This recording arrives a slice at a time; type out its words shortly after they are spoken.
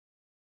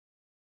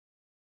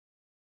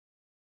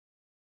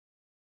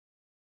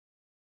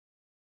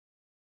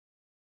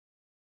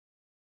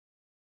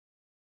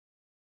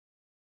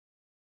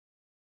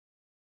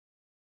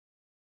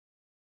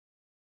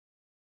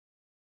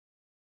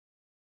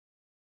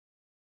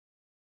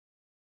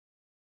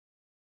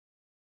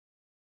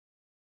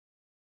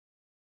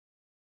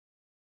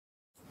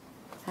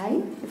Hi,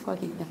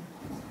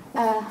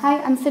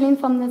 I'm Céline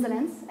from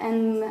Netherlands,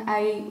 and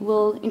I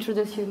will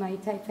introduce you my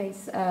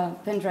typeface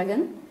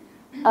Pendragon.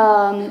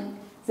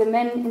 The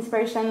main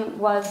inspiration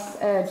was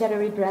a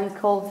jewelry brand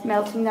called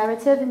Melting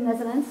Narrative in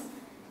Netherlands,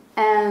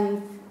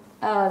 and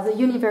the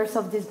universe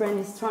of this brand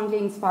is strongly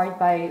inspired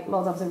by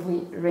Lord of the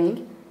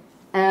Ring,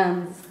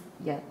 and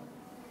yeah.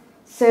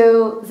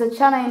 So the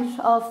challenge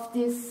of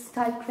this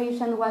type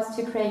creation was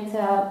to create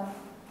a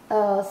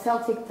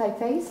Celtic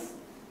typeface,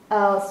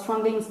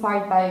 strongly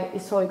inspired by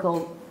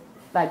historical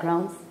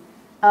backgrounds.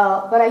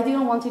 But I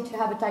didn't want it to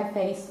have a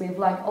typeface with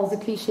like all the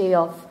cliché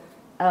of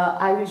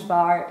Irish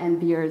bar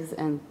and beers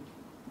and,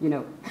 you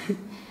know.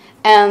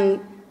 And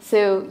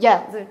so,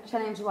 yeah, the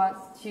challenge was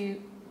to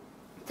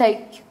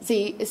take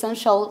the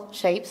essential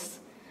shapes.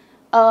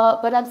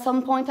 But at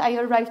some point I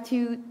arrived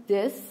to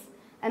this,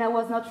 and I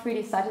was not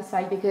really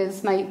satisfied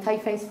because my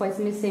typeface was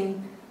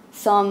missing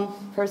some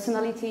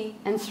personality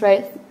and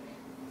strength.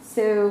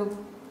 So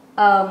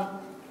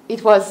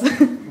it was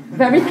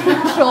very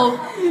crucial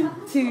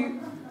to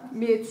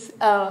meet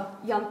a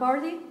young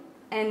party,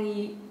 and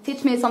he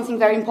teach me something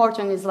very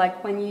important. Is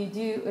like when you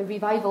do a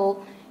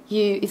revival,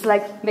 it's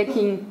like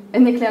making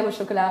an éclair au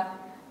chocolat.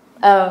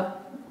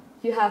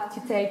 You have to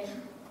take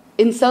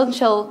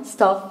essential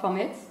stuff from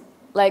it,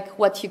 like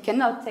what you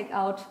cannot take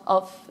out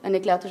of an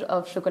éclair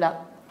of chocolat,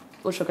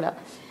 au chocolat,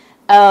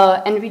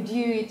 and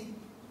redo it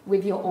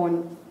with your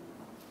own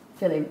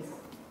feelings.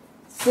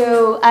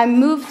 So I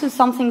moved to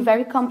something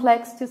very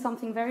complex, to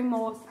something very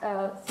more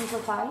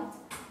simplified,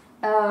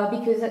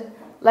 because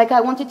like I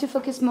wanted to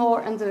focus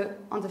more on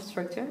the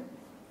structure.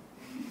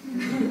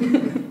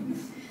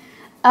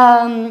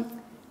 And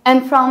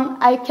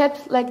I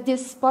kept like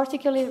this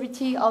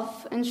particularity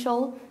of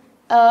Enschol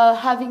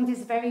having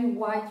these very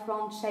wide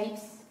round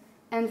shapes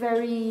and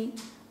very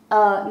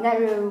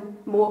narrow,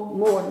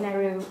 more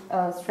narrow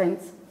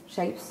strength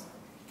shapes.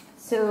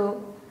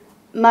 So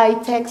my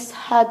text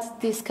had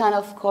this kind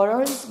of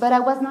colors, but I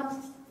was not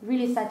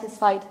really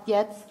satisfied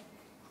yet.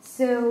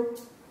 So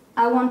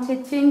I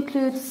wanted to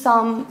include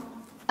some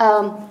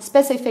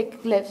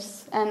specific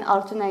glyphs and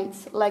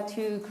alternates, like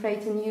to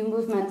create a new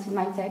movement in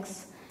my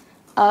text.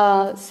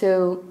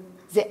 So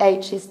the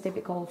H is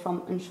typical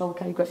from Enschol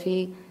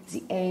calligraphy,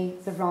 the A,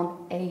 the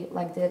round A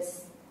like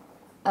this.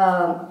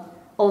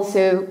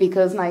 Also,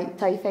 because my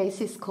typeface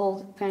is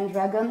called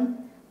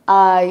Pendragon,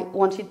 I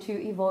wanted to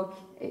evoke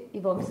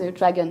the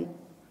dragon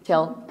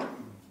tail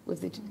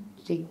with the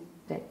G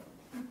there.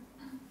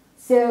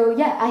 So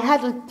yeah, I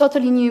had a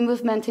totally new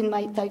movement in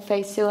my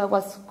typeface, so I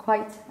was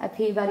quite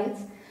happy about it.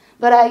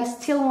 But I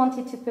still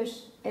wanted to push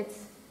it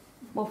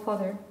more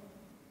further.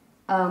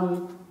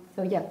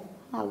 So yeah,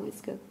 how will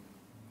it go?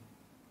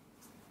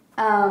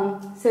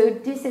 So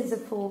this is the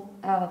full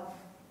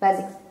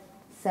basic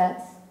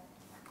set.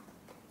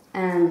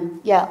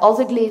 And yeah, all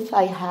the glyphs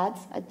I had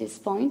at this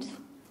point.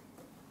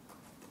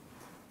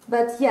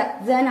 But yeah,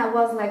 then I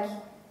was like,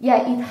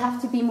 yeah, it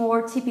has to be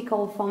more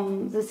typical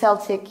from the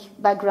Celtic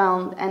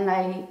background, and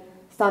I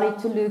started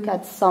to look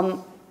at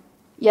some,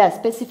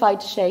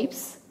 specified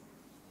shapes.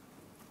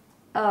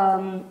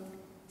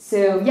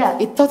 So yeah,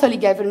 it totally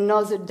gave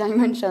another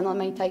dimension on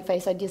my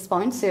typeface at this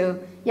point. So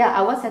yeah,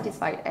 I was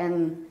satisfied,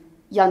 and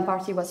Jan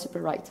Party was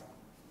super right.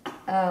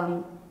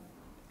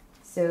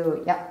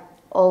 So yeah,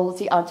 all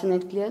the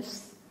alternate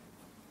glyphs.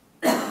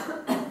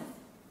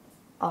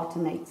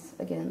 Alternates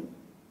again.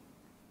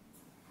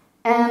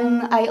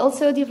 And I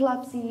also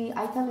developed the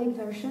italic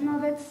version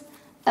of it,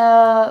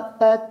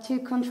 but to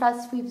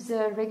contrast with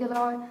the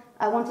regular,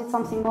 I wanted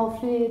something more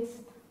fluid,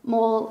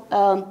 more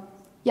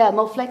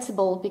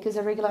flexible, because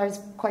the regular is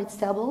quite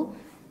stable.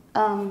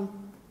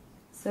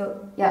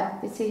 So yeah,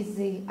 this is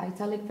the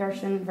italic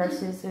version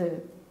versus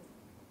the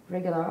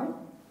regular.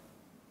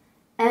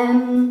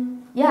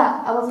 And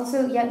yeah, I was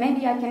also,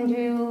 maybe I can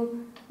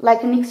do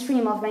like an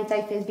extreme of my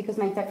typeface, because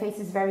my typeface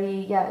is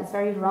it's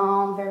very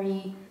round,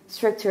 very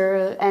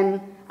structured,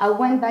 and I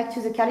went back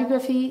to the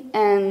calligraphy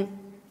and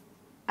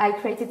I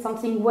created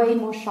something way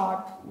more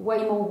sharp,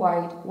 way more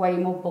wide, way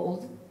more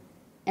bold,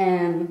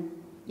 and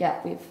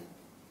with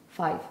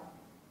 5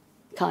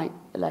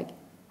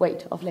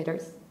 weight of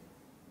letters.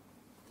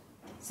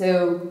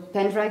 So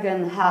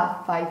Pendragon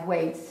have 5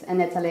 weights and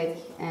italic,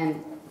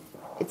 and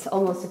it's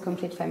almost a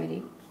complete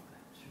family.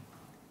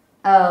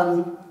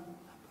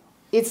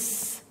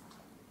 It's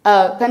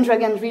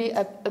Pendragon really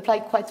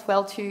applied quite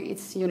well to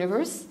its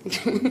universe.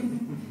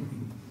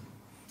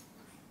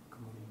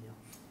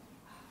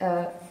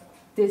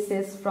 This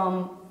is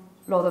from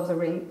Lord of the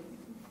Ring.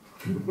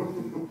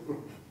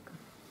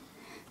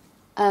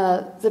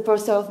 The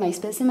poster of my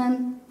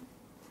specimen.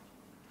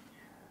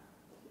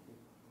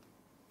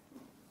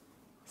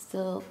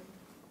 So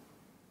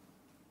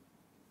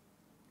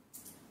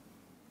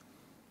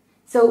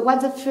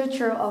what's the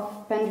future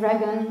of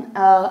Pendragon?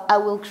 I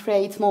will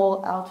create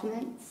more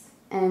alternates,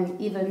 and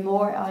even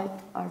more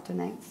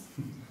alternates.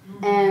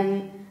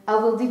 And I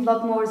will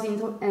develop more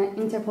the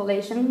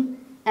interpolation.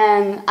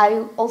 And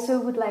I also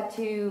would like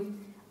to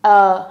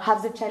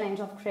have the challenge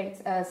of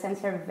create a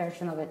sensory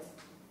version of it.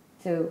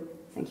 So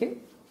Thank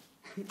you.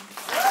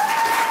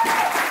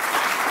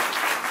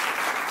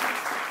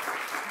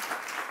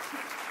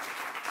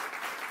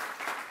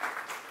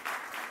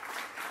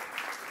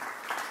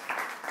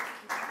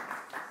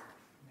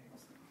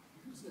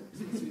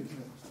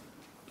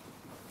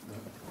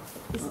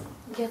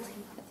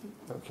 Geertrui, I think.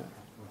 Okay.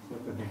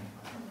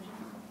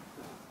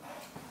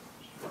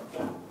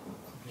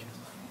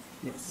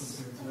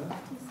 Yes.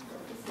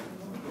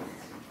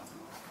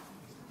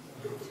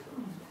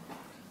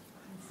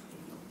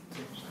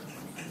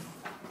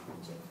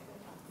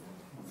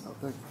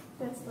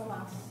 That's the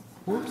last.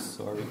 Oops,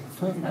 sorry.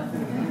 That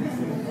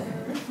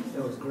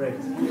was great.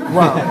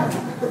 Wow.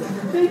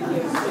 Thank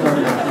you.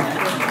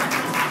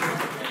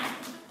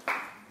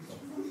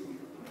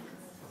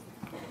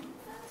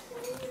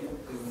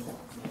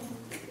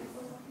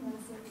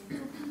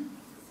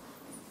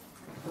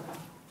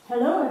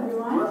 Hello,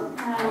 everyone.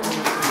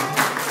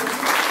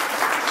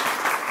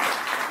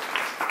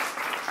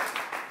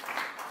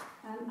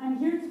 I'm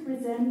here to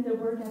present the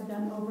work I've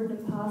done over the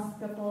past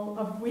couple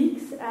of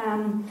weeks.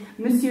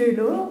 Monsieur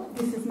Hulot,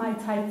 this is my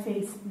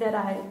typeface that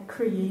I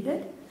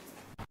created.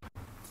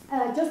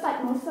 Just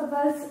like most of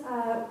us,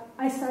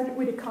 I started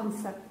with a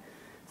concept.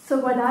 So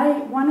what I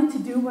wanted to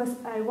do was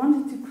I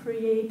wanted to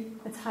create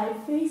a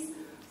typeface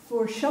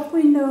for shop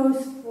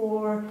windows,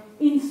 for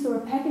in-store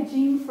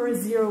packaging, for a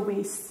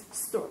zero-waste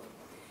store.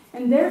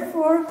 And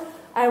therefore,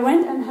 I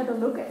went and had a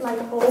look at like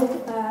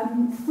old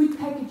food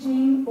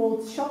packaging,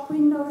 old shop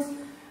windows,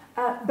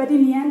 but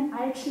in the end,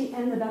 I actually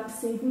ended up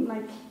saving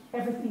like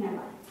everything I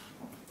liked.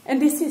 And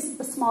this is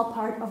a small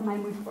part of my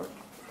mood board.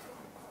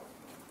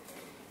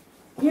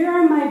 Here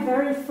are my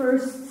very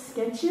first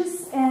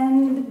sketches,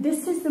 and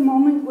this is the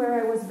moment where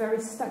I was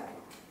very stuck,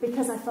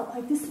 because I felt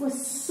like this was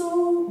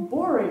so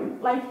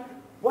boring. Like,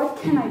 what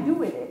can I do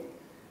with it?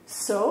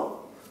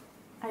 So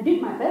I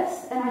did my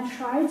best, and I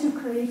tried to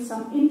create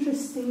some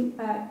interesting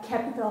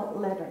capital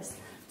letters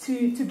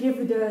to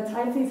give the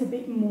typeface a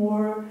bit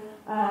more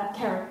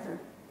character.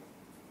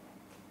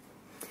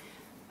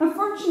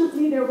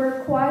 Unfortunately, there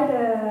were quite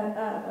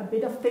a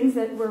bit of things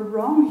that were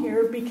wrong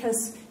here,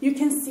 because you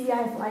can see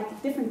I have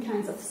like different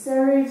kinds of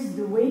serifs,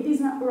 the weight is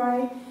not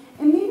right,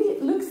 and maybe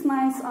it looks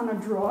nice on a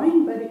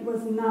drawing, but it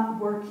was not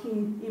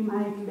working in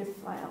my glyph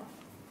file.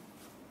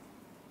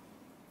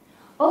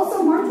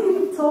 Also,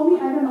 Martin told me,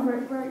 I don't know,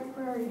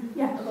 where are you?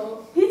 Yeah,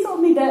 hello. He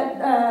told me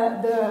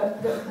that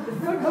the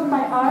foot of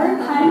my arm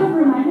kind of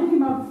reminded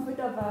him of the foot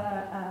of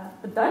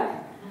a duck,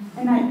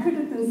 and I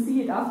couldn't see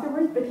it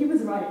afterwards, but he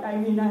was right. I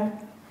mean,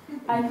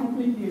 I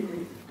completely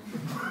agree.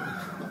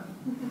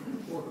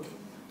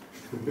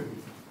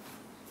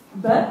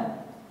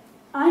 But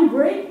I'm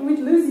great with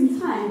losing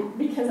time,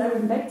 because I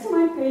went back to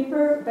my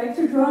paper, back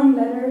to drawing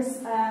letters,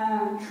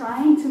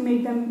 trying to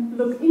make them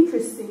look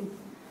interesting.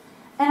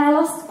 And I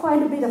lost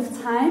quite a bit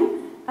of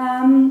time,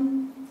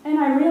 and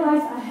I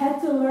realized I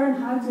had to learn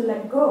how to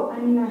let go. I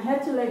mean, I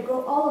had to let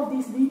go all of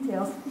these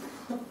details.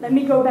 Let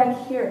me go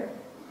back here.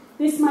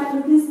 This might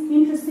look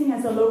interesting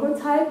as a logo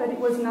type, but it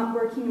was not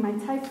working in my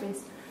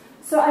typeface.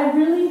 So I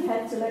really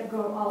had to let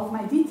go all of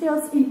my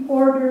details in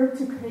order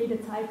to create a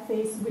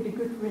typeface with a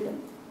good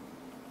rhythm.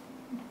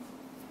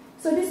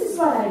 So this is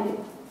what I did.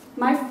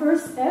 My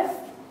first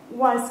F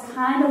was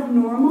kind of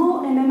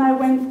normal, and then I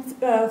went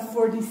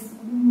for this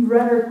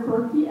rather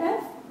quirky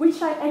F,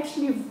 which I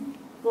actually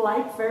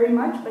liked very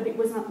much, but it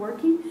was not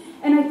working.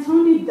 And I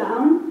toned it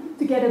down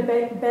to get a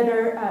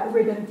better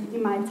rhythm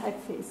in my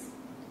typeface.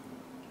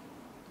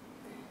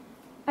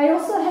 I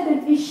also had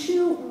an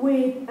issue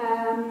with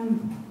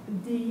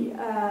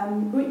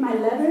my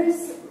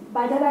letters.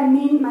 By that I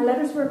mean my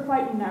letters were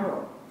quite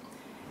narrow.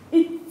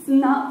 It's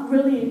not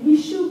really an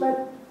issue,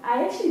 but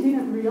I actually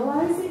didn't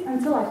realize it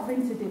until I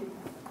printed it.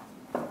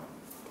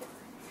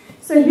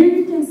 So here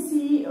you can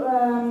see,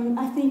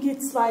 I think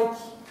it's like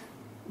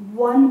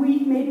 1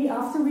 week maybe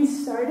after we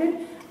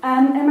started,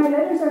 and my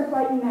letters are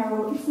quite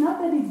narrow. It's not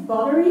that it's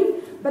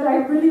bothering, but I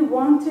really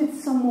wanted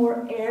some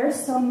more air,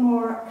 some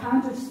more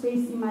counter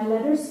space in my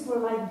letters for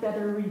like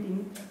better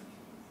reading.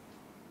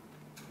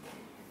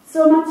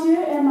 So Mathieu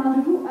and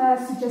Malou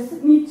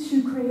suggested me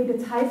to create a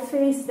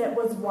typeface that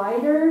was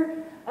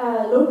wider,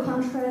 low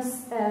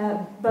contrast,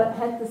 but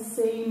had the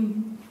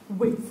same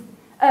width.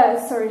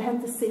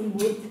 Had the same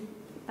width.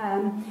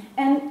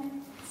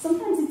 And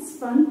sometimes it's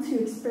fun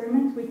to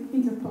experiment with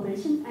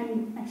interpolation. I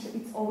mean,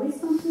 actually, it's always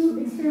fun to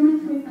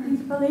experiment with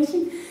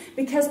interpolation,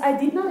 because I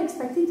did not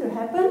expect it to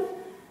happen.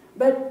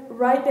 But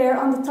right there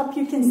on the top,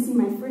 you can see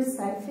my first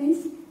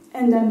typeface,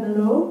 and then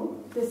below,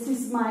 this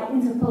is my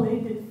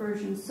interpolated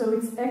version. So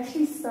it's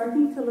actually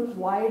starting to look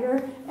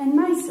wider and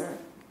nicer.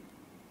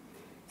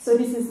 So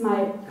this is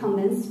my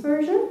condensed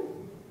version,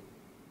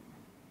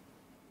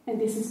 and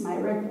this is my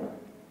regular.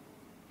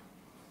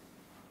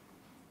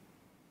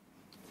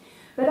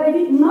 But I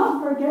did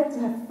not forget to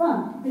have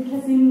fun,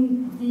 because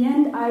in the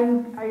end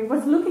I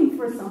was looking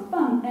for some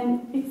fun,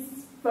 and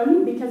it's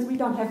funny because we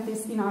don't have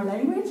this in our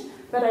language,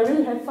 but I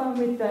really had fun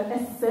with the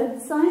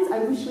SZ signs. I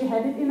wish we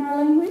had it in our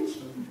language.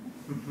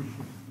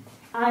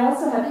 I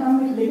also had fun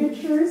with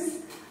ligatures.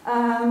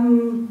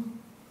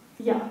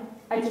 Yeah,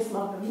 I just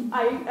love them.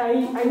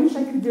 I wish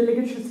I could do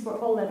ligatures for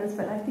all letters,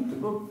 but I think it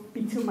will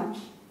be too much.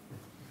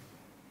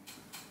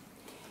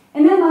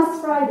 And then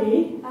last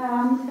Friday,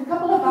 a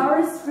couple of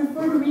hours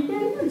before the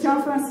weekend,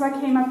 Jean-Francois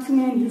came up to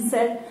me and he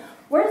said,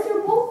 "Where's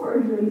your bold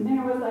version?" And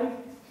I was like,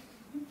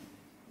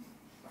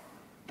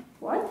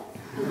 "What?"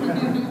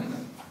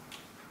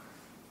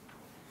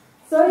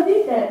 So I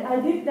did that.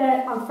 I did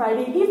that on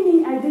Friday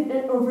evening. I did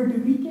that over the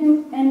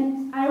weekend,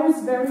 and I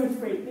was very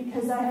afraid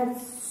because I had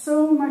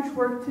so much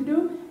work to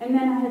do, and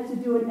then I had to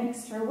do an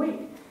extra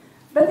week.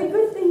 But the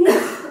good thing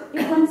is,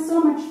 it went so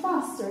much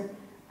faster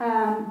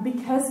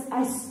because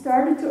I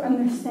started to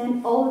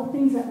understand all the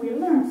things that we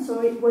learned,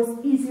 so it was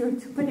easier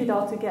to put it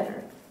all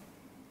together.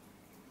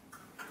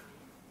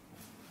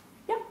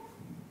 Yeah,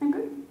 I'm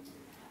good.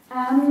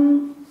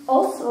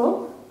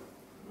 Also,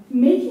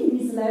 making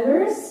these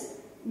letters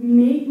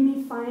made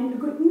me find a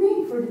good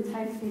name for the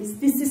typeface.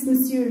 This is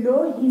Monsieur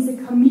Lo. He's a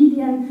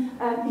comedian.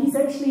 He's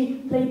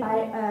actually played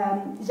by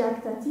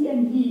Jacques Tati,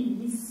 and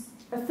he's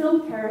a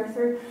film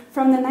character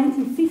from the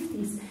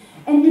 1950s.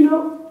 And you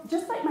know,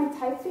 just like my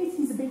typeface,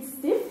 he's a bit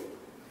stiff,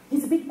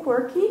 he's a bit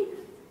quirky,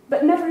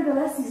 but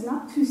nevertheless, he's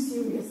not too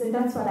serious, and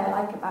that's what I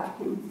like about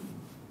him.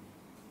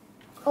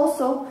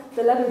 Also,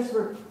 the letters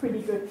were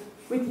pretty good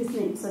with his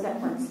name, so that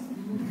works.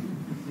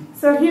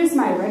 So here's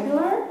my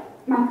regular,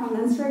 my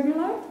condensed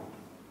regular,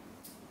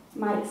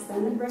 my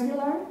extended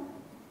regular,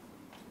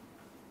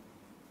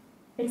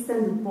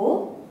 extended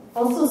bold.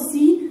 Also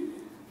see,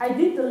 I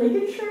did the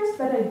ligatures,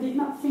 but I did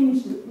not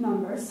finish the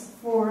numbers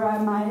for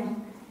my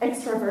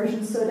extra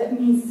version, so that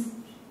means,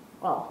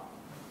 well,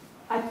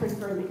 I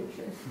prefer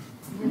ligatures.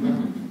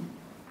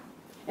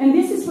 And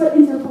this is what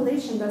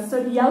interpolation does.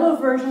 So the yellow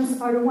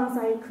versions are the ones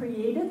I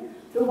created,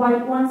 the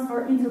white ones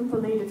are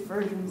interpolated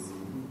versions.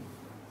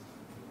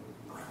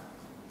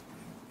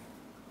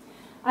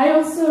 I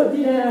also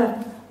did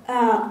a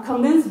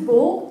condensed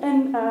bold,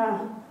 and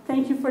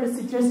thank you for the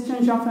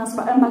suggestion,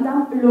 Jean-Francois,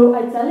 Madame Lo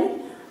italic,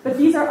 but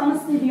these are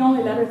honestly the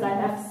only letters I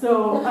have,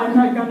 so I'm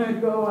not going to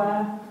go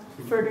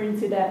further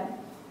into that.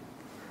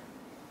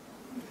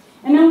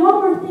 And then one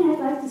more thing I'd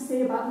like to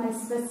say about my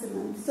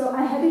specimen. So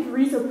I had it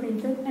Reso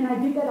printed, and I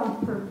did that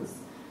on purpose,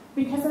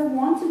 because I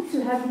wanted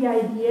to have the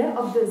idea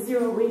of the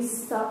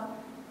zero-waste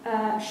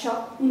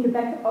shop in the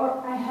back,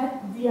 or I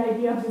had the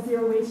idea of the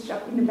zero-waste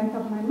shop in the back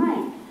of my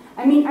mind.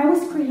 I mean, I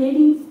was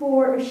creating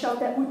for a shop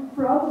that would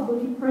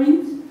probably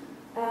print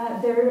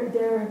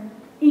their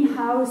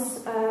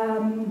in-house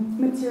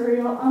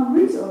material on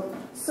Reso.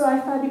 So I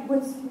thought it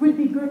would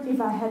be good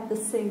if I had the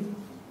same.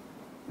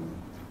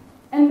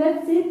 And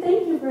that's it.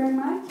 Thank you very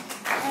much.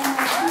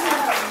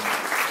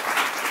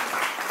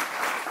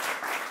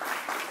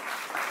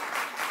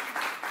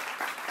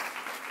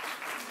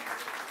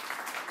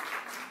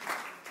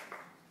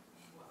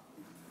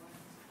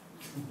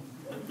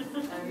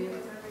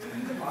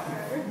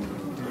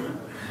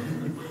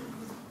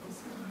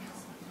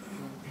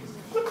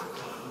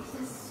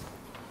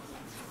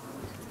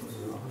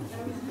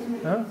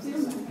 Huh?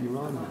 You're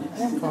on.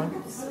 Yeah, fine.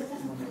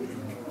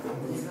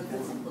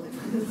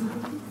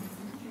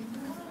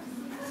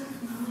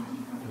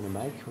 On the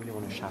mic, or you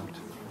want to shout?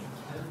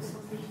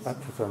 I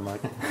prefer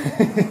mic.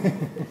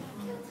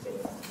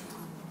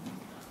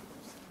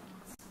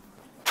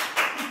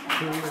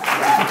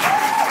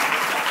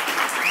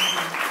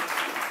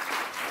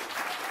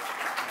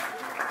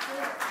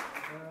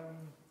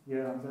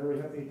 Yeah, I'm very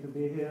happy to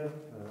be here.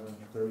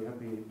 Very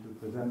happy to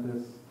present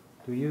this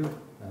to you.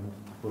 And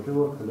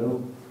bonjour,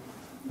 hello.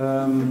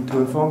 To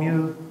inform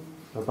you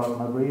about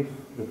my brief,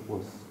 it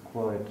was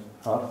quite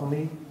hard for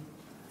me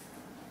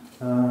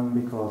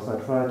because I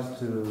tried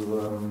to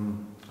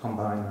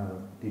combine a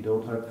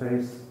Didot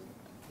typeface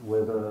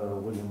with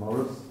William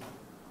Morris.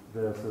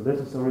 There's a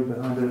little story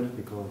behind it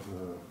because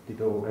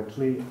Didot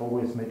actually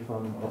always made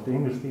fun of the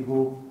English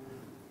people.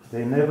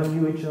 They never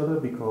knew each other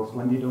because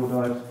when Didot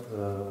died,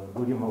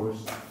 William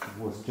Morris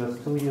was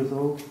just 2 years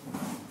old.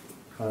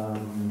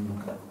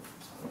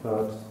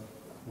 But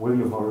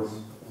William Morris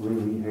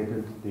really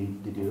hated the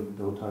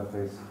Didot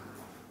typeface.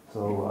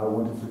 So I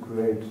wanted to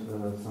create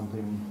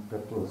something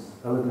that was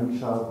elegant,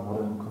 sharp,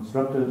 modern,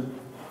 constructed,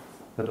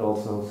 but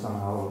also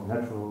somehow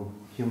natural,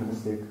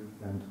 humanistic,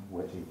 and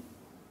wedgy.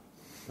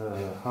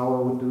 How I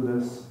would do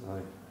this,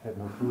 I had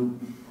no clue.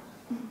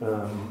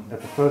 At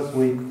the first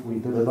week, we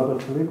did a lot of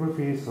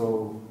calligraphy,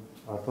 so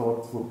I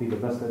thought it would be the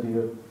best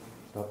idea to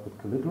start with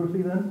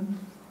calligraphy then.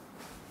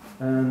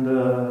 And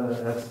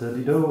as the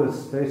Didot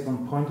is based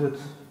on pointed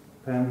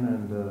pen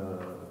and the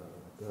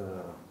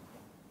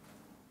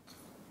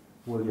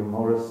William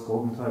Morris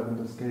golden type in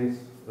this case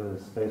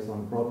is based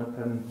on broadnet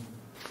pen,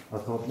 I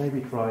thought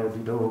maybe try a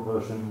Didot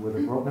version with a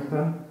broadnet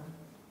pen.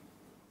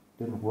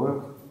 Didn't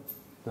work.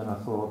 Then I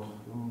thought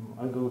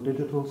I go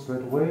digital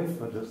straight away.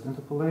 I just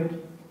interpolate,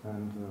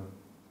 and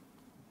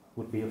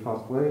would be a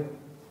fast way.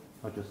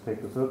 I just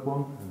take the third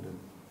one, and then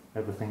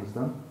everything is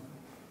done.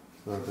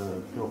 So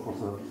the job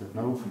also said,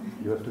 no,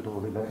 you have to draw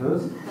the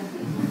letters.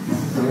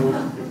 So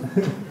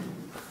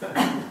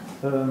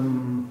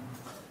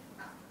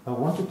I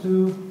wanted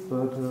to,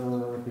 but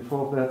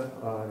before that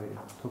I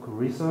took a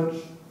research.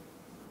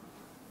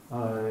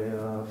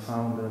 I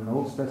found an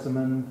old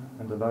specimen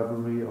in the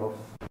library of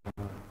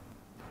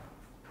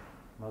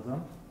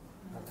Mazan.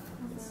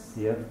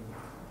 Yeah.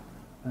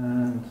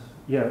 And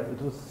yeah,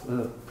 it was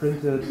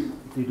printed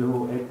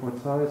Didot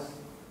 8-point size,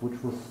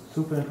 which was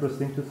super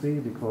interesting to see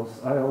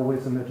because I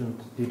always imagined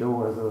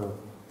Didot as a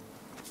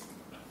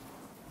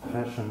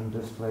fashion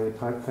display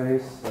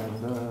typeface,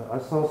 and I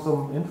saw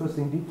some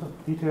interesting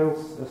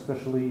details,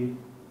 especially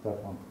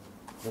that one.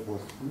 That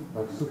was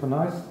like super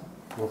nice.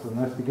 It was a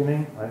nice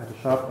beginning. I had a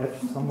sharp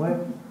edge somewhere,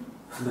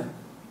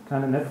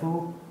 kind of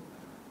natural.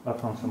 I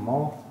found some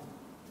more,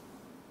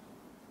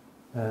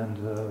 and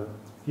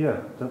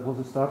yeah, that was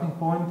a starting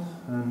point.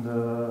 And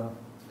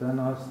then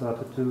I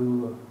started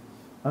to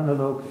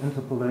analog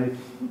interpolate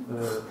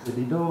the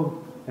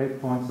Didot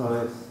 8-point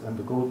size and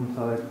the golden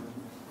type.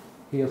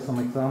 Here are some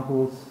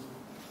examples,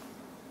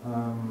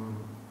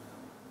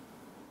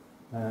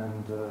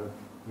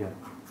 yeah,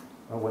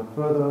 I went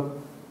further,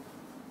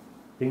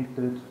 inked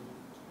it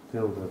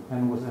till the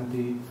pen was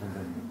empty, and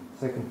then the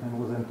second pen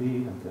was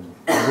empty, and then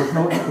there was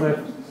no ink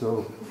left,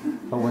 so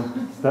I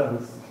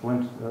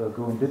went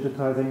going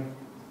digitizing,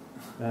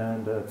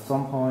 and at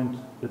some point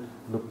it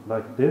looked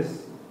like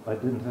this. I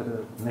didn't have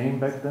a name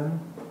back then,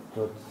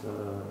 but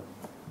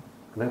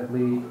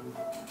gladly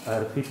I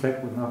had a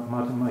feedback with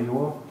Martin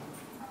Major.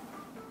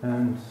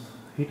 And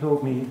he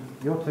told me,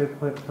 your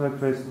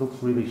typeface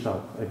looks really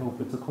sharp. I hope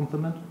it's a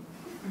compliment.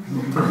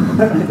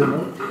 I don't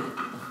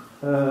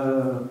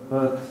know.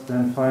 But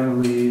then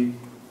finally,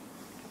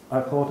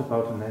 I thought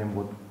about a name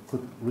what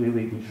could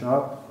really be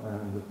sharp,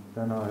 and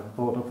then I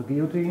thought of a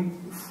guillotine,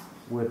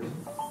 which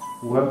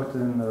worked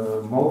in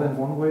more than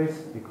one ways,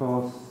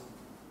 because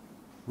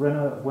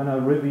when I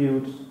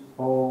reviewed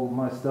all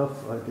my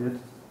stuff I did,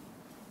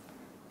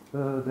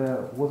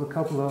 there was a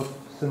couple of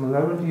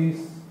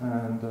similarities,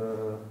 and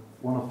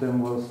one of them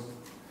was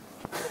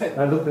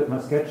I looked at my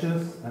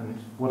sketches, and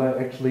what I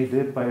actually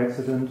did by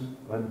accident,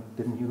 I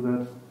didn't do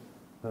that,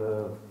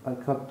 I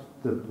cut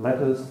the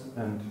letters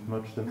and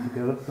merged them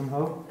together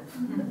somehow,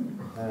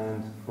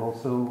 and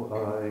also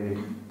I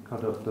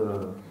cut off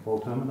the all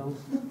terminals,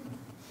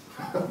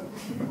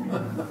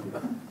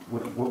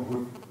 which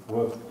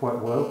worked quite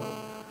well,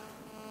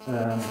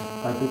 and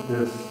I did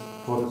this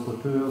for the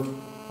structure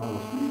on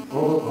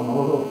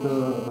all of the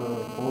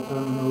all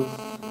terminals,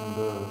 and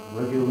the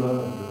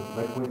regular and the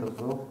lightweight as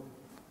well,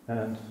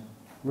 and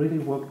really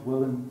worked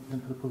well in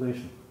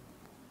interpolation.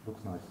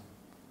 Looks nice.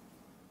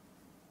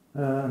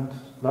 And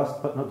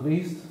last but not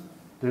least,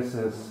 this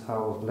is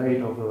how a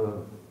blade of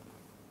a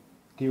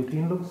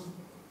guillotine looks.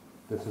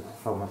 This is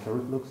how my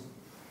turret looks.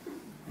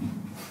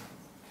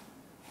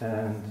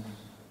 And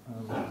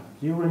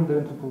during the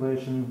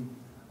interpolation,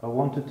 I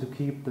wanted to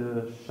keep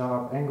the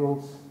sharp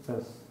angles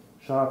as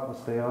sharp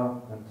as they are,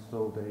 and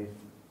so they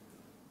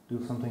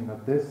do something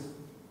like this.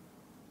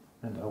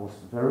 And I was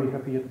very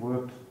happy it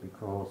worked,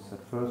 because at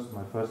first,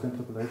 my first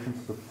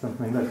interpolations looked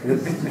something like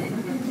this.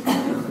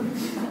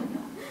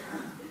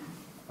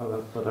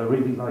 But I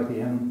really like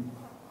the end.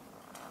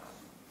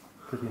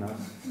 Pretty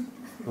nice.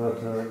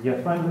 But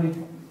yeah, finally,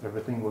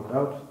 everything worked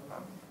out.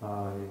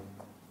 I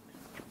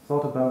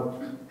thought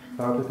about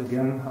it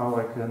again, how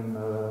I can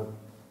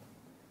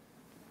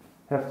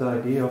have the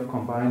idea of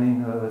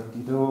combining a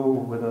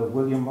Didot with a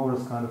William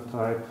Morris kind of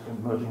type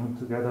and merging them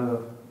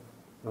together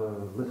a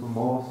little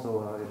more, so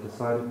I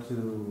decided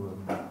to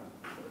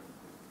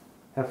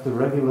have the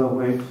regular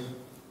weight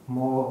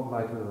more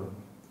like a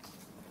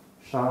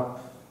sharp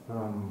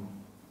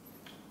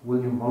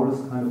William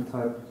Morris kind of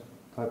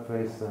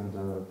typeface, and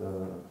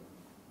the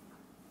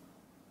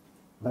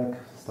black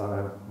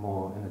style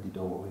more in a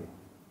Didot way.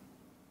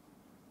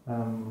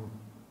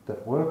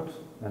 That worked,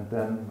 and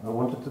then I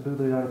wanted to do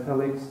the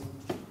italics.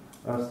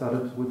 I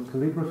started with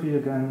calligraphy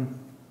again,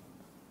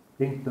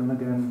 inked them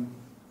again,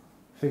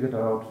 figured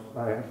out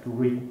I have to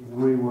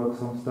rework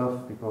some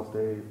stuff because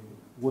they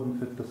wouldn't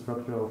fit the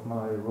structure of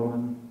my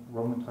Roman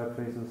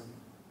typefaces,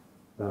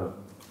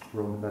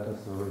 Roman letters,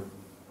 sorry.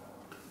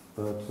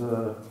 But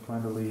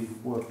finally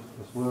worked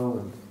as well,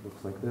 and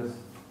looks like this.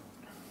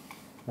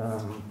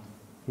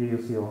 Here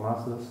you see our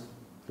masters.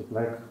 The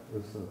black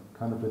is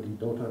kind of a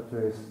Didot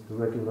typeface. The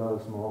regular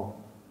is more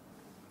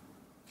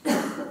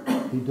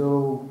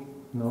Didot,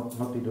 no,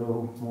 not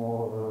Didot,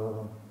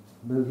 more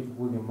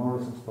William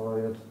Morris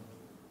inspired,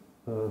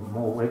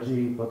 more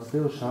wedgy, but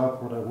still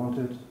sharp, what I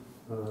wanted.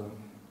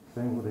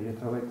 Same with the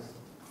italics.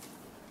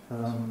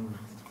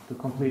 The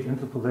complete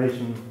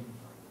interpolation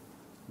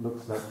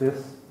looks like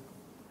this.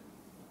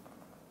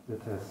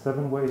 It has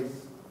 7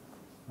 weights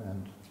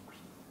and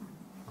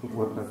could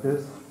work like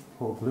this.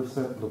 Whole glyph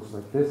set looks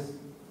like this.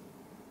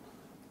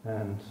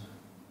 And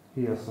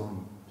here are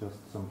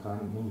just some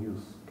tiny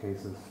in-use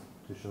cases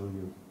to show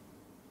you.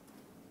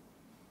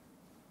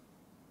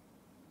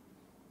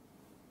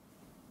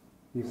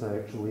 These are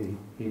actually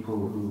people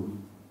who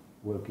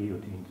were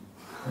guillotined.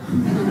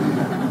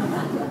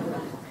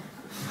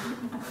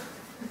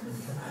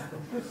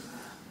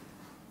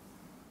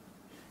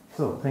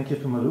 So, thank you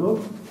to Maduro,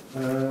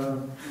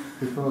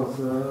 because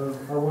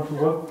I want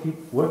to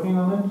keep working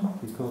on it,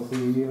 because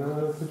he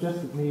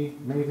suggested me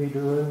maybe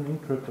do an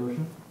intro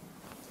version.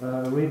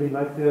 Really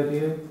like the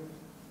idea,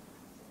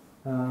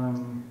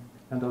 and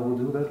I will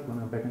do that when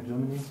I'm back in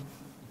Germany.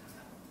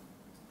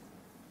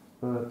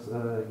 But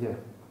yeah,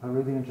 I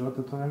really enjoyed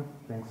the time.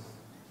 Thanks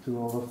to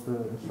all of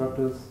the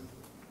instructors.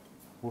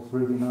 It was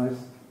really nice.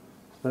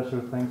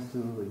 Special thanks to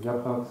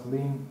Yaprak,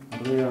 Céline,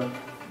 Andrea,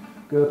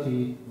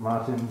 Geertrui,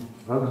 Martin,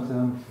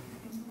 Valentin,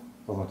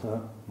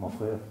 mon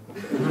frère,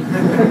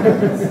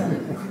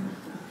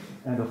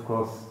 and of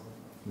course,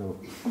 no.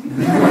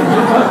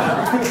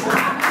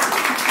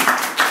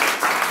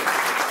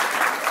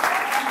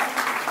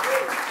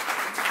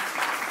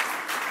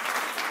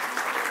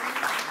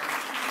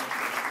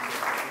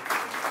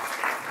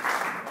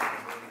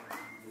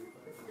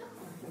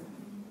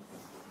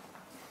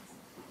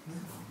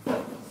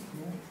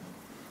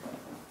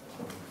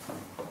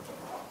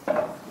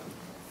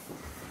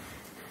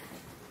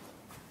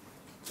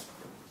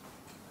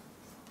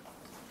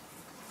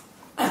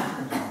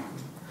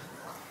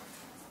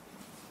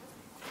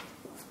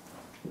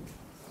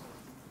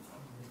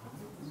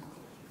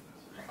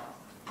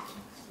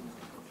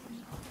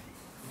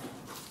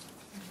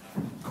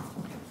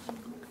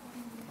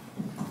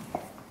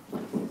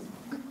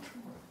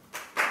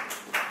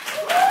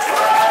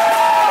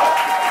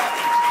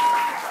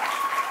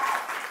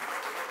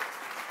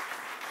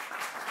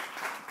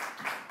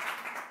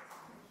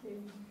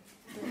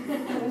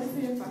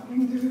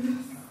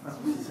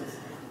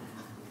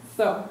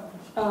 So,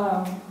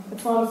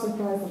 it's not a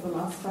surprise that the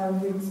last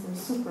 5 weeks were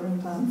super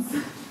intense,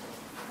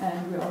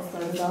 and we all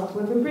started out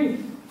with a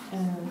brief.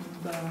 And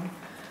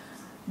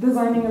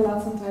designing a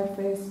Latin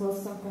typeface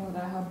was something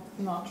that I had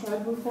not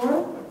tried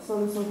before,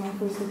 so this was my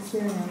first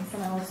experience,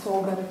 and I was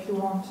told that if you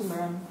want to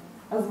learn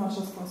as much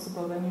as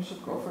possible, then you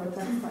should go for a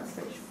text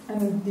typeface.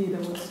 And indeed,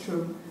 it was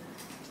true.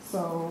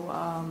 So,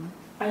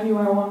 I knew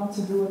I wanted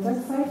to do a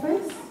text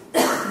typeface,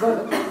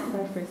 but a text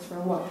typeface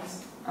for what?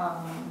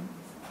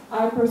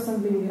 I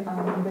personally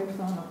am a big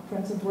fan of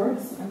printed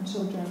works, and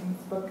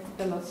children's book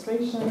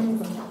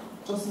illustrations and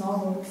just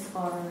novels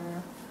are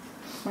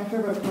my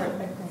favorite part,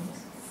 I think.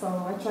 So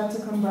I tried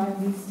to combine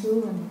these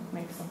two and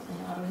make something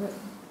out of it.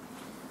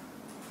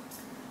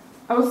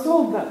 I was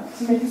told that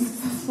to make a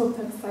successful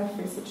text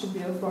typeface, it should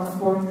be as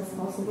boring as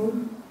possible.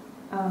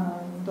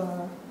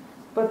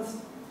 But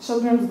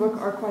children's books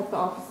are quite the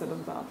opposite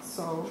of that,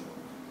 so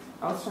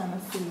I was trying to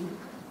see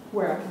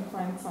where I can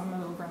find some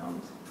middle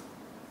ground.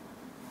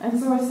 And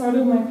so I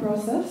started my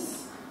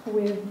process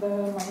with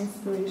my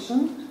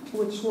inspiration,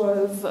 which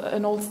was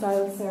an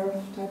old-style serif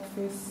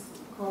typeface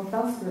called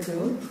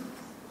Baskerville.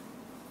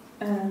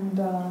 And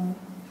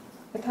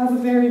it has a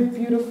very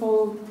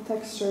beautiful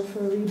texture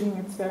for reading.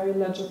 It's very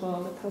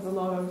legible. It has a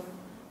lot of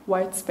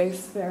white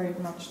space, very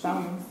much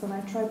balanced. And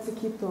I tried to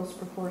keep those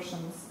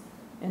proportions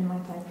in my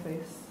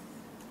typeface.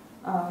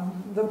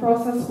 The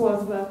process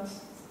was that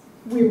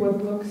we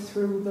would look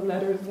through the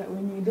letters that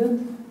we needed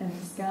in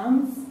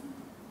scans,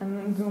 and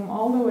then zoom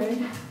all the way.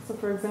 So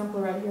for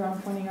example, right here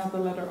I'm pointing out the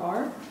letter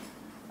R.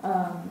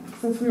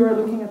 Since we were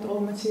looking at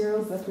old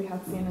materials that we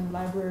had seen in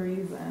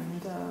libraries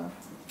and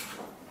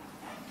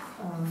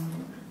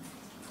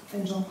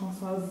in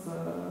Jean-François's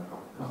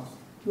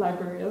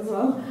library as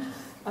well,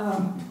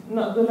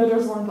 no, the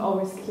letters weren't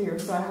always clear,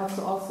 so I had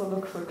to also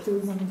look for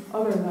clues in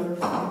other letter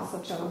forms,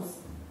 such as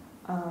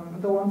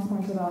the ones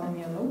pointed out in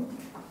yellow.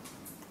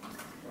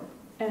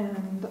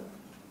 And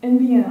in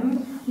the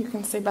end, you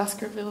can say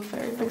Baskerville,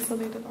 very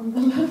pixelated on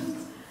the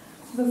left.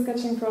 The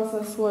sketching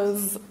process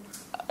was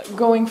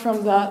going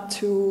from that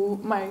to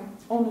my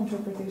own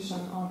interpretation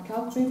on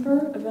calc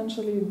paper,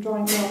 eventually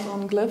drawing it out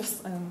on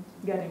glyphs and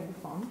getting the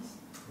fonts.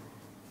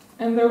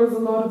 And there was a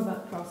lot of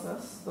that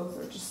process. Those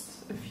are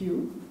just a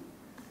few.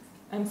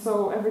 And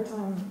so every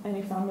time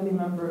any family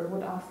member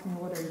would ask me,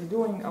 what are you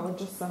doing? I would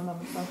just send them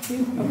a selfie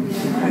of me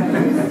and my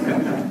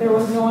letters. There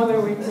was no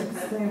other way to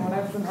explain what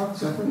I've been up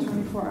to for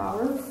 24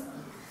 hours.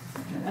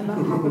 And that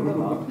happened a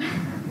lot.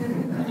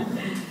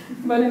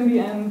 But in the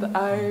end,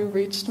 I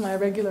reached my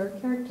regular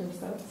character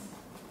sets.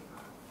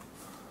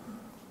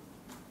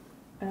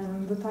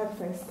 And the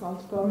typeface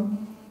called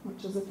Pomme,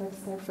 which is a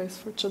text typeface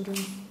for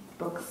children's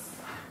books.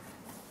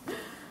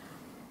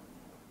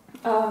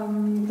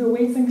 The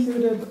weights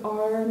included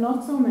are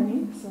not so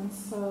many,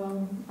 since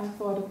I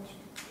thought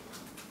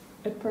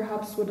it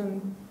perhaps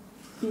wouldn't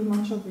be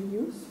much of a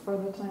use for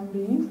the time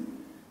being.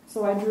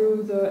 So I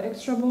drew the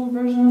extra bold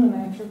version and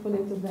I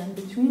interpolated the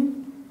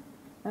in-between.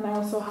 And I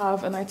also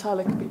have an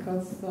italic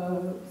because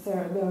the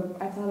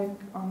italic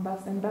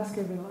in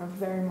Baskerville are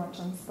very much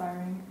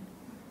inspiring.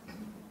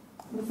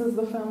 This is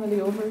the family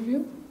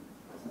overview.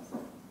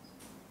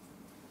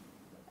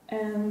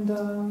 And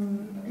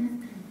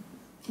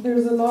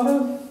there's a lot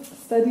of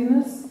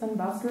steadiness in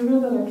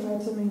Baskerville that I try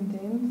to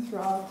maintain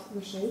throughout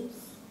the shapes.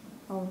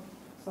 Oh,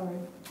 sorry,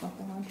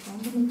 nothing went wrong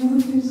with the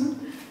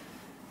presentation.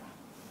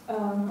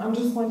 I'm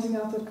just pointing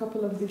out a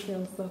couple of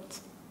details that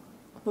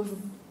those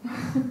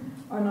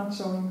are not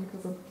showing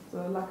because of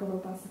the lack of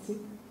opacity.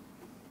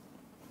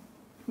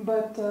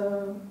 But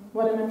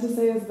what I meant to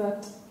say is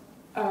that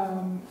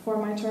for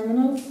my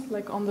terminals,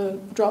 like on the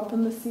drop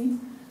and the C,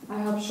 I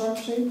have sharp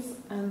shapes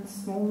and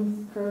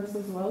smooth curves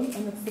as well,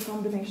 and it's the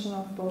combination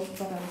of both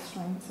that I was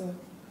trying to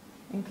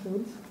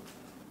include.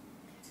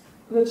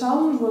 The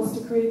challenge was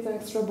to create the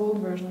extra bold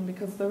version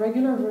because the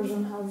regular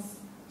version has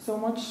so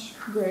much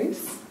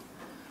grace,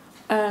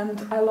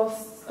 and I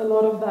lost a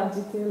lot of that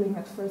detailing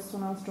at first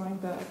when I was drawing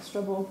the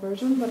extra bold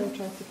version, but I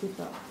tried to keep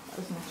that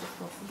as much as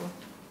possible.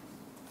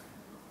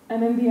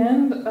 And in the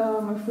end,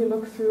 if we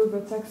look through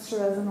the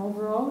texture as an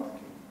overall,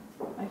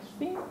 I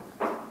think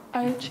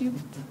I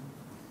achieved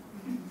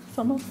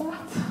some of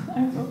that,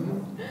 I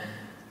hope.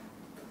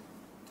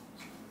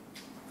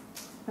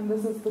 And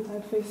this is the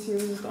typeface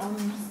used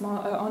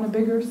on a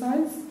bigger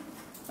size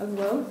as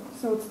well,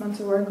 so it's meant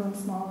to work on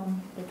small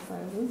and big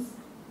sizes,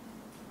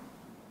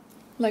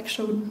 like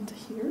shown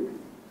here.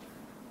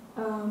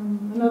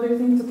 Another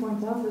thing to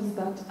point out is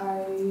that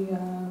I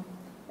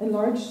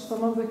enlarged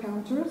some of the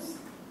counters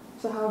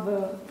to have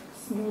a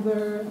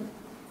smoother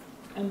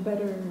and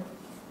better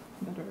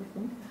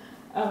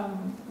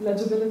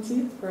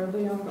legibility for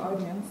the young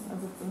audience,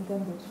 as it's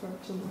intended for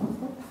children's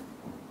book.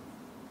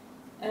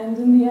 And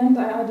in the end,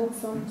 I added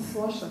some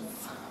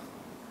swashes.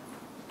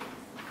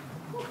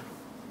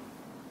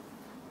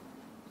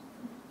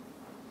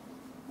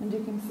 And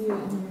you can see it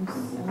in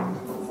use,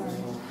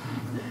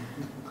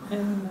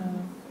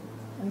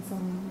 in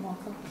some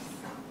mock-ups.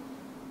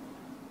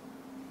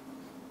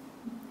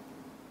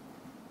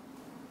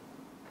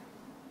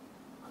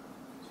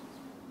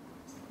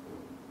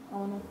 I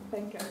want to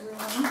thank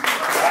everyone.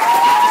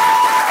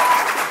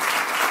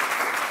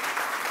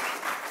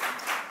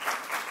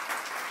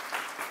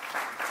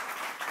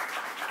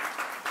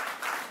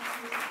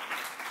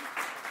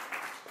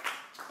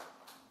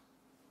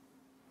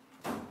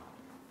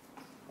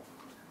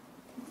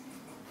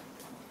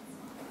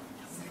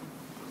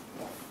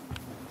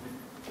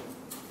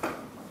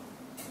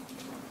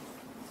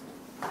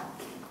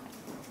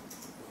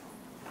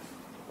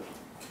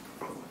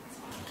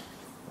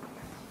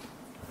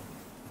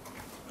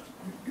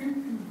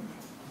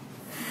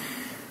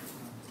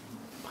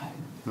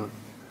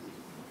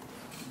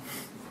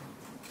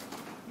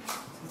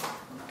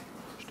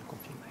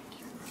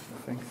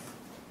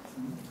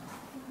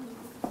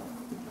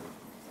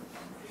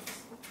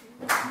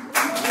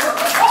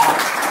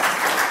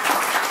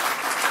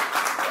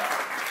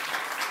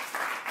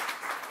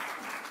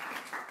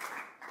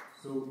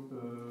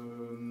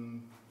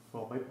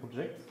 For my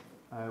project,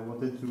 I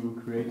wanted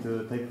to create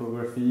a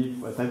typography,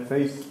 a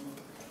typeface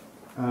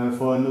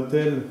for an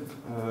hotel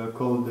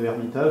called the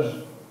Hermitage.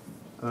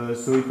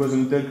 So it was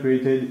an hotel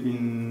created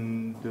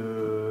in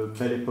the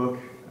Belle Époque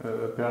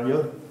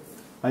period.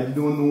 I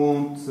didn't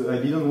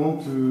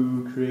want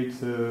to create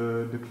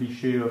the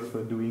cliché of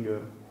doing a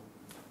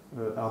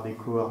Art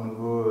Deco, Art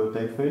Nouveau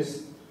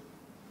typeface.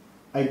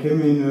 I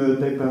came in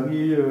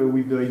TypeParis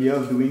with the idea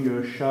of doing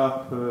a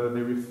sharp,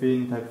 very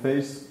thin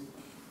typeface.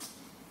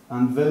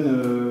 And then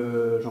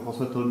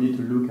Jean-François told me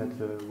to look at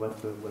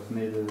what was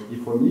made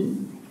before me.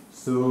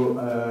 So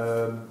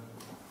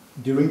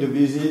during the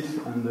visit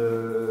and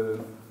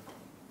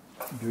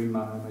during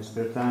my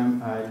spare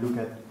time, I look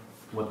at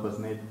what was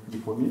made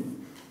before me.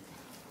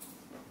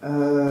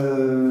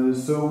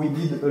 So we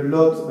did a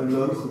lot of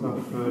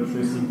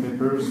tracing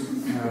papers,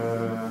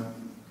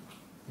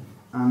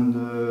 and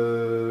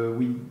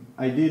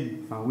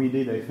we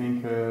did, I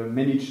think,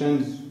 many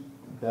changes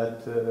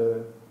that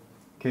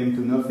came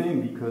to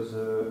nothing because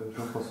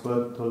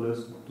Jean-François told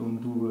us don't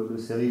do the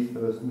serif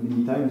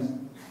many times.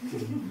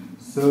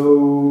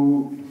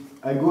 So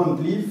I go and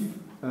leave.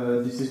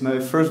 This is my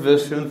first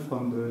version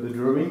from the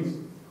drawings.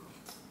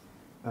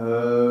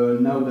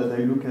 Now that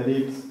I look at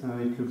it,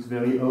 it looks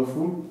very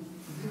awful.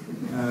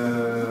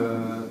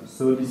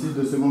 So this is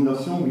the second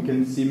version. We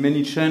can see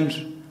many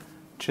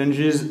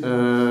changes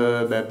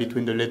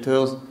between the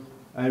letters.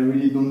 I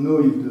really don't know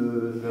if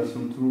the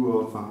version 2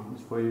 or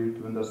it's for you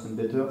to understand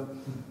better.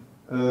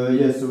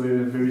 Yeah, so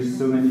there is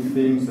so many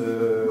things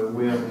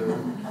where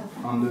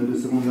on the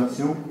second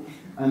version,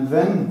 and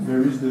then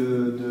there is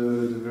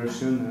the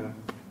version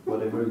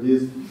whatever it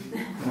is.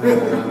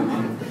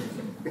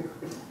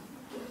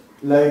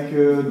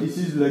 This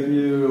is like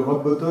a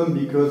rock bottom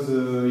because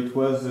it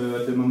was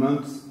at the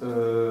moment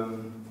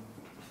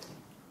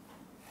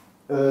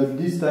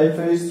this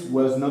typeface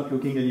was not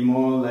looking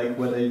anymore like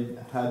what I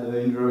had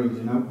in drawings,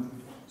 you know.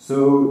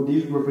 So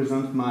this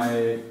represents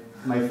my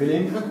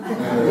feeling with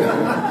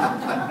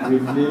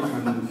life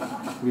and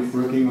with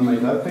working on my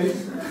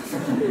typeface.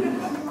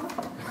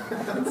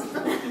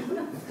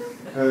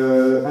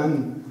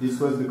 And this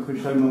was the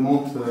crucial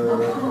moment.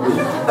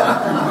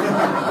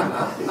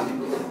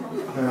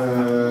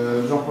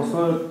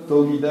 Jean-François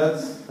told me that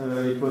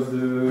it was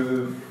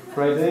the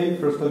Friday,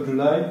 1st of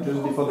July,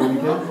 just before the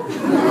weekend.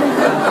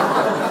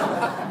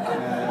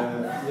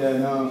 Yeah,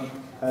 no,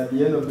 at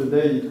the end of the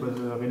day, it was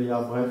really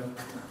hard breath.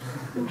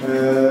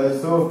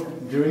 So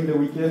during the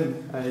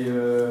weekend, I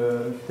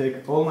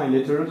take all my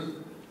letters,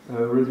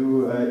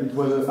 redo. It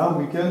was a hard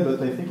weekend,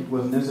 but I think it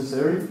was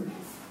necessary.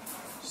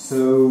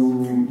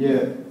 So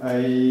yeah,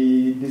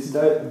 I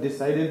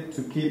decided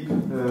to keep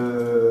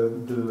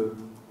the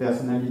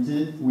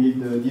personality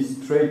with this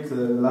straight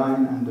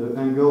line and the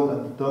angle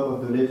at the top of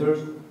the letters.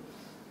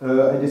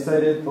 I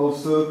decided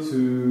also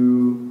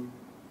to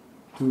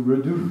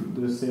redo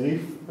the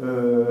serif,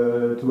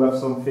 to have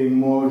something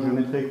more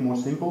geometric, more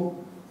simple.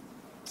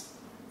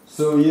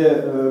 So yeah,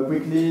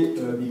 quickly,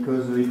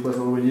 because it was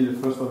already the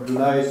 1st of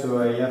July, so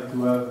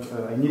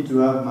I need to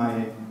have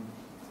my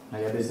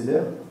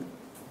abécédaire.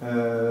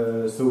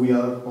 So we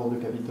have all the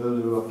capital,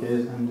 the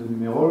lowercase, and the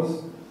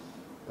numerals.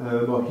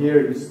 But here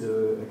is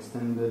the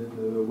extended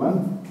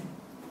one.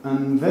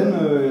 And then,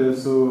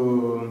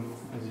 so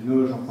as you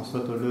know,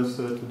 Jean-François told us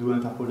to do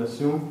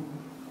interpolation.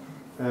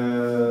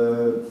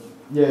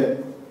 Yeah,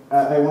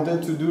 I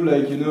wanted to do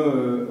like, you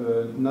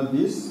know, not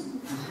this.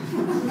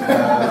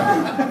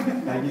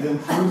 I didn't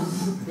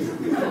choose.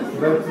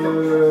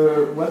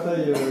 But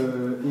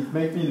it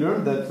made me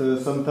learn that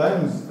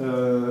sometimes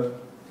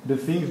the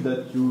things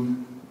that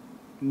you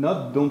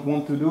don't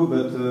want to do,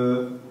 but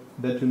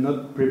that you're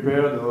not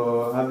prepared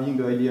or having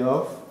the idea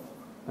of,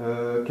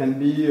 can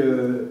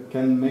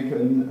make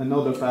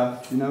another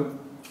path, you know.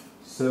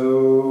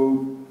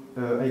 So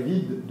I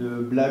did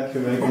the black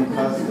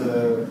contrast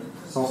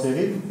sans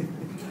serif.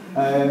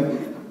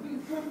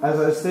 As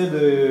I said,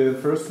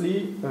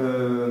 firstly,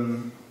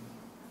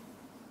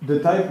 the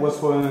type was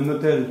for an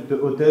hotel. The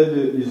hotel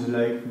is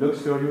like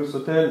luxurious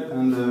hotel,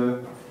 and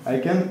I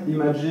can't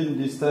imagine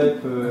this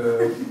type.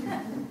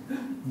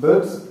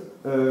 But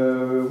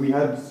we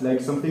had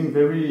like something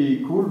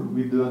very cool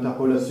with the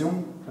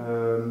interpolation.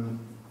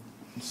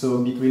 So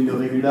between the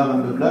regular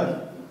and the black,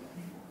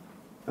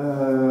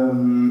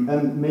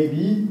 and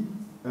maybe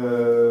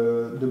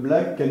the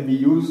black can be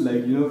used,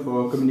 like, you know,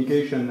 for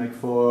communication, like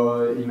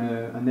for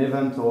an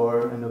event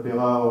or an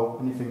opera or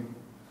anything.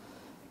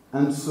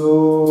 And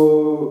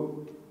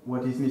so,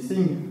 what is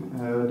missing?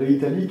 The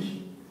italic.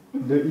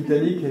 The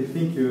italic, I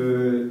think,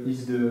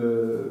 is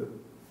the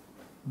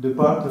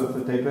part of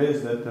the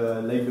typeface that I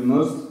like the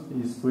most.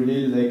 Is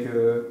really like,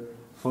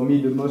 for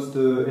me, the most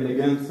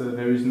elegant.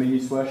 There is many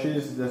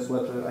swashes. That's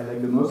what I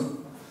like the most.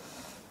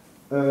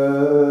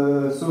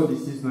 So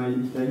this is my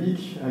italic.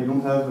 I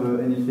don't have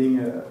anything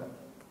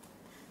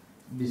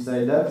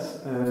beside that.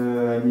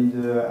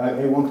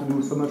 I want to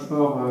do so much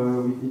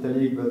more with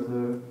italic, but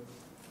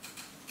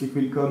it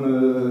will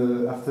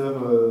come after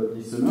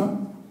this summer.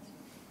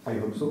 I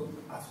hope so.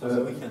 After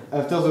the weekend.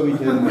 After the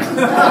weekend.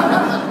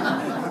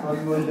 On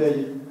Monday.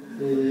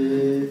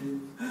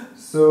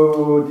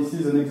 So this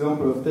is an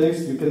example of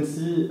text. You can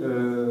see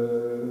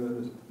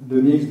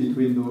the mix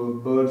between the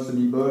bold,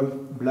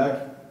 semi-bold,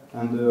 black,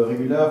 and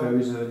regular. There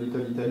is a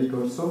little italic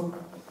also.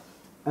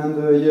 And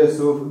yeah,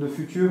 so the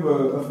future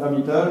of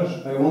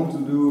Hermitage, I want to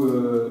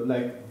do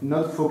like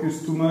not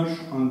focus too much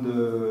on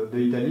the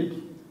italic,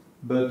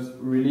 but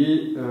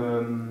really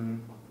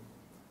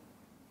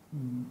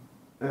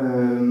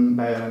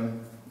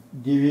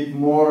give it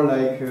more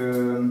like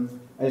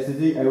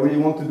aesthetic. I really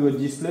want to do a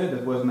display.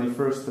 That was my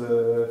first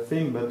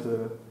thing, but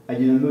I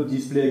didn't know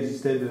display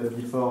existed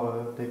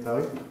before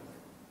TypeParis.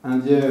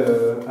 And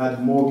yeah,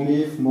 add more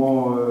glyph,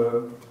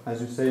 more,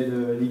 as you said,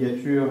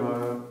 ligature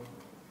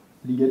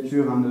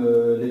and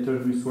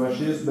letters with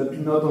swashes, but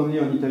not only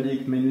on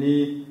italic.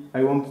 Mainly,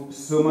 I want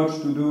so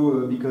much to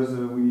do because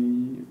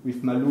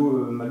with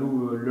Malou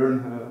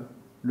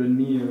learned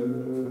me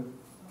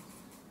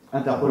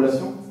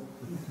interpolation.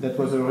 That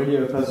was really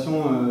a passion,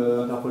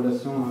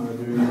 interpolation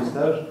during this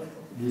stage,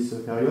 this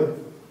period.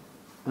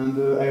 And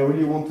I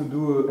really want to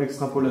do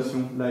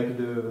extrapolation, like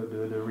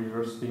the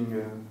reverse thing,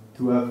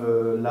 to have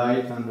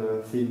light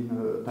and thin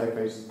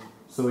typeface.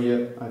 So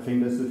yeah, I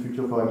think that's the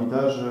future for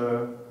Hermitage.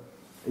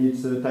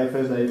 It's a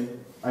typeface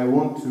I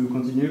want to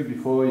continue.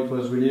 Before it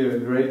was really a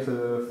great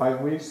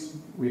 5 weeks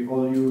with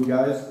all you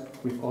guys,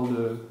 with all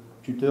the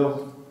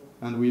tutors,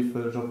 and with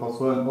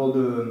Jean-François and all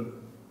the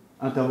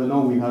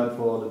intervenants we had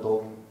for the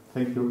talk.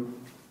 Thank you.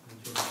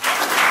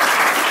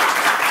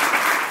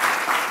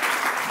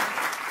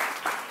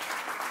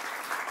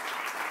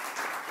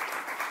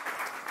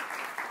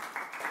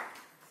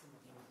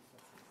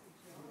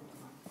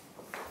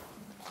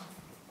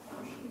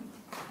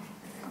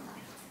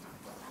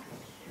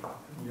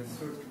 Yes,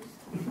 sir.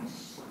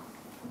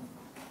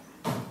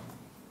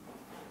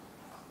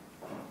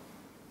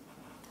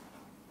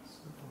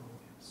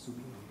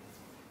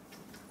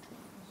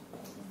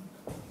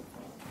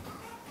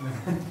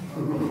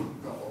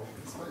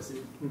 Spicy.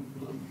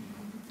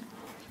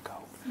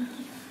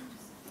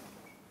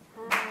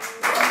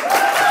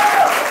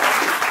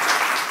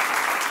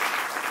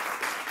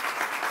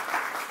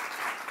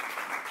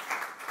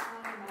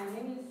 My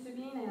name is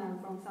Subin and I'm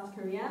from South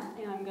Korea,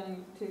 and I'm going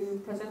to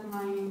present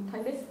my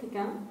typeface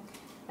Kıran.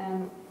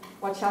 And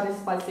watch out, is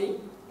spicy.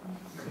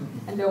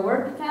 And the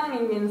word piquant,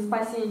 it means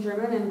spicy in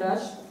German and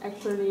Dutch.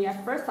 Actually,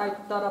 at first I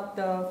thought of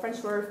the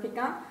French word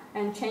piquant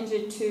and changed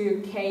it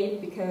to K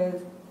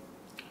because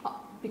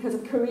because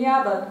of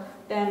Korea, but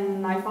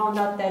then I found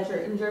out that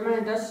in German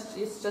and Dutch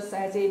it's just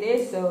as it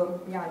is, so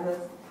yeah, it was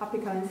happy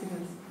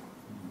coincidence.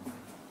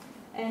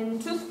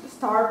 And to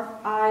start,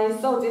 I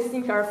saw this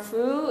skincare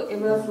food. It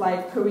was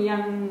like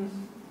Korean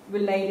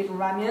related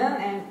ramen,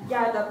 and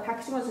yeah, the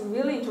packaging was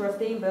really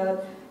interesting,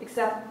 but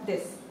except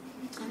this.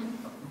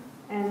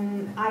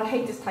 And I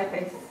hate this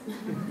typeface.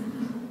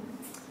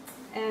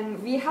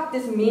 And we have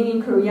this meme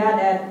in Korea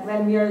that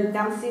when we are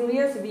damn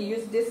serious, we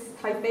use this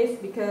typeface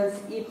because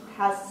it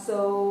has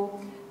so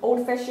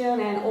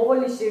old-fashioned and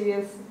overly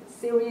serious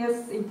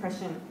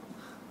impression.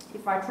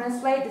 If I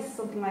translate, it's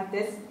something like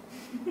this,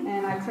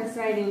 and I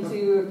translate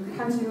into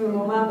Hanjin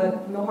Roman,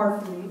 but no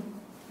hard feeling.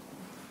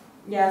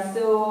 Yeah,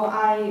 so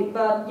I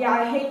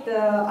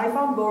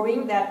found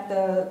boring that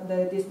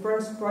this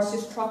brush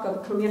stroke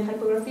of Korean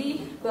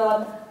typography,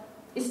 but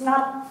it's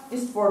not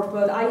this word,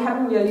 but I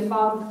haven't really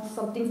found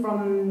something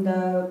from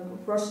the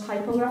brush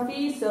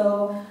typography,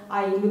 so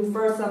I looked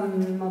for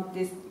some of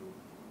this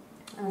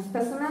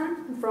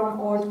specimen from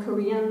old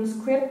Korean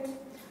script.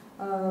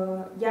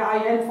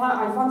 I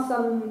found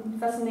some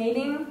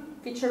fascinating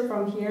feature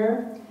from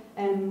here,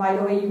 and by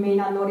the way, you may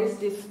not notice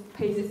this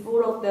page is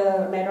full of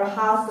the letter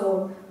H,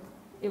 so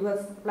it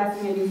was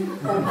left maybe.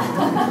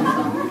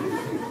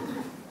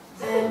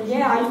 And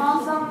yeah, I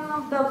found some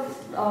of the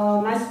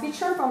nice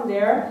feature from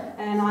there,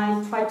 and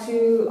I tried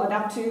to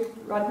adapt to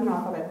Latin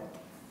alphabet.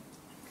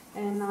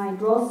 And I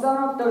draw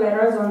some of the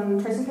letters on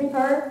tracing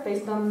paper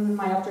based on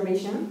my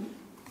observation.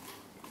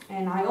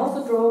 And I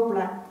also draw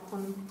black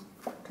on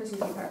tracing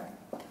paper.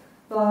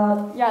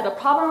 But yeah, the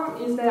problem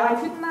is that I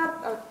could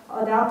not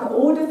adapt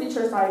all the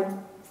features I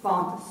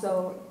found.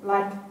 So,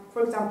 like,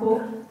 for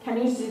example, can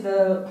you see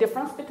the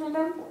difference between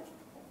them?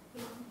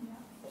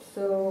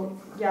 So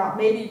yeah,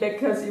 maybe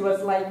because it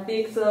was like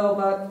big,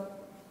 but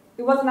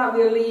it was not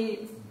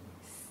really,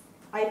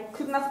 I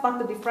could not spot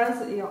the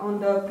difference on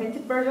the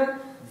printed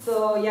version.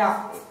 So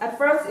yeah, at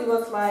first it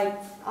was like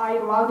I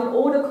rounded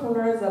all the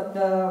corners of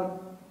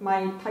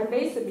my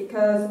typeface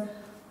because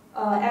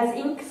as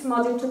ink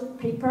smudged to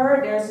paper,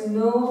 there's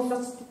no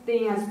such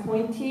thing as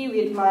pointy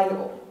with like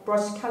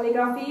brush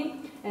calligraphy,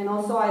 and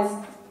also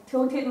I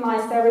tilted my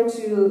serif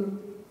to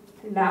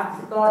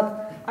left,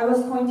 but I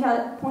was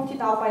pointed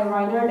out by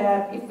Rainer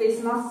that if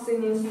it's not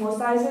seen in small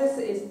sizes,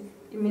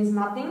 it means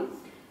nothing.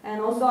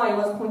 And also I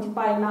was pointed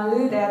by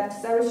Malu that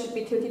serif should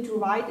be tilted to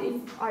right if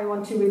I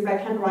want to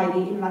reflect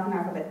handwriting in Latin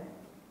alphabet.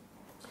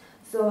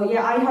 So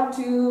yeah, I have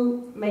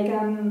to make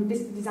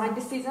this design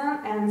decision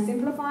and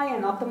simplify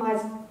and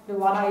optimize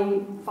what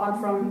I found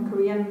from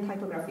Korean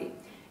typography.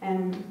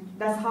 And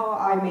that's how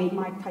I made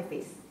my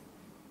typeface.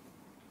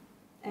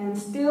 And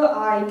still,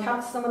 I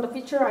kept some of the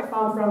feature I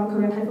found from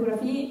Korean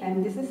typography,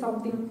 and this is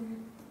something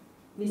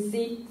we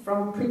see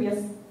from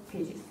previous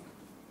pages.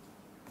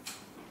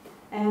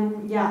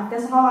 And yeah,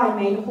 that's how I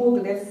made whole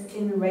glyphs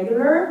in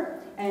regular,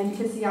 and you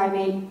can see I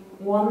made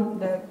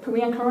the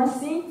Korean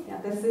currency.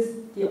 Yeah, this is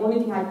the only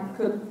thing I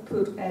could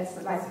put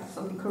as like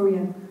something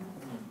Korean.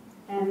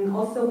 And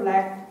also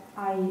black.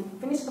 I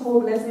finished the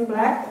whole glyphs in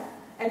black.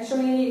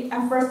 Actually,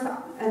 at first,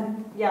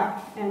 and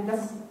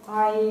that's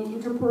I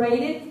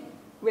interpolated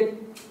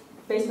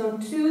based on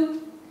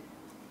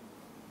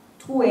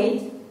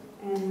 2:8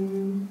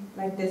 and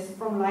like this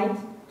from light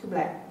to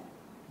black.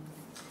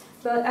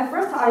 But at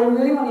first I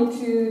really wanted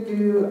to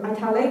do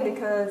italic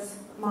because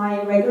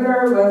my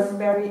regular was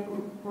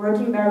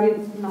working very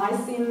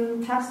nice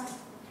in text.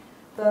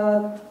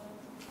 But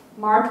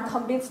Marc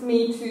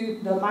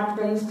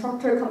the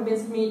instructor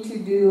convinced me to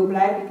do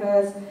black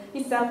because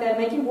he said that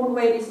making bold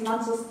weight is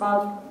not just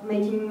about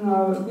making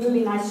a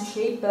really nice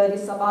shape, but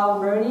it's about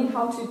learning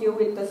how to deal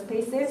with the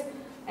spaces.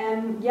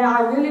 And yeah,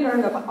 I really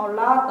learned a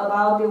lot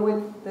about dealing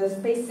with the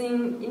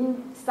spacing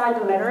inside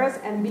the letters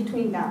and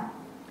between them.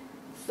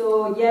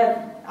 So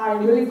yeah, I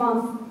really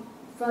found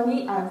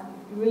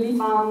really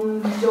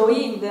found joy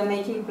in the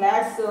making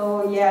black.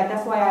 So yeah,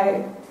 that's why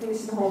I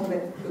finished the whole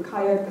look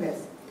higher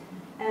glass.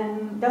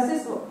 And this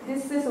is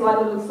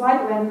what it looks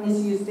like when it's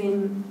used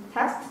in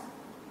text.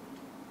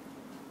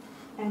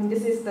 And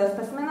this is the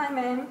specimen I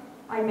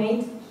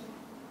made.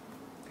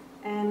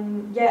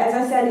 And yeah, as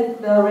I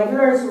said, the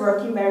regular is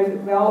working very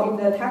well in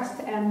the text,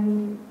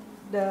 and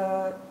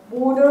the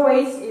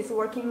borderways is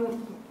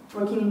working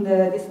in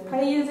the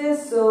display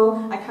uses. So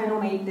I kind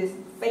of made this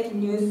fake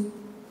news.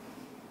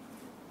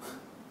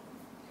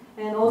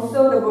 And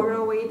also the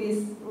border weight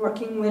is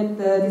working with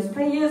the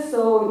display use,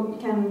 so it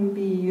can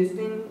be used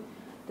in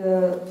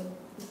the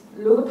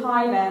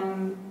logotype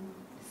and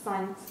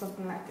sign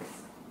something like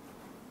this.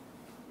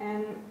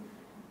 And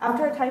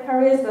after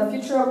TypeParis, the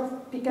future of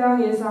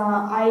Kıran is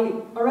I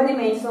already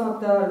made some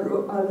of the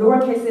lower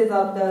cases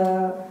of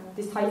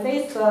this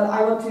typeface, but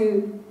I want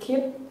to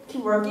keep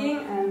working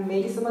and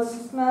make some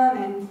adjustment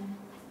and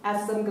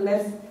add some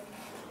glyphs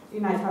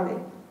in italic.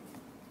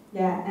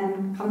 Yeah,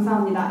 and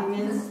감사합니다. It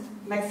means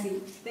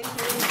merci. Thank you.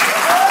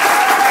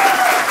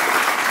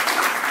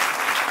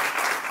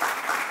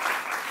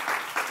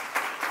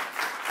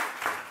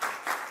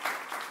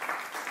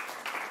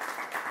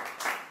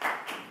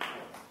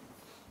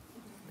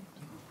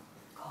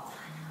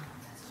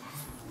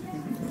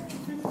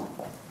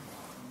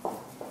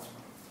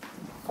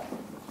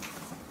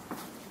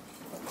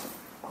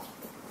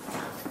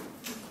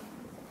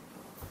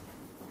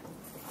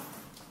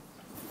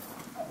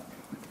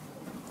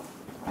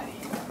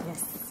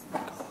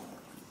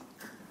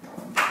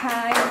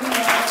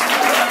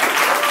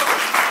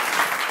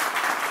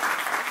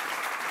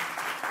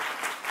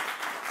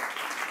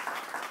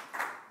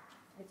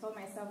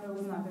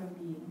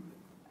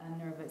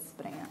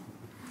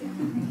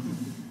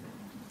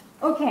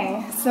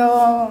 Okay,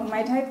 so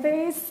my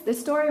typeface, the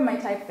story of my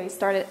typeface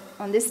started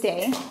on this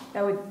day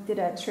that we did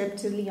a trip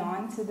to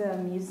Lyon to the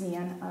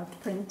Museum of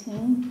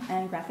Printing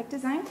and Graphic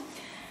Design.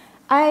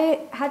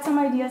 I had some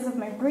ideas of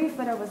my brief,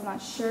 but I was not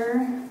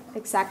sure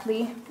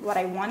exactly what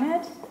I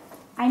wanted.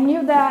 I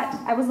knew that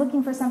I was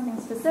looking for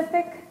something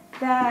specific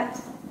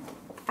that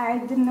I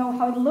didn't know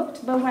how it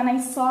looked, but when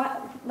I saw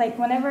it, like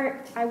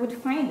whenever I would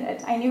find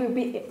it, I knew it would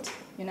be it,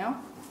 you know?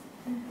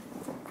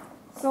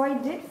 So I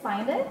did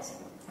find it.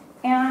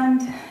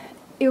 And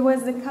it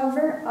was the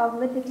cover of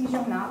Le Petit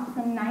Journal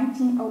from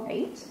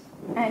 1908.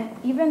 And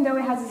even though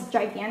it has this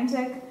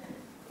gigantic,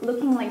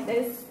 looking like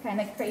this, kind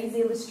of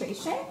crazy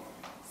illustration,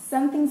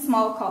 something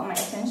small caught my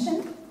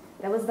attention.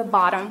 That was the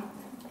bottom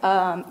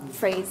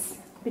phrase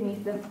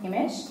beneath the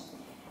image.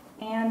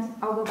 And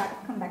I'll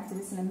come back to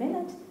this in a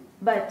minute.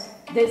 But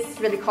this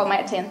really caught my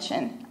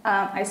attention.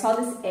 I saw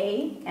this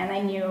A, and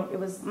I knew it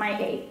was my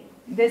A.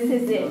 This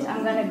is it.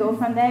 I'm going to go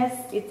from this.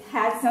 It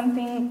has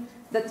something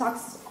that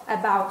talks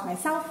about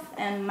myself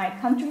and my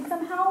country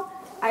somehow.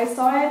 I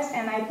saw it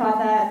and I thought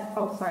that,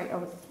 oh sorry, I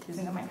was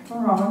using the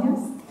microphone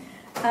wrong,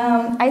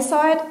 yes. I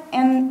saw it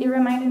and it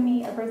reminded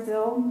me of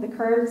Brazil, the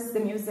curves,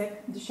 the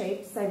music, the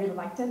shapes, I really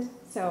liked it,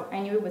 so I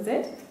knew it was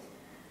it.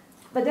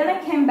 But then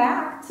I came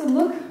back to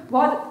look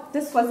what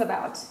this was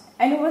about.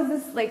 And it was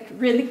this like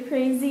really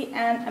crazy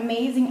and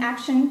amazing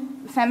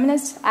action,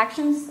 feminist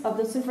actions of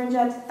the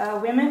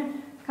suffragette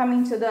women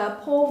coming to the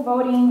poll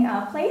voting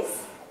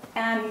place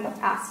and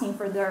asking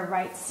for their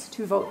rights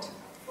to vote.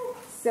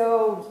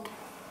 So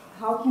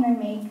how can I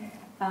make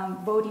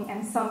voting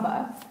and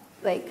samba,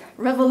 like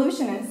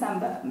revolution and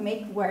samba,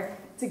 make work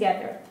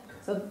together?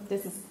 So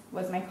this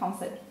was my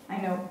concept.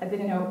 I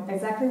didn't know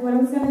exactly what I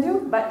was going to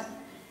do, but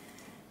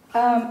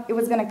it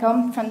was going to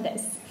come from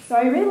this. So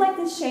I really like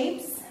these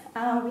shapes.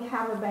 We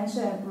have a bunch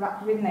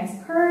of really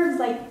nice curves,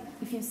 like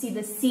if you see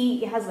the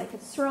C, it has like a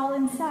swirl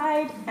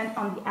inside, and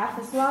on the F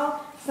as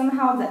well.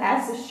 Somehow the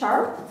S is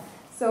sharp.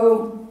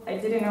 So I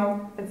didn't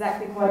know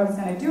exactly what I was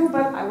going to do,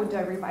 but I would do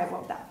a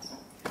revival of that.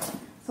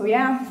 So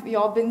yeah, we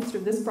all been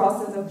through this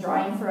process of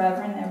drawing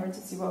forever and ever to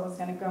see what was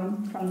going to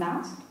come from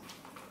that.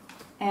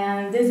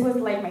 And this was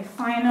like my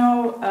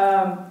final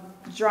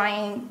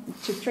drawing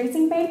to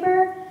tracing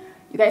paper.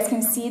 You guys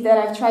can see that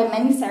I've tried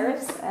many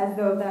serifs, as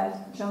though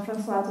that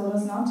Jean-François told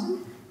us not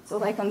to. So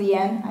like on the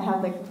end, I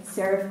have like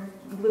serif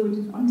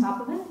glued on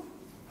top of it.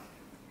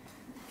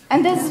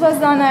 And this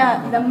was on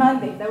the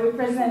Monday that we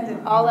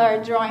presented all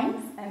our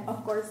drawings. And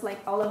of course, like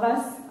all of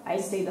us, I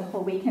stayed the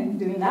whole weekend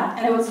doing that.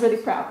 And I was really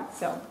proud.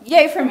 So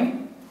yay for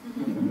me.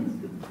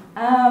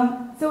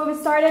 So we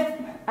started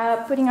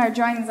putting our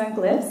drawings on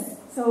glyphs.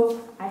 So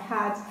I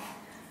had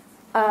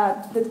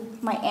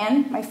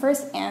my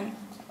first N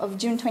of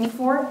June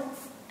 24th.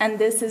 And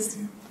this is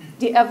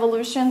the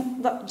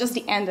evolution, just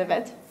the end of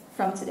it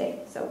from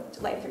today, so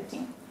July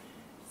 13th.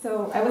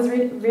 So I was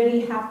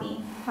really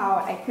happy how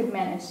I could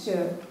manage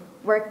to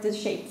work the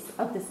shapes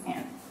of this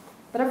N.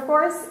 But of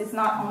course, it's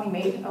not only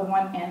made of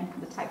one N,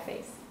 the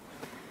typeface.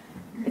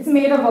 It's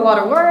made of a lot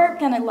of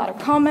work and a lot of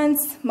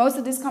comments. Most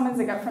of these comments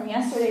I got from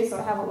yesterday, so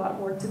I have a lot of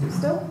work to do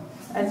still,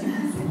 as you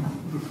can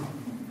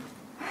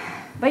see.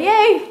 But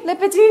yay, Le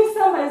Petit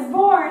Samba is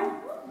born.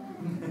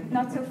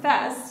 Not so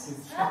fast.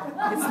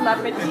 It's La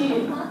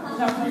Petite,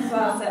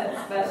 Jean-François says.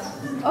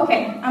 But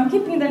okay, I'm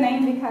keeping the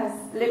name because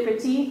Le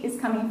Petit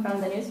is coming from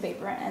the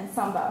newspaper and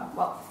Samba,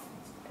 well,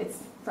 it's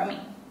from me.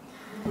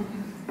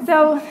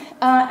 So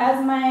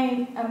as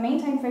my main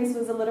typeface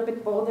was a little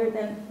bit bolder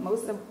than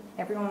most of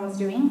everyone was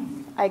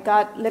doing, I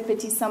got Le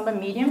Petit Samba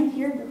medium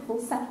here, the full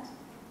set.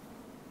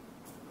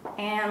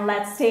 And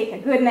let's take a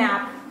good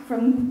nap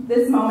from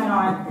this moment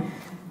on.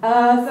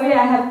 So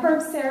yeah, I have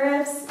perk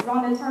serifs,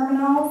 Jouandet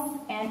terminals,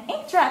 and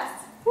ink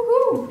traps.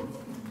 Woohoo!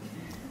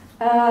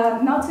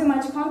 Not too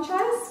much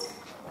contrast.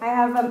 I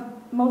have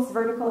most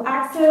vertical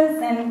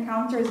axes and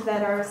counters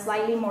that are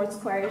slightly more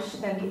squarish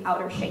than the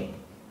outer shape.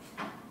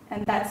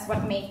 And that's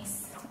what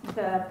makes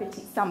the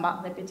Petit Samba,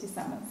 the Petit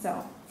Samba.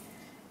 So,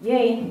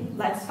 yay,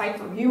 let's fight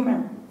for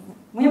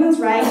women's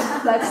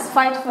rights. Let's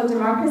fight for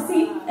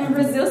democracy, in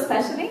Brazil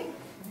especially,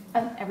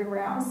 and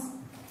everywhere else.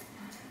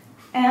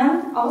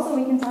 And also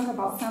we can talk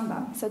about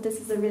samba. So this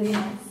is a really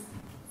nice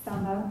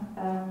samba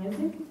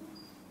music.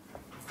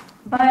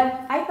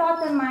 But I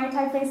thought that my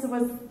typeface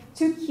was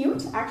too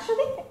cute,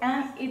 actually,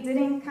 and it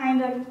didn't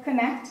kind of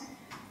connect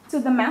to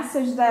the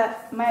message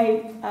that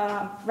my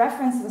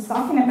reference was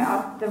talking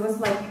about. There was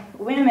like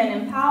women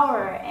in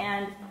power,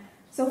 and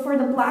so for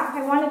the black,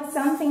 I wanted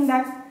something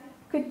that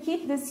could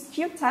keep this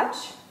cute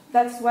touch.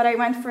 That's what I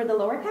went for the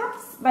lower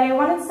caps, but I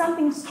wanted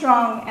something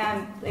strong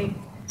and like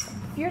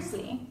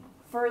fiercely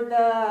for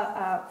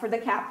the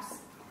caps.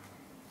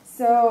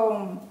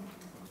 So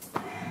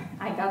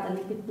I got the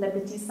Le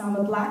Petit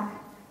Samba black,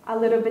 a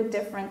little bit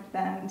different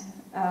than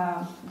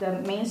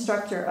the main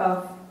structure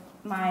of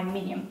my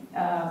medium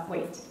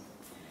weight.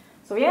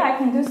 So yeah, I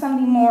can do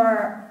something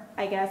more,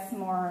 I guess,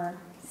 more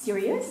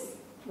serious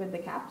with the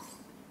caps.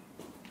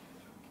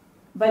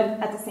 But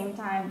at the same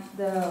time,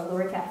 the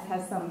lower caps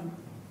has some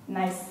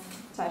nice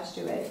touch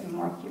to it, and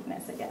more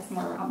cuteness, I guess,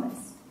 more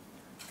roundness.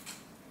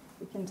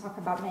 We can talk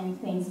about many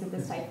things with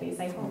this typeface,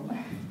 I hope.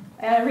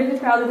 And I'm really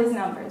proud of these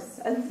numbers,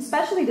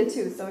 especially the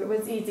 2, so it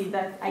was easy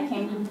that I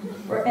came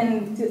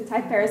in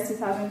TypeParis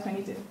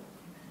 2022.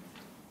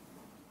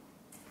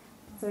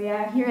 So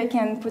yeah, here I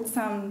can put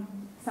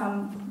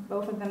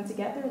both of them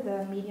together,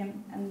 the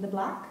medium and the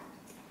black.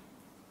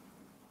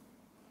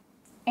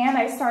 And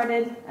I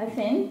started a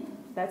thin,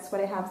 that's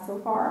what I have so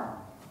far.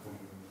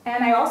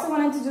 And I also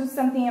wanted to do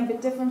something a bit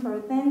different for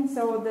a thin,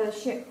 so the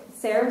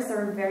serifs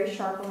are very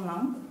sharp and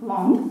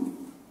long.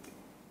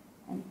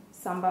 And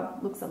samba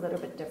looks a little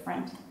bit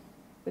different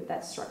with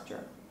that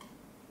structure.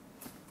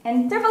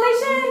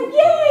 Interpolation!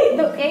 Yay!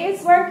 The A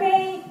is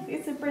working.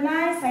 It's super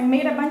nice. I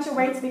made a bunch of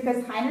weights because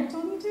Heiner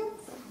told me to.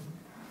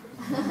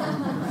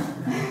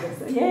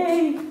 So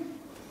yay!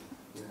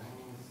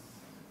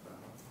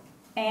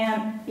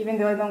 And even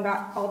though I don't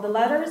got all the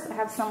letters, I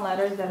have some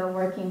letters that are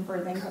working for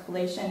the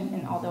interpolation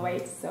in all the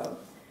weights. So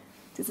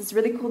this is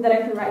really cool that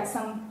I could write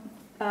some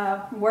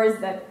words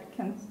that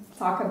can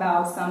talk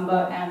about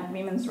samba and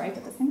women's rights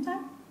at the same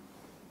time.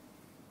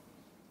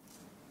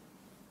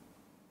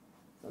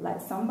 So like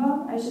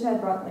samba, I should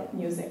have brought like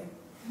music.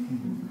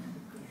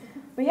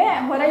 But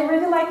yeah, what I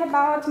really like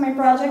about my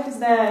project is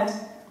that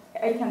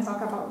I can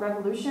talk about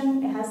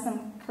revolution. It has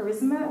some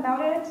charisma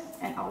about it,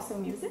 and also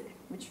music,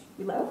 which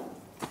we love.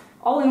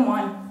 All in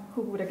one,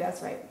 who would have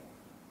guessed, right?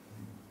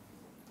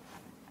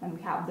 And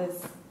we have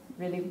this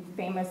really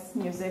famous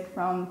music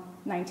from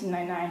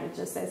 1999 that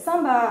just says,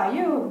 Samba,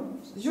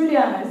 you,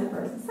 Julien is the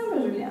person. Samba,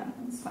 Julien.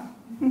 It's fun.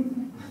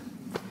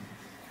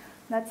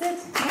 That's it.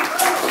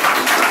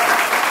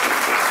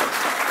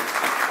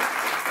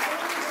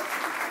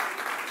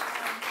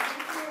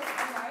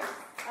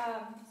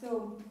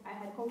 So I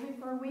had COVID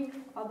for a week.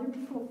 Other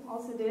people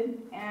also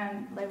did,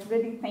 and like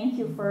really thank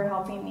you for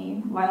helping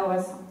me while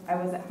I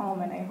was at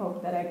home. And I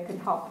hope that I could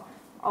help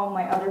all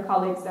my other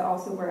colleagues that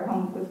also were at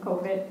home with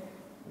COVID.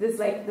 This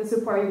like the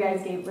support you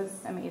guys gave was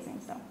amazing.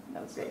 So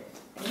that was great.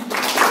 Thank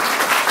you.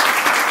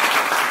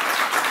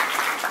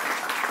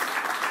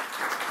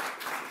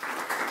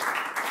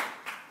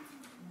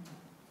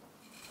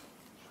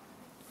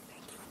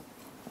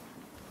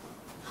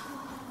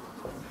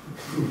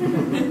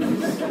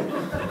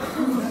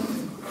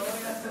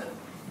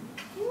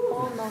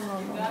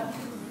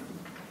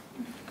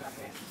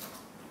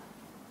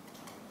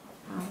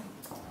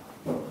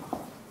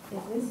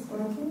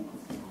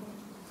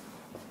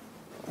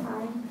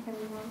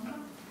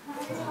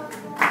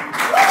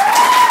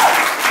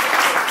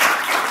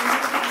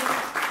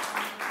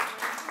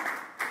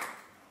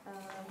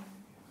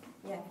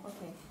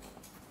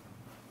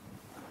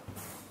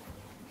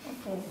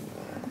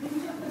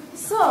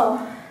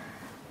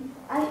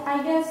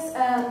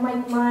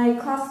 My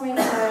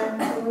classmates are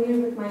familiar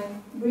with my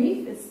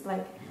brief. It's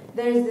like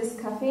there's this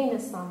cafe in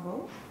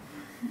Istanbul.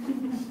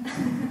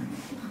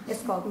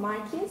 It's called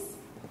Marc's.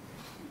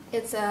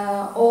 It's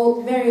a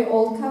very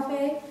old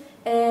cafe,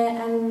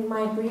 and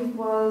my brief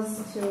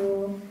was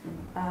to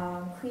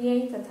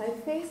create a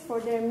typeface for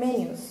their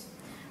menus.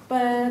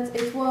 But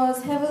it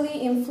was heavily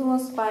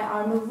influenced by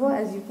Art Nouveau,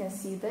 as you can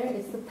see there.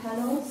 It's the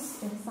panels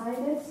inside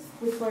it,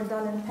 which were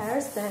done in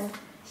Paris, then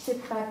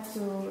shipped back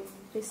to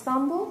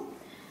Istanbul.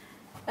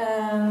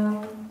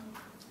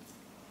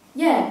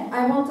 Yeah,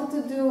 I wanted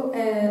to do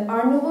an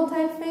Art Nouveau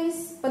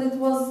typeface, but it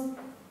was,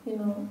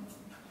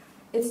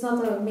 it's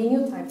not a menu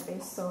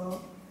typeface,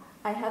 so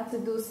I had to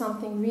do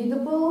something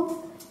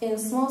readable in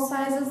small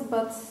sizes,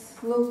 but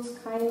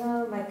looked kind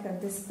of like a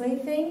display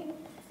thing.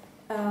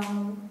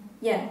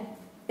 Yeah,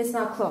 it's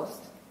not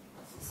closed,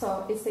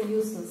 so it's a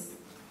useless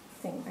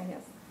thing, I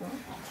guess. No,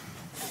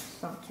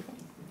 I'm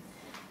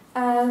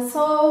kidding.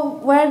 So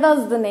where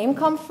does the name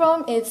come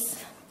from?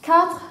 It's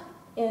quatre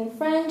in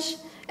French,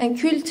 and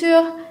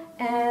culture,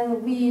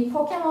 and we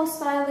Pokemon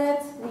style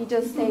it. We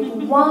just take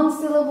one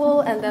syllable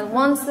and then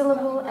one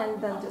syllable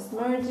and then just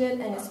merge it,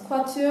 and it's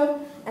quatuor,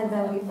 and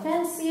then we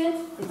fancy it.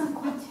 It's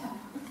quatuor.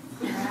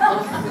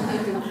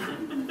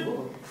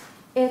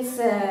 It's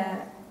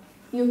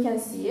you can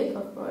see it,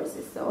 of course.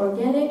 It's the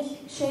organic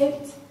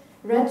shaped,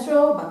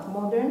 retro but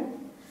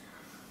modern,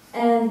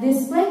 and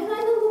display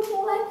kind of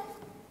looking like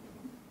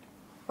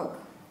book.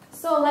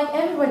 So like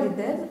everybody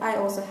did, I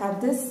also had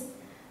this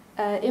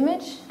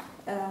image.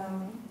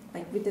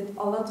 Like we did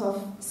a lot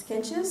of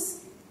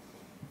sketches,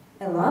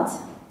 a lot,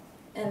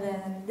 and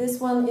then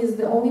this one is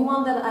the only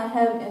one that I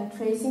have in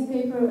tracing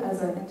paper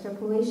as an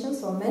interpolation,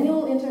 so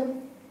manual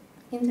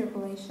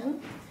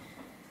interpolation.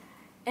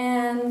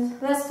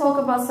 And let's talk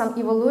about some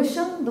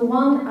evolution. The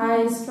one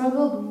I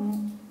struggled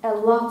a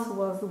lot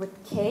was with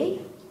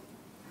K,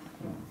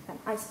 and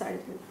I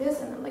started with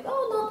this, and I'm like,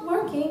 oh, not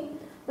working.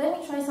 Let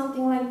me try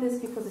something like this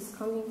because it's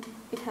coming,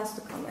 it has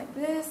to come like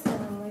this,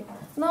 and I'm like,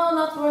 no,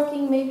 not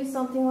working, maybe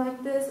something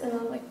like this, and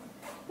I'm like,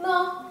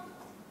 no,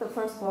 the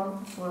first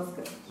one was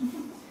good.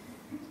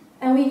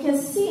 And we can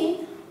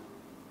see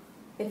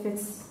if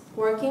it's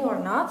working or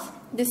not.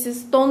 This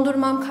is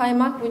dondurmam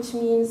kaymak, which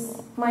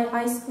means my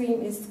ice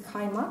cream is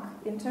kaymak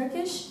in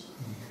Turkish.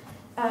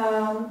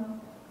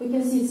 You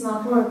can see it's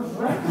not working,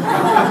 right?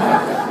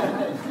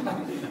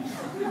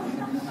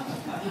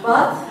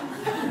 But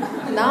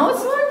now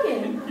it's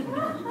working.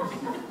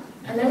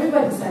 And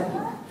everybody's happy.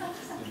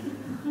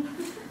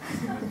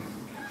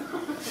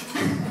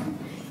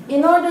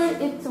 In order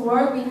it to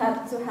work, we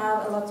had to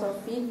have a lot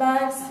of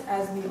feedbacks,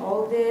 as we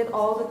all did,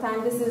 all the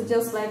time. This is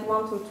just like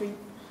 1, 2, 3,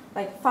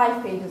 like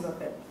 5 pages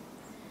of it.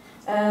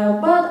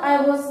 But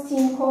I was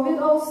Team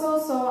COVID also,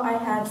 so I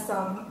had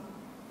some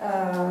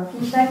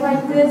feedback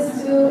like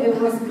this too. It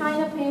was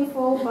kind of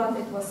painful, but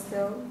it was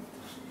still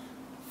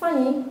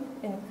funny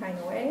in a kind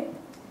of way.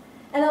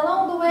 And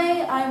along the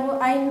way,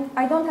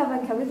 I don't have a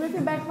calligraphy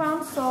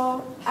background,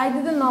 so I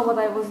didn't know what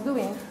I was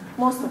doing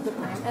most of the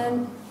time.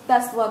 And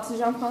that's what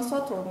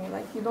Jean-François told me,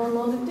 like, you don't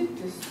know the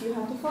dictus, you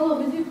have to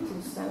follow the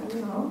dictus, and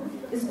you know,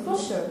 it's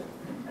crucial.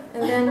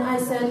 And then I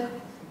said,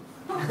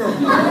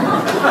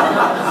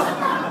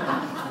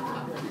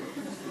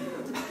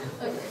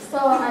 so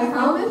I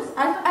found it.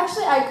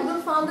 Actually, I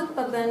couldn't find it,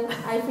 but then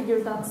I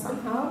figured out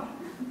somehow.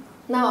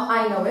 Now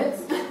I know it.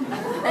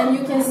 And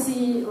you can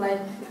see,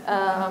 like,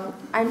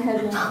 I'm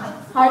having a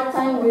hard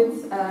time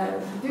with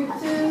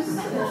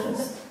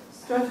dictus,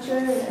 structure,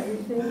 and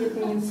everything. It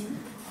means,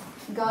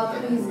 God,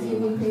 please give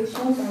me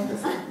patience.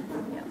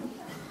 Yeah.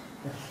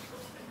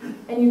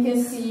 And you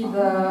can see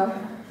the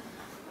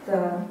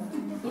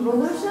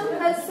evolution,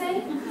 let's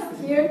say,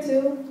 here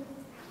too.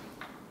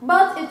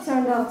 But it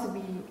turned out to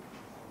be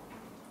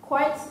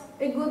quite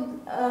a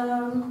good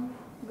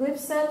glyph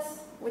set,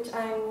 which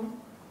I'm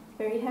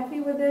very happy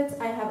with it.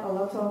 I have a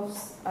lot of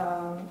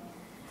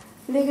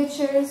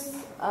ligatures.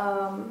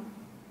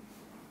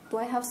 Do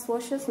I have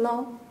swashes?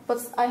 No. But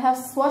I have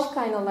swash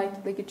kind of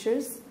like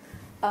ligatures.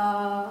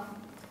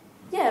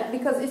 Yeah,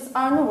 because it's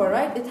Art Nouveau,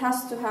 right? It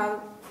has to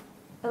have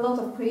a lot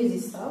of crazy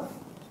stuff.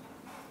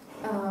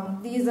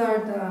 These are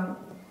the,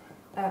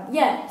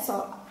 yeah,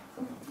 so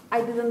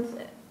I didn't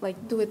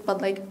like do it, but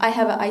like I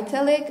have an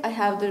italic,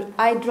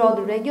 I draw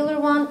the regular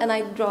one, and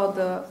I draw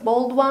the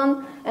bold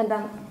one, and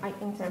then I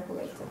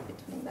interpolate it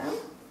between them.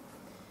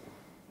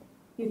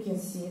 You can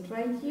see it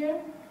right here.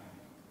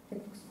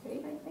 It looks great,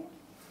 I think.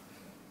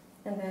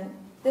 And then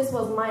this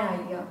was my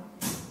idea.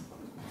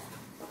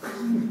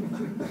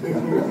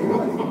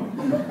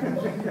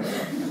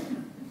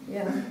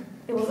 Yeah,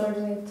 it was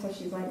originally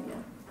Toshi's idea.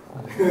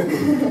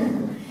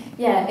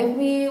 Yeah, if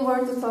we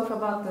were to talk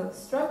about the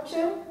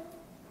structure,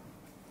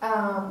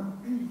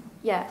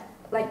 yeah,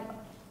 like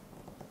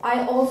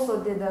I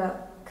also did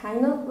a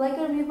kind of like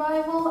a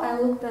revival. I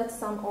looked at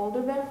some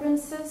older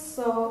references.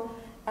 So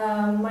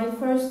my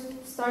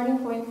first starting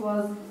point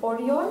was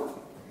Orion.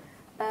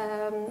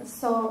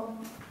 So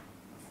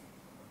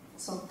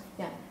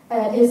yeah,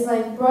 it's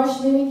like brush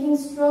mimicking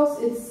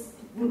strokes. It's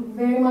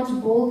very much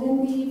bold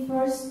in the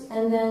first,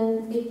 and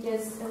then it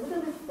gets a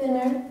little bit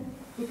thinner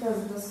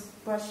because the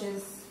brush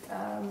is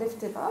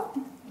lifted up.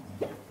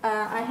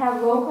 I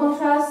have low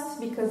contrast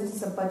because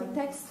it's a body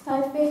text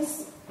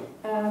typeface,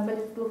 but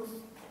it looks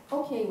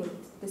okay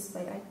with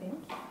display, I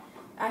think.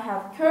 I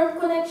have curved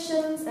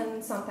connections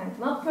and sometimes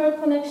not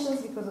curved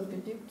connections because of the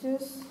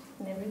dictus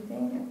and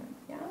everything. And,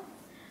 yeah.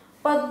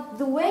 But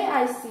the way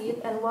I see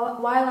it, and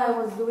while I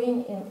was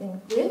doing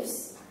in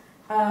glyphs,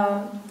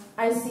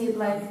 I see it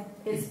like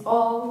it's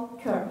all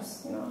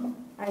curves, you know.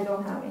 I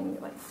don't have any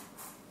like.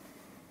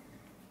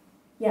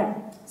 Yeah.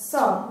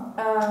 So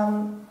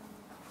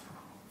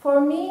for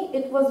me,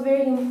 it was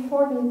very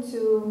important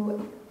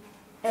to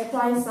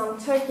apply some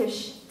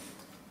Turkish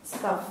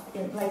stuff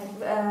in, like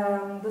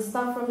the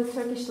stuff from the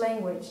Turkish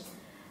language.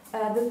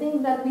 The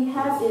thing that we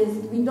have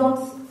is we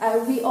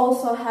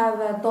also have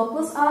a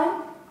dotless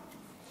I.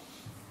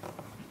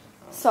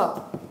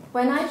 So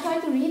when I try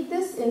to read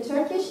this in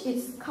Turkish,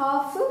 it's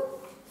kafı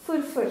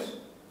fırfır,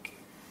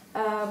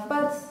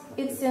 but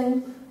it's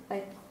in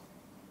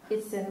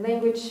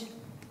language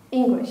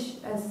English,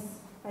 as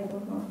I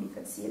don't know if you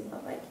could see it,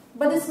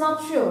 but it's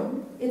not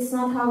true. It's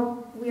not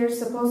how we are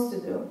supposed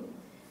to do.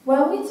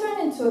 When we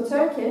turn into a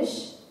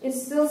Turkish,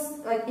 it's still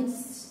like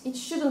it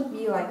shouldn't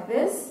be like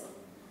this.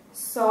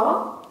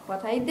 So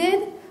what I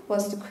did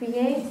was to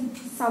create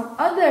some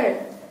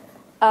other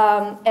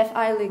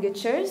FI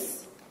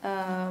ligatures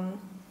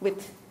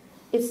with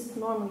it's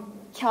normally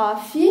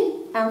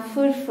kafi and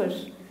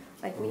fırfır.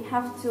 Like we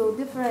have to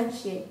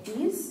differentiate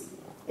these.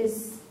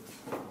 Is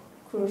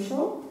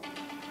crucial.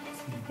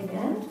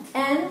 Again,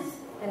 and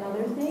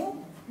another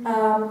thing,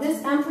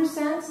 this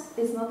ampersand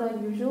is not a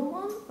usual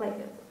one. Like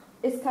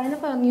it's kind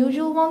of an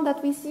unusual one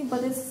that we see,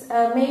 but it's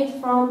made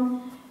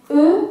from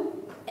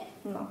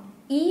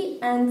E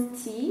and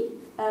T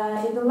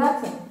in the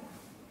Latin.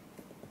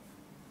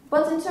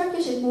 But in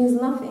Turkish it means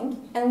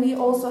nothing, and we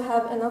also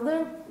have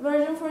another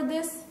version for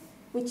this,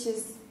 which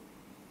is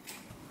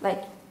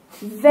like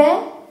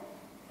ve,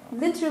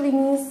 literally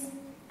means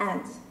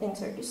and in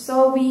Turkish.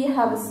 So we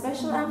have a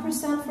special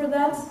ampersand for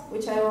that,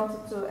 which I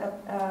wanted to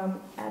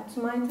add to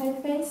my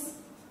typeface.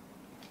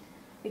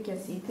 You can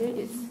see it here.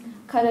 It's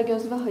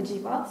Karagöz ve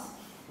Hacivat.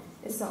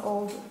 It's an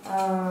old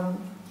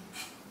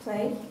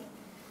play.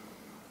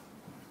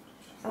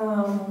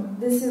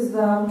 This is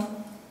the,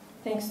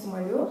 thanks to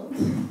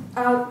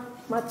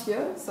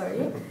Mathieu,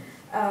 sorry.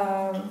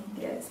 Yeah,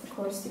 it's the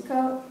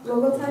Corsica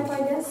logotype, I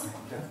guess.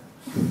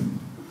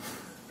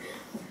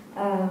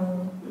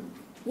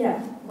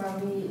 Yeah,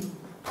 well,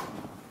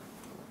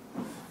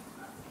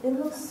 it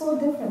looks so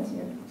different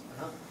here.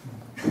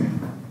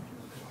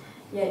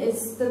 Yeah,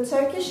 it's the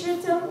Turkish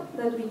rhythm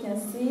that we can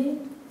see.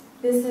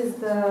 This is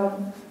the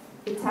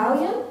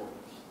Italian,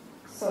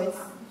 so it's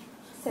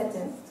set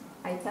in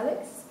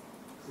italics.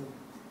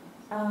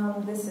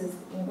 This is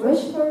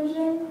English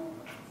version.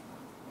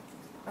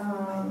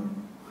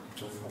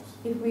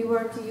 If we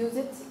were to use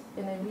it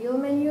in a real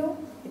menu,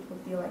 it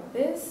would be like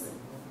this.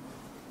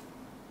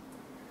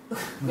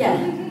 Yeah,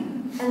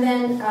 and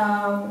then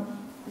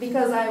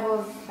because I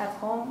was at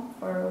home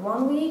for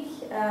 1 week,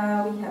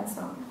 we had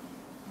some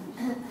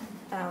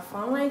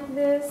fun like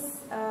this.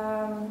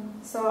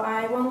 So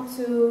I want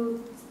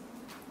to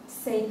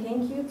say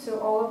thank you to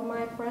all of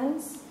my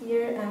friends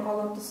here and all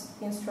of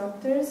the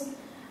instructors.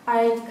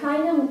 I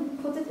kind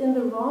of put it in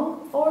the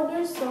wrong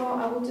order, so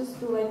I will just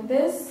do like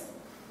this.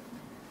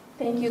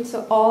 Thank you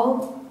to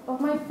all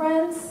of my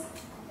friends.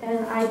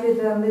 And I did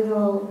a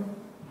little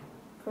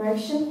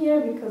correction here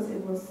because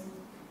it was,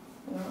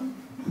 you know,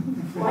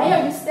 why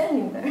are you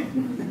standing there?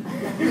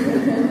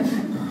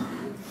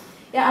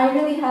 Yeah, I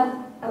really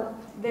had a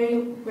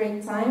very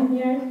great time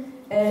here.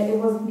 It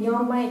was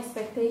beyond my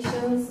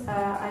expectations.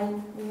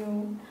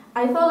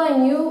 I thought I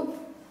knew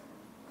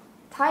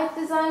type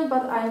design,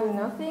 but I knew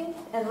nothing.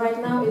 And right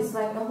now it's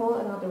like a whole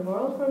another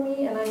world for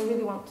me, and I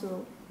really want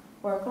to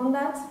work on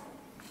that.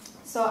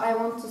 So I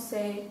want to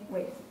say,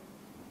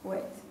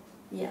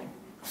 yeah.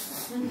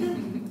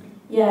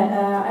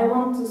 Yeah, I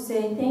want to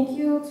say thank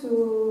you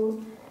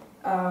to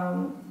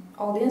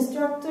all the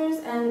instructors,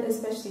 and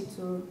especially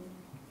to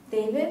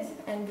David,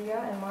 Andrea,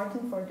 and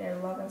Martin for their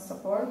love and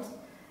support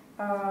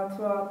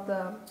throughout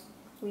the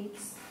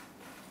weeks.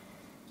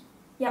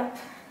 Yep,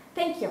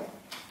 thank you.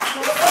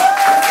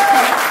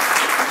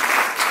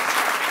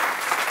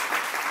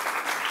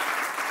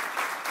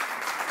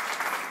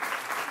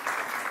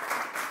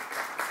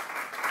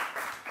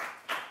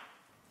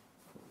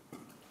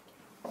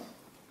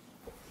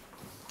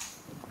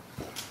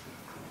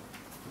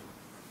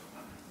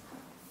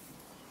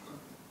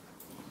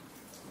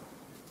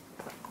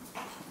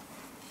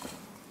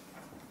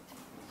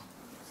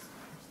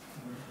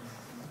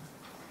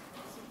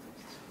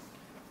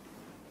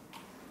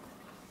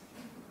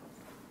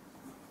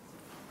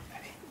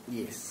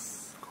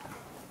 Yes.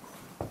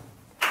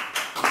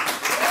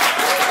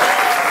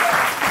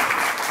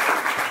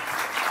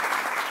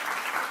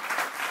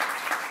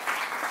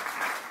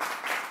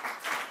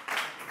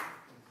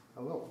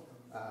 Hello.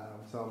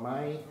 So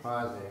my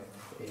project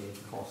is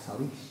called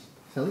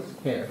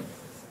Care,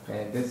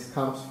 and this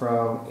comes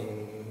from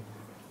a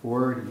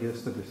word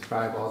used to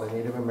describe all the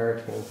Native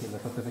Americans in the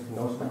Pacific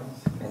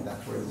Northwest, and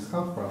that's where this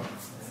comes from.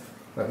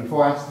 But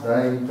before I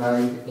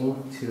dive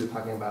into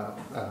talking about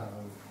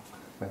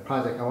my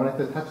project, I wanted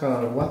to touch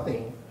on one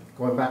thing.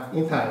 Going back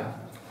in time,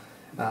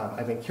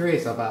 I've been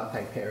curious about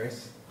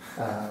TypeParis,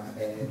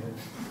 and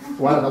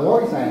one of the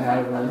worries I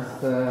had was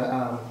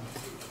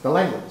the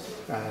language.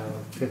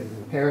 Because it's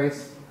in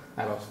Paris,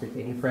 I don't speak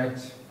any French,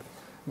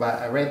 but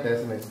I read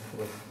this and it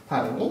was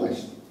taught in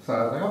English. So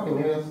I was like, okay,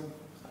 maybe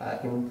I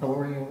can come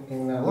over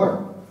and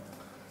learn.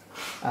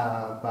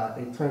 But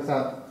it turns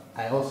out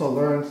I also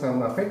learned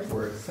some French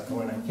words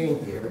when I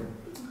came here.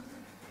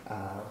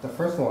 The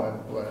first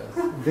one was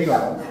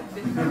digolo.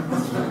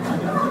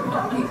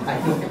 I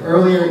think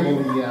earlier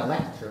in the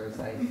lectures,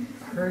 I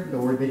heard the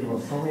word digolo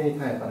so many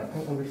times, but I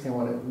couldn't understand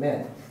what it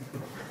meant.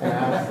 And I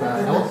asked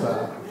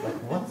Elsa, like,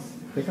 what's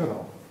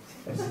digolo?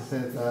 And she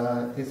said,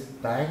 it's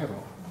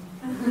diagonal.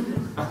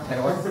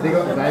 And what's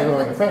diagonal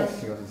in French?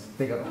 She goes, it's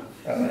digolo.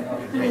 I was like, oh,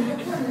 great.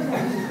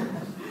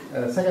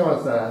 And the second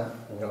was, I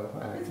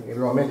think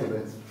everyone mentioned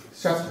it,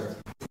 structure,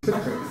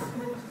 sutures.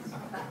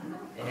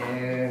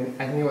 And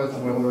I think it was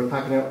when we were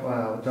talking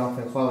about,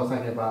 Jean-Francois was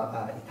talking about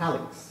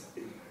italics.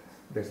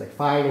 There's like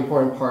 5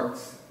 important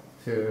parts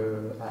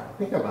to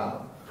think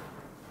about.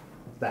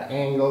 The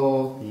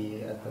angle,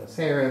 the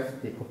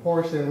serif, the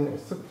proportion, the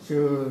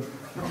structure,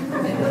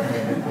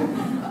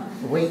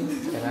 and weight.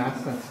 And I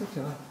asked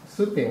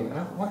Subin,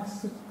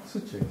 what's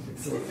suture?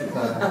 It's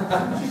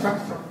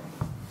structure.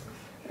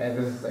 And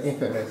this is the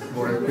infamous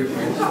word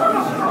preparation.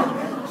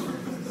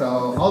 So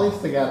all these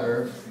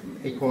together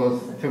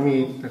equals, to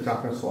me, the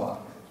Jean-Francois.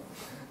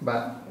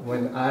 But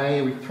when I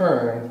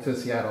returned to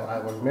Seattle, I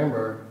will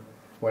remember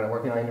when I'm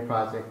working on any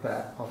project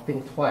that I'll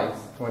think twice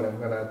when I'm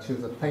going to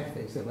choose a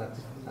typeface and not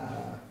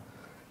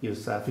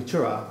use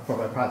Futura for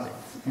my project,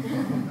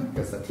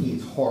 because the T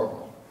is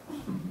horrible.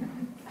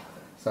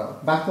 So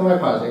back to my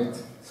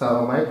project.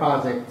 So my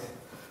project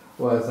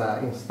was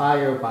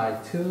inspired by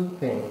 2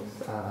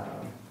 things.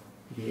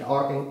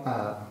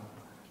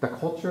 The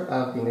culture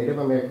of the Native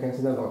Americans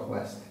in the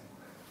Northwest,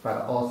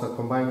 but also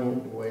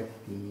combining with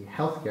the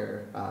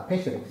healthcare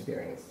patient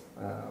experience.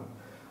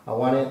 I I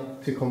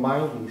wanted to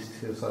combine these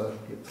two so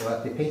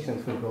that the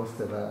patient who goes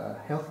to the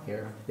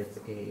healthcare gets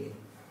a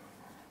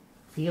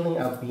feeling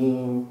of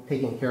being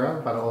taken care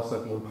of, but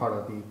also being part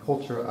of the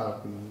culture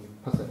of the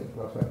Pacific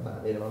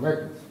Northwest Native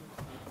Americans.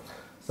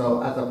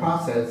 So as a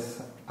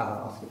process,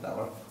 I'll skip that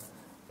one.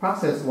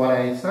 Process, what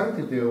I started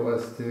to do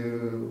was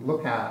to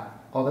look at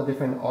all the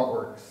different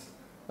artworks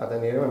of the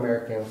Native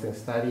Americans and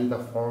study the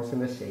forms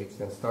and the shapes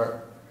and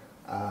start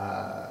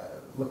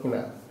looking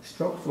at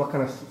strokes, what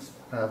kind of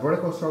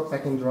vertical strokes I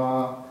can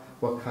draw,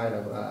 what kind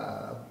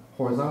of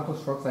horizontal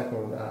strokes I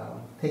can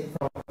take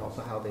from, and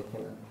also how they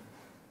can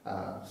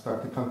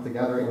start to come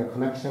together in a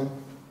connection.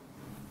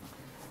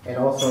 And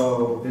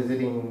also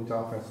visiting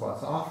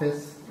Jean-Francois's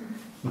office,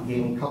 he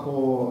gave me a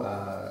couple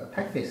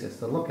typefaces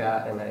to look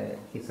at, and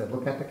he said,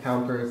 look at the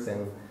counters,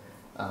 and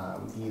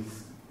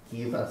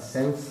give a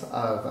sense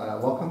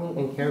of welcoming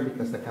and care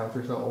because the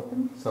counters are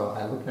open. So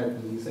I looked at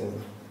these and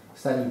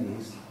studied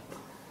these.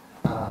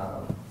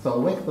 So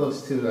with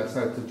those two, I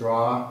started to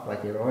draw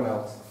like everyone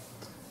else,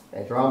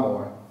 and draw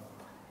more.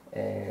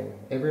 And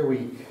every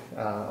week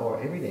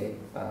or every day,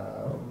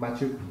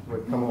 Machu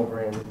would come over,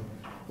 and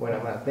when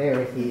I'm not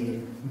there,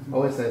 he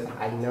always says,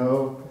 I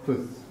know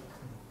whose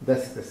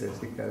desk this is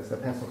because the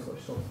pencil's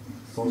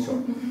so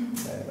short.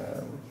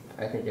 And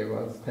I think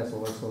everyone's pencil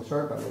was so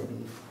short, but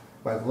maybe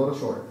mine's a little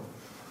shorter.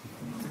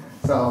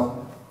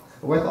 So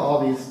with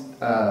all these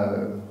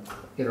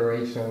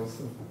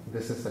iterations,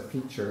 this is the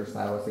features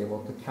I was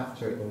able to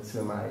capture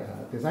into my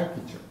design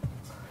feature.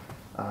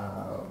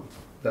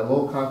 The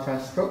low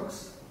contrast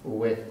strokes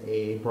with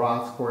a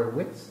broad square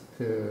width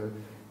to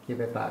give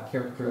it that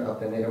character of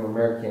the Native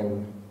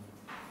American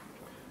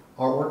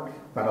artwork,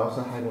 but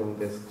also having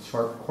this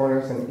sharp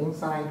corners on the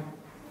inside,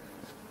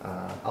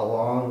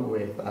 along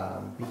with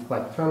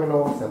beak-like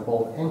terminals and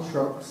bold end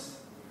strokes,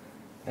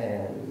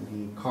 and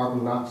the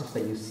carbon notches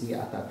that you see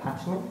at the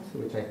attachment,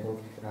 which I think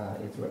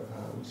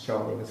is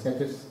shown in the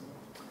sketches,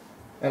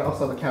 and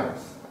also the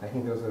counters. I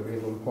think those are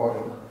really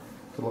important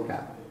to look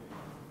at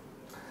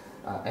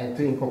and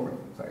to incorporate.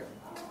 Sorry.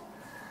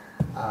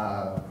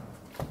 I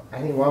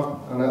think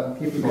a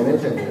few people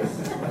mentioned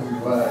this,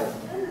 but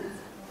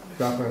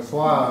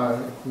Jean-Francois,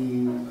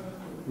 he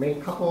made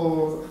a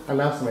couple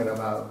announcements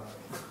about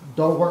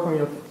don't work on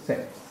your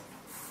sets.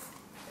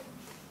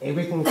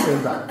 Everything's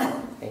been done.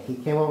 And he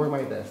came over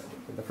my desk,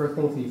 and the first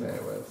thing he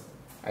said was,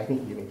 I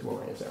think you need to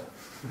work on yourself.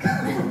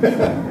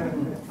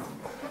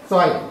 So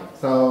I did.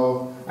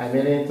 So I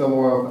made it into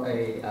more of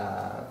a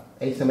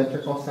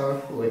asymmetrical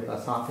sound with a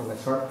soft and a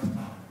sharp,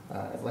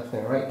 left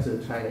and right,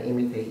 to try to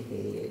imitate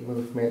a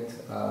movement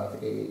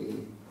of a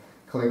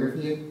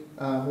calligraphy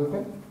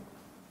movement.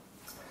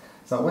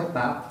 So with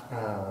that,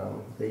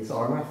 these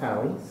are my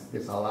families.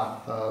 There's a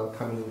lot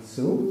coming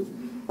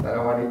soon that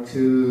I wanted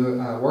to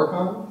work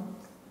on.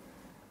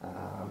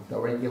 The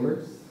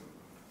regulars,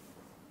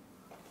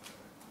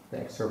 the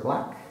extra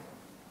black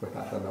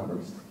without the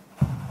numbers,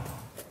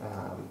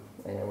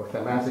 and with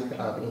the magic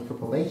of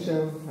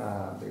interpolation,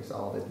 there's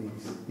all of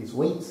these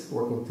weights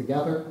working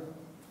together.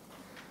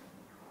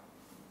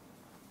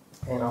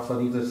 And also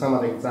these are some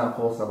of the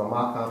examples of a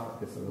mock-up.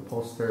 This is a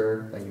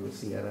poster that you would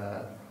see at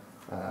a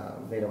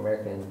Native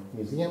American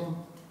museum,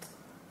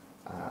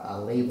 a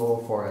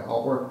label for an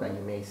artwork that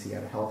you may see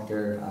at a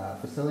healthcare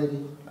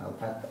facility,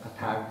 a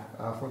tag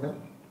for them.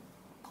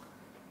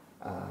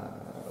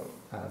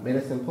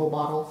 Medicine pill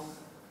bottles,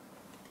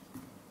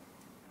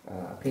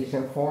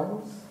 patient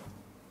forms,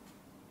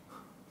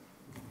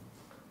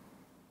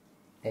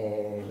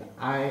 and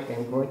I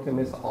am going to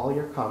miss all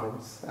your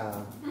comments,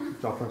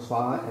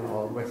 Jean-Francois and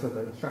all the rest of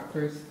the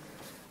instructors.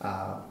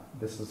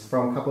 This was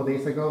from a couple of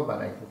days ago, but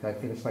I think I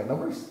finished my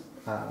numbers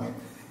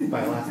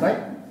by last night.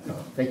 So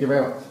thank you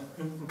very much.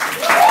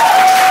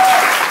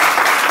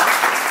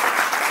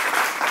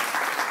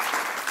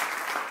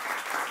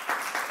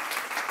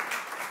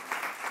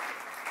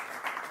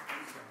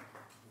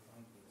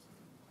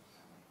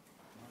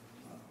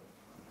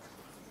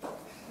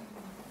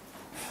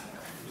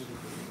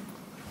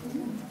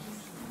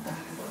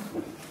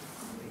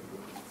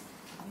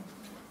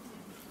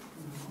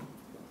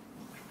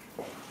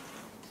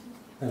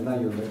 And now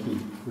you're lucky.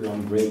 We're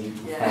on break.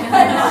 Yeah.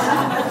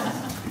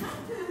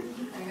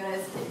 I'm gonna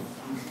escape.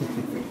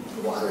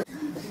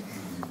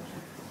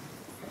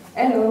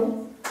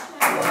 Hello.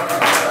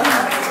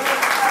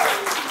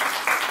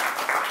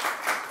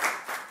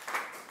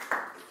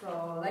 So,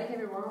 like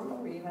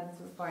everyone, we had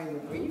to find a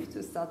brief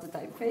to start the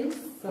typeface.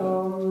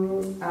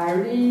 So, I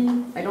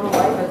don't know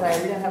why, but I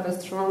really have a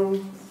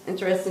strong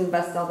interest in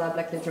bastard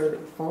black letter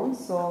font.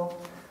 So,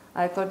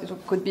 I thought it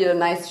could be a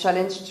nice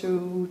challenge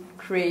to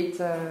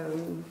create a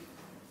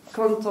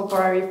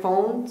contemporary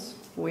font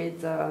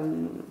with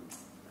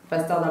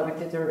bastard black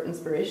letter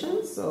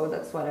inspiration. So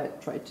that's what I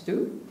tried to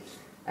do.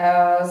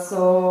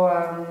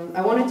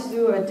 I wanted to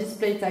do a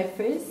display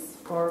typeface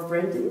for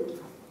branding.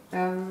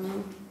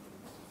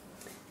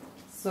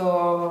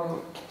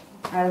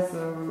 As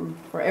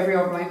for every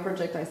of my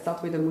project, I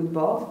start with a mood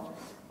board,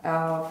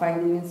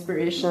 finding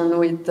inspiration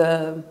with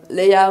the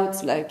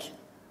layouts, like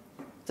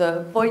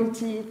the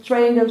pointy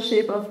triangle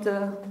shape of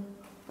the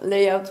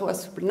layout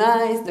was super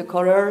nice, the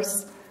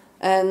colors,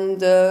 and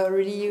the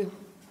really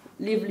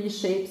lively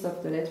shapes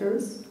of the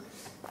letters.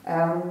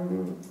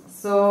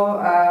 So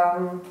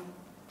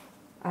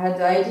I had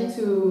the idea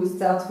to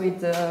start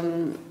with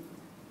a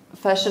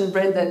fashion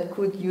brand that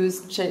could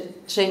use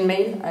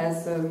chainmail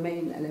as a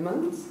main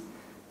element.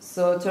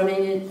 So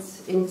turning it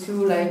into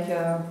like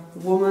a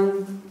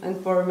woman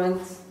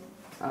empowerment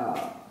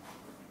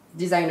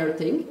designer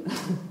thing.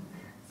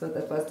 So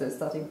that was the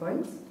starting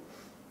point.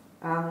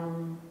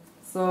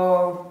 So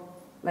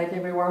like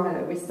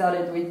everyone, we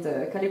started with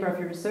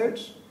calligraphy research,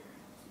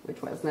 which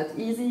was not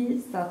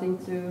easy, starting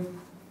to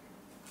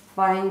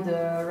find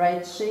the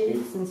right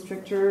shapes and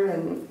structure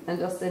and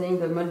understanding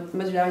the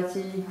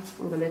modularity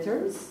of the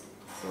letters.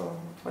 So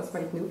it was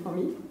quite new for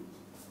me.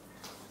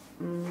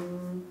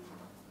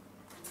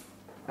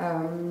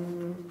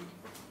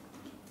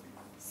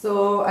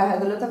 So I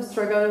had a lot of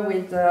struggle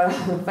with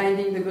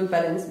finding the good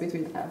balance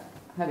between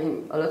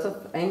having a lot of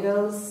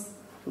angles,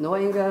 no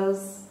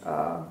angles.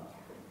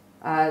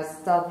 I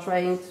started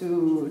trying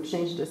to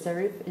change the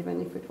serif, even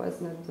if it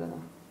was not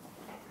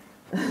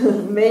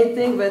main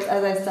thing, but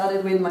as I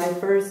started with my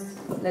first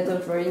letter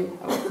drawing,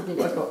 I was thinking,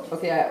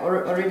 okay, I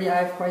already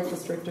have quite a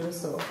structure,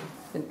 so I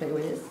can play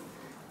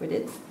with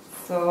it.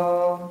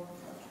 So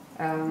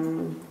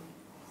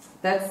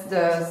that's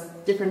the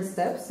different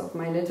steps of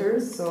my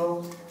letters.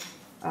 So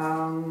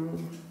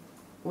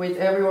with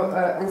every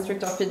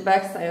instructor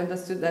feedbacks, I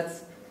understood that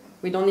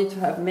we don't need to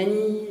have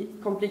many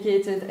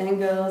complicated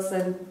angles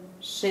and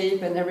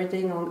shape and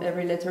everything on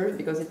every letter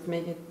because it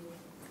makes it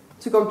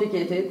too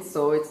complicated,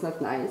 so it's not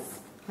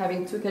nice.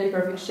 Having two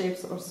calligraphic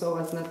shapes also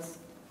was not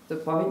the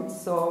point,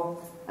 so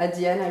at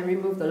the end I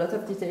removed a lot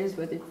of details,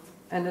 but it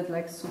ended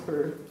like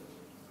super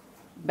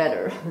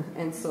better,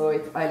 and so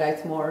it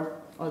highlights more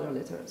other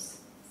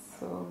letters.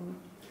 So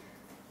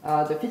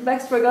the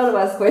feedback struggle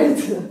was quite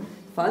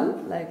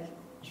fun, like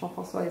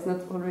Jean-François is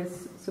not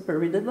always super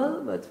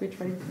readable, but we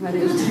try to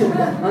manage to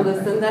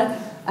understand that.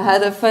 I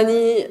had a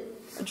funny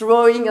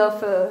drawing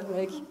of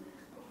like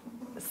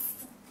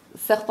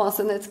serpent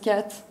sonnet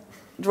cat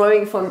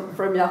drawing from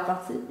Jan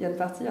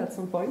Party at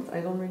some point.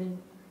 I don't really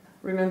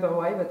remember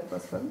why, but it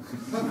was fun.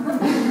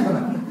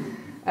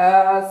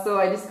 So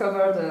I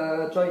discovered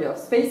the joy of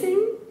spacing,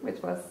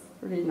 which was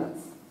really not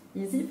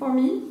easy for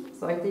me.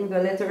 So I think the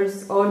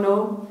letters "oh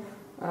no"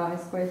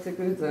 is quite a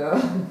good,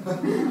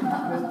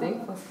 good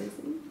thing for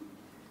spacing.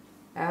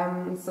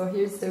 So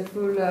here's the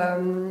full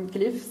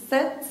glyph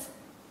set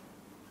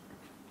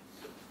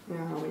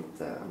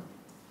with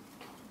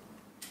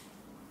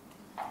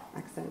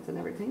accents and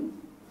everything.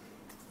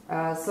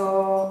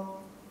 So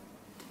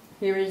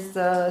here is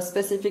the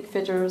specific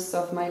features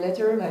of my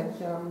letter, like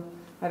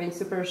having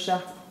super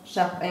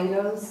sharp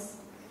angles,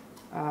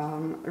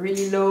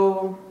 really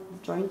low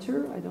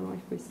jointure, I don't know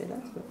if we say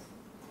that,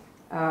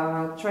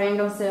 but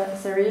triangle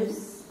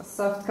serifs,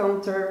 soft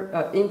counter,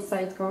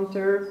 inside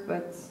counter,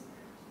 but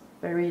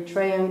very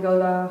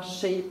triangular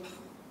shape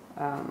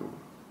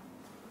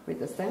with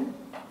the stem.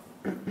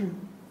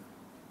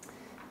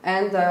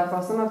 And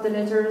for some of the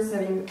letters,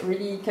 having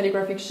really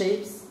calligraphic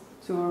shapes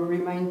to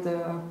remind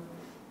the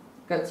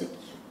Gothic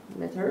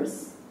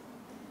letters,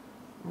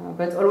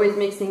 but always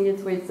mixing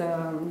it with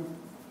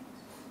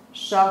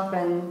sharp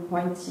and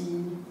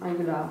pointy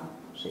angular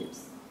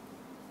shapes.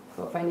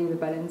 So finding the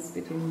balance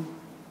between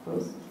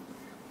both.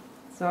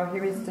 So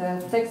here is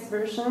the text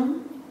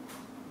version.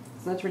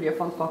 It's not really a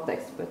font for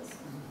text, but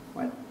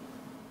well.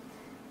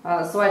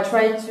 So I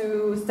tried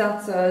to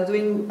start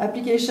doing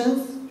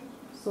applications.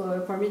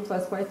 So for me it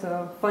was quite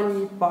a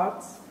funny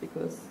part,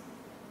 because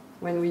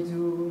when we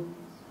do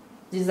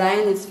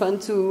design, it's fun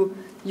to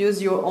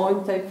use your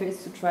own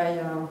typeface to try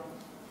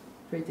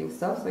creating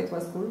stuff, so it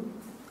was cool.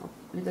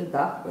 A little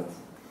dark, but...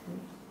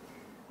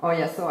 Oh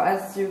yeah, so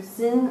as you've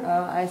seen,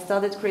 I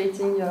started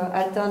creating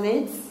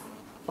alternates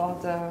for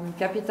the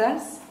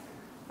capitals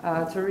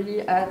to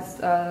really add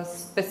a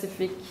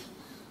specific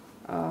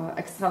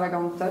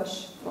extravagant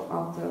touch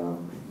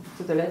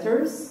to the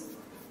letters.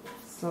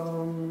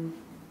 So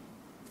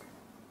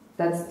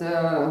that's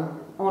the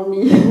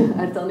only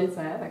alternates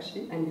I have,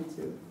 actually. I need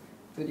to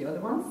do the other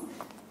ones.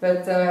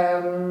 But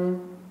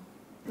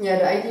yeah,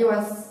 the idea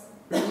was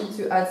really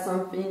to add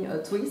something,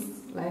 a twist.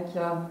 Like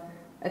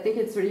I think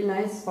it's really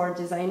nice for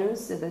designers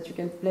so that you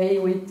can play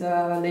with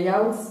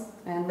layouts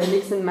and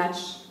mix and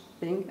match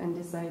thing, and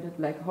decided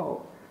like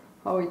how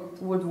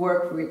it would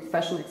work with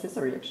fashion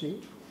accessory,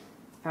 actually.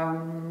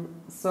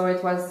 So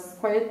it was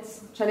quite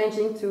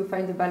challenging to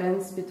find the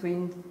balance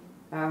between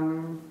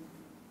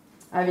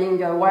having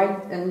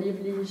wild and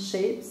lively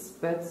shapes,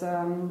 but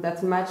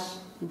that match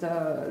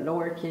the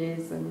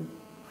lowercase and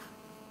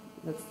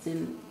that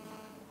still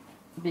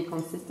be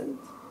consistent.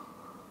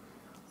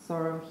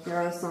 So here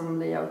are some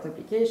layout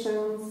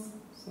applications.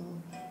 So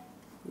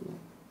yeah,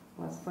 it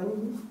was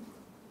funny.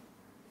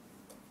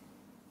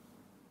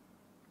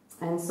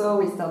 And so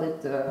we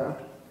started to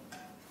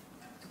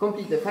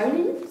complete the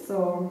family.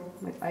 So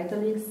with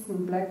italics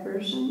and black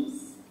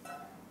versions.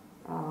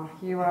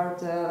 Here are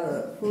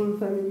the full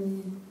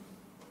family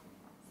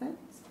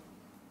sets,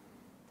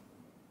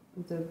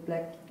 the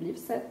black leaf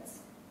sets.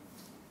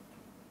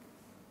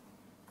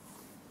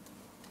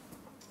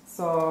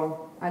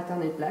 So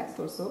alternate blacks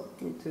also,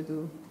 need to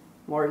do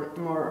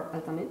more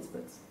alternates,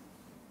 but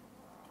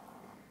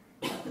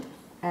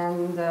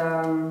and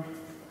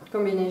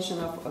combination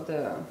of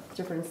the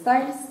different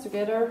styles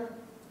together.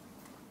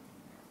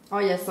 Oh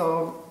yeah,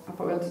 so I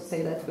forgot to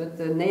say that, but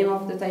the name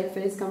of the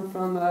typeface comes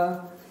from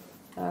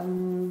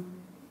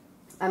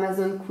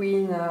Amazon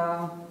Queen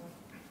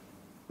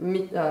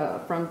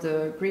from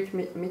the Greek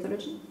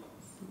mythology.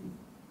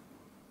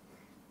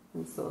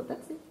 And so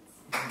that's it.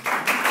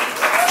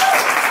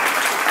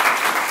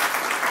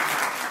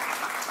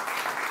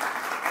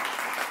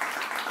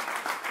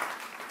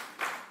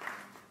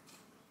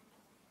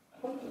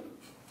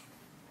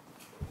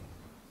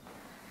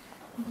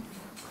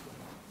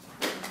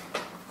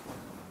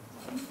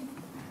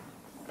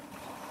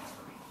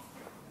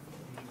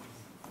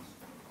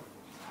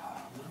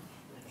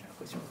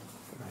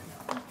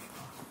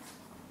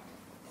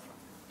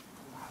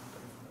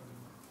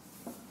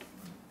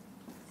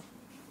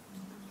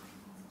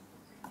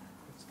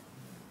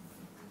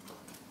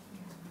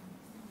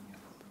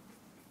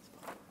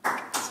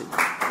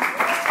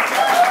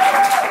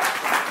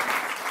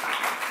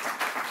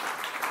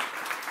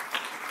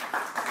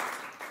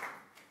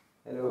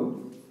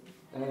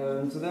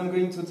 Today I'm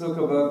going to talk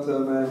about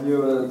my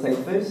new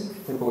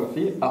typeface,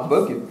 typography,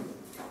 Arbog.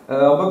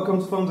 Arbog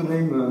comes from the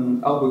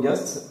name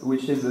Arbogast,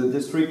 which is a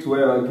district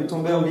where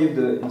Gutenberg lived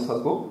in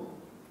Strasbourg.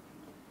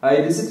 I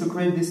decided to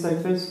create this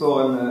typeface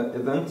for an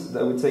event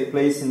that would take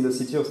place in the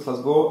city of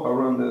Strasbourg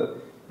around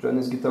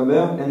Johannes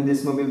Gutenberg and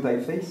this mobile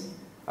typeface.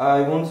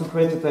 I want to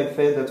create a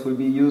typeface that will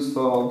be used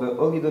for the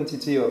whole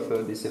identity of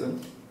this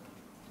event.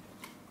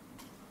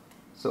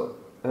 So,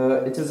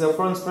 it is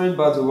therefore inspired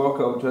by the work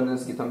of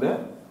Johannes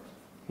Gutenberg.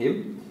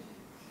 Him.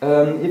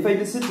 If I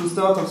decide to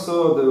start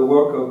also the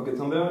work of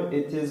Gutenberg,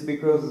 it is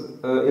because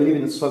he lived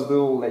in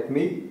Strasbourg like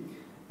me,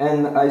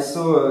 and I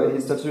saw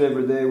his statue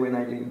every day when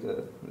I lived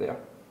there.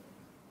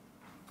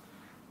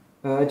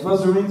 It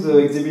was during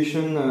the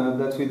exhibition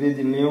that we did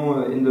in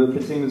Lyon in the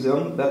Printing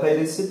Museum that I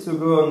decided to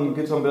go on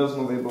Gutenberg's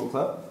Mauvais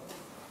Volta.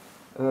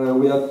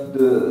 We had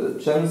the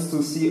chance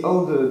to see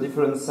all the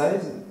different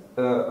sizes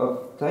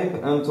of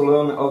type and to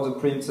learn how the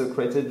print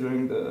created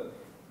during the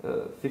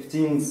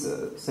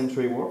 15th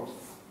century world.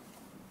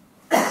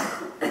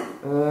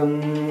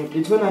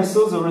 It's when I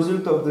saw the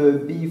result of the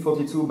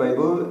B42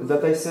 Bible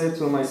that I said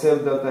to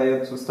myself that I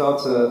had to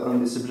start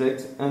on this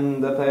subject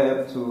and that I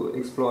had to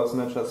explore as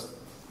much as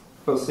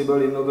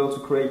possible in order to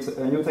create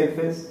a new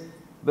typeface,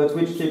 but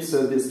which keeps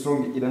this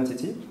strong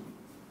identity.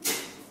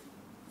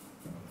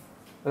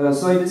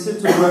 So I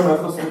decided to write my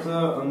first letter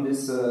on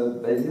this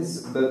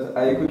basis, but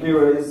I quickly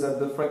realized that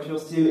the fracture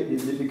still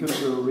is difficult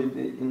to read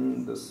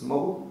in the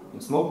small.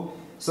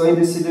 So I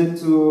decided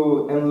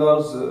to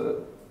enlarge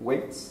the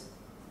weight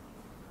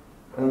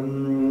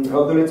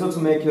of the letter to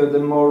make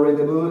them more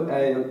readable.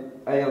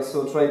 I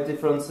also tried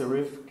different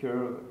serif,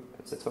 curve,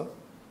 etc.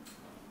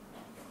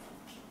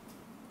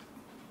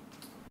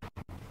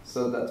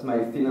 So that's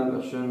my final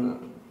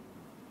version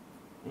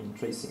in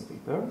tracing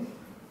paper.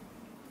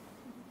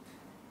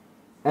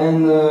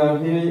 And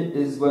here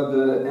is what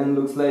the end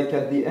looks like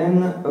at the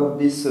end of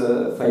these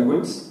 5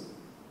 weeks.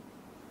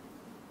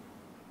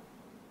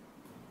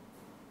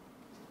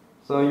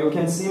 So you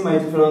can see my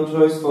different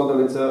choice for the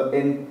letter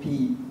N,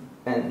 P,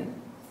 N,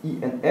 E,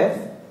 and F.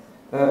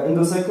 In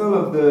the circle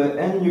of the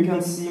N, you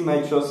can see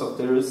my choice of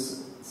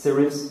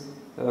serifs,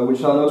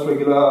 which are not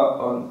regular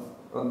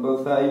on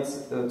both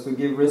sides to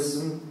give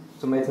rhythm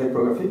to my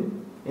typography.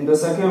 In the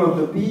circle of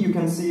the P, you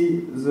can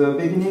see the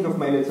beginning of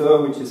my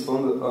letter, which is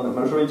found on a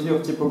majority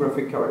of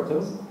typographic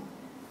characters.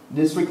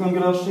 This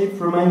rectangular shape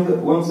reminds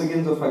once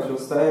again the fracture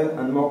style,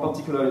 and more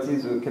particularly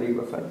the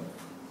calligraphy.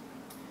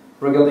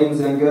 Regarding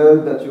the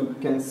angle that you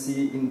can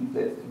see in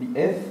the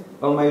F,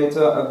 all my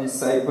letters have this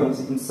side points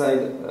inside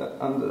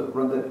and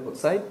rounded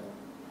outside.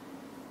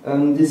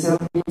 This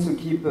helps me to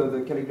keep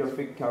the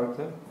calligraphic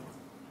character.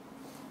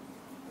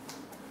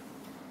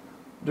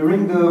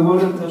 During the whole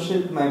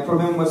internship, my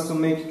problem was to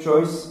make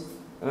choice.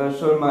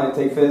 Should my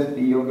typeface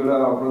be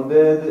angular or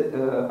rounded?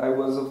 I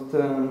was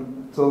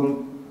often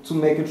told to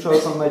make a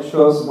choice, and my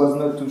choice was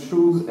not to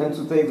choose and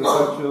to take the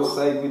fracture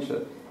side, which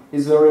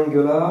is very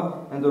angular,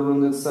 and the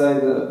rounded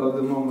side of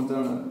the more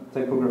modern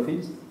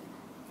typographies.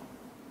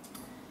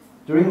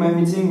 During my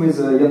meeting with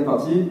Jan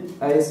Party,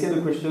 I asked a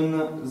question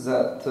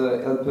that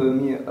helped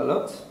me a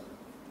lot.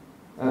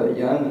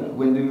 Jan,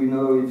 when do you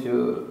know if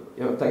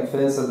your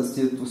typeface is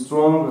still too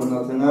strong or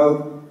not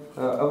enough?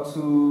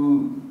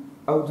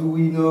 How do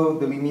we know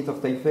the limit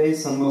of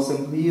typeface, and more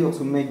simply, or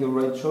to make the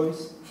right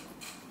choice?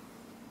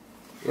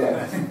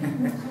 Yeah,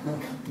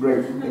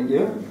 great, thank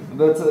you.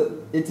 But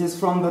it is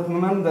from that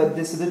moment that I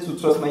decided to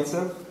trust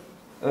myself,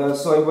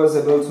 so I was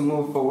able to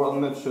move forward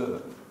much.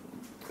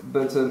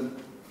 But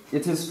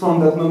it is from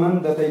that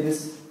moment that I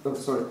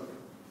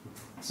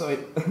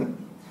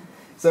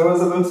So I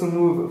was able to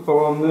move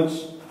forward much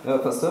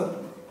faster.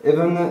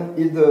 Even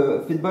if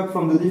the feedback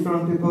from the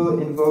different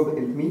people involved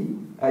helped me,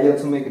 I had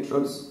to make a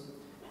choice.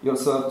 You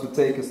also have to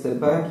take a step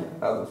back,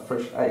 have a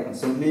fresh eye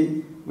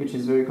constantly, which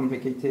is very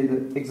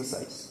complicated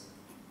exercise.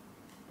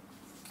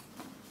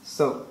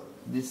 So,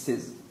 this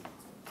is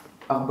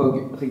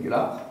Arbog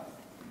regular.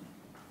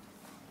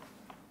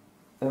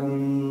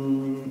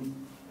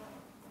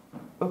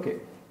 Okay,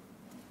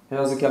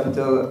 here's the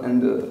capital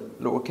and the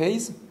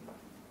lowercase.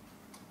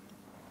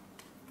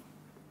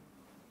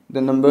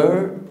 The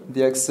number,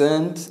 the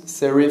accent,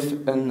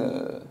 serif, and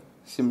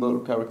symbol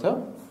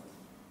character.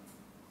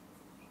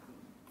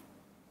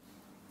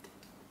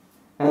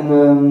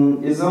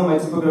 And either my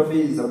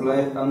typography is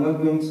applied. I'm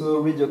not going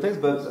to read your text,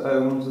 but I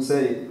want to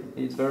say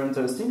it's very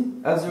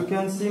interesting. As you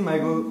can see, my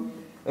goal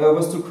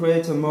was to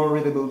create a more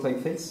readable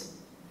typeface.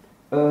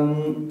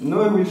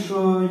 Now I will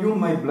show you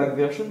my black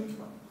version.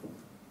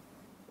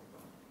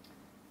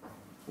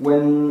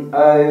 When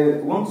I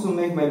want to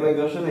make my black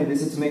version, I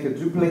decided to make a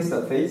duplex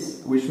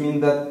typeface, which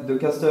means that the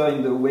caster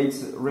and the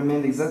weights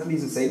remained exactly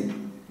the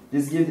same.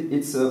 This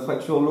gives it a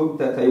factual look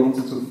that I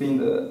wanted to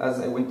find as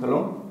I went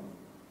along.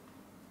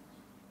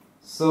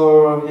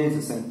 So here is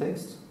the same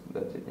text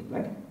that is in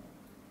black.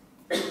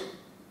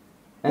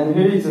 And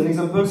here is an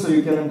example so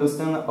you can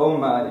understand how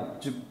my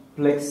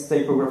duplex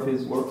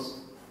typography works.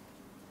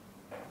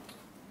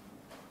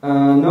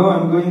 Now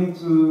I'm going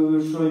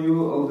to show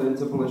you all the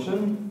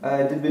interpolation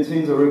I did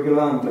between the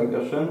regular and black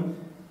version.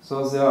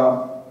 So there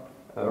are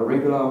a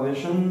regular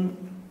version,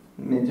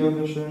 medium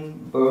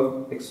version,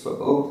 bold, extra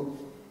bold,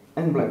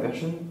 and black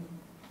version.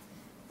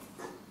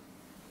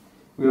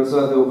 We also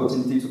have the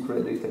opportunity to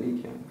create the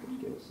italic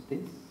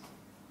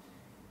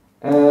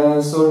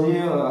so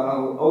here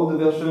all the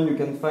versions you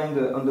can find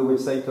on the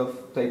website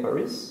of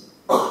TypeParis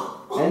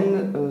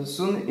and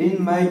soon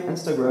in my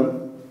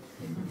Instagram.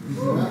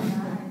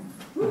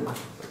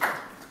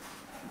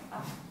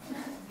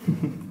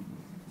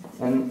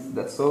 And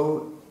that's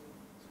all.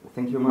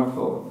 Thank you, Marc,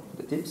 for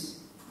the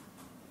tips.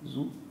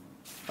 Zoo.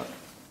 Ah.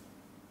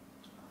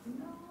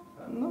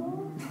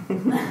 No.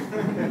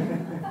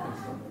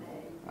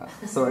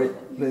 Sorry,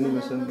 the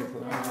animation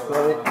before.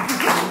 Sorry.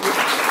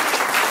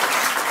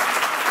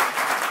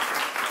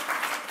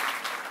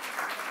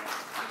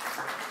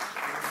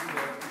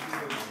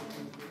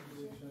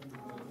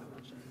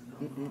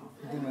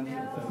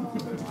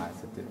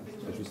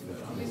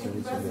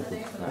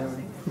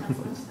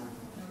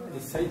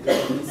 Essaye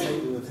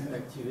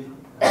d'activer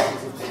les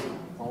options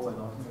en haut à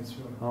droite.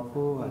 En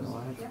haut à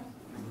droite.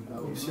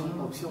 Option.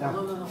 Non, option.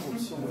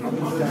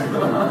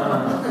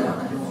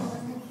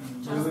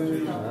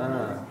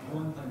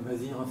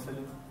 Vas-y,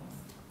 refais-le.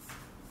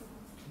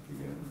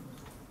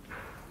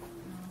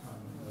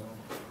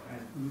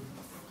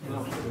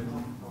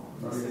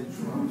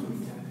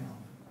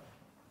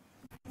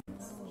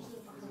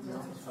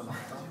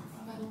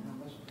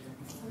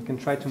 You can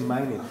try to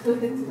mine it.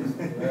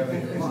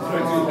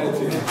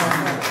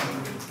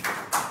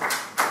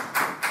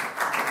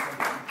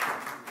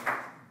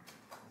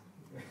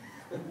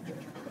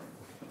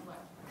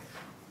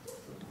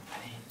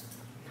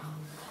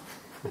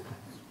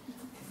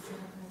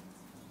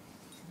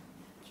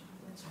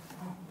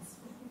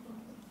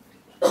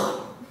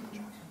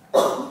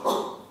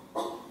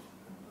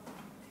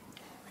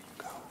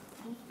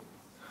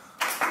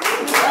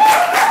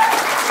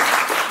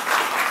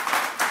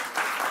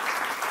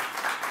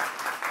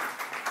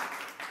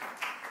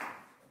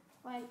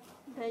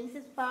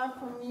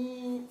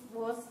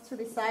 To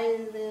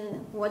decide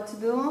what to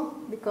do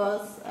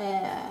because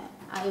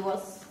I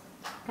was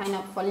kind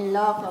of fall in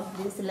love of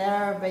this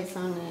letter based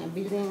on a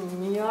building in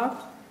New York,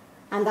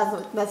 and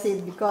that's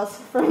it. Because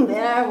from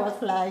there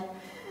was like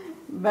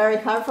very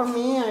hard for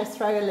me. I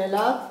struggled a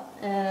lot,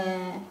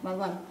 but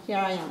well, here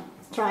I am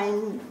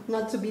trying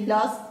not to be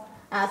lost.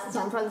 As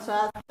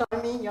Jean-François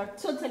told me, you're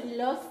totally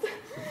lost.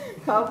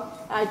 Hope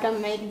I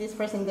can make this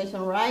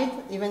presentation right,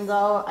 even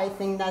though I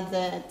think that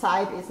the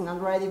type is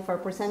not ready for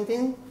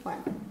presenting.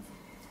 Well,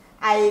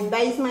 I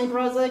based my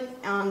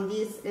project on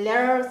these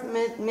letters,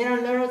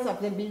 mirror letters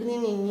of the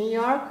building in New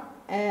York.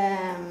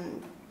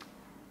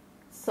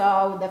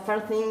 So the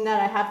first thing that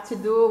I have to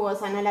do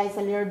was analyze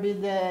a little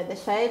bit the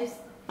shapes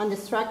and the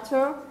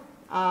structure.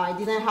 I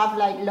didn't have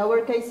like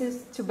lower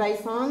cases to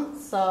base on,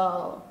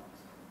 so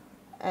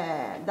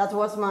that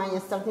was my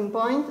starting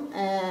point.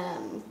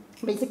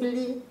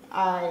 Basically,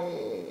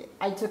 I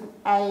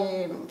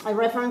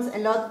referenced a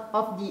lot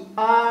of the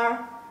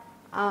R,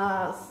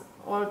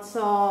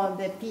 also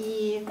the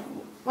P,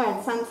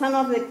 well, some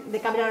of the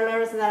capital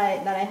letters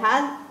that I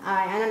had.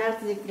 I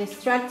analyzed the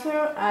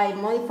structure, I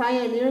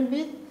modified a little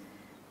bit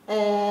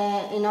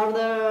in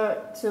order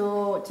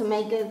to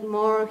make it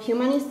more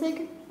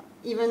humanistic,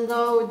 even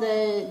though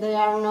they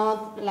are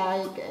not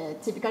like a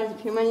typical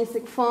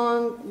humanistic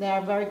font. They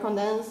are very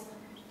condensed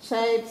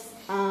shapes.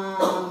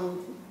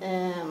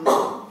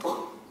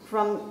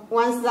 From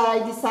once that I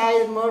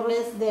decide more or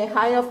less the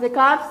height of the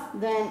caps,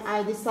 then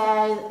I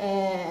decide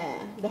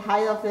the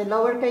height of the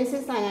lower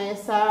cases, and I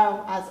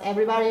start, as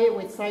everybody,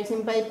 with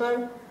tracing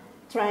paper,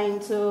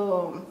 trying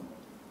to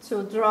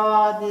to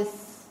draw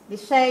these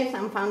shapes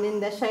and finding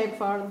the shape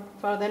for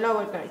the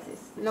lower cases,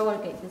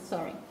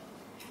 sorry.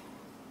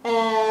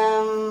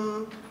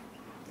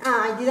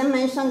 I didn't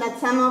mention that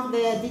some of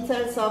the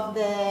details of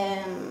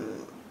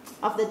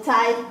the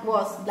type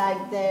was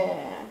like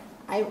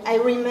I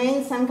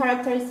remained some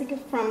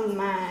characteristics from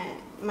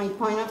my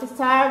point of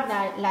start,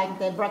 like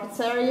the bracket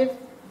serif,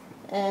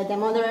 the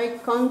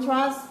moderate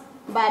contrast,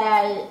 but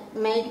I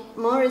make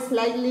more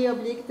slightly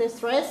oblique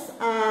distress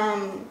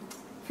and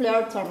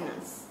flare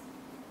terminals.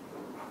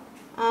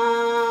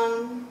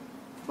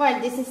 Well,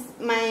 this is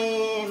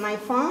my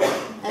font.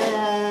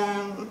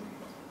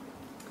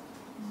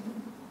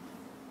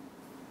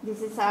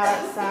 This is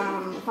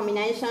some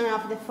combination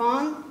of the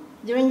font.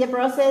 During the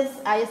process,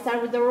 I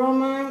start with the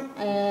Roman,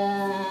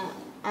 and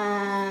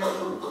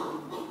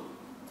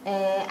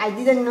I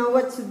didn't know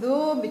what to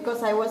do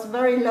because I was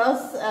very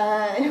lost.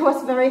 It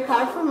was very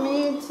hard for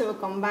me to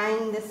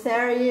combine the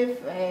serif,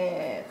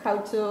 how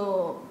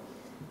to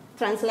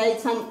translate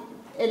some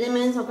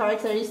elements or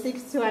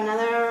characteristics to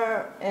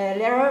another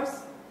letters.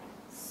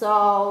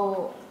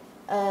 So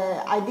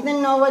I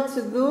didn't know what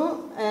to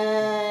do.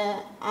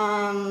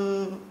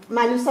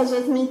 Malu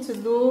suggested me to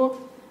do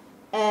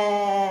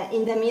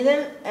in the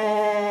middle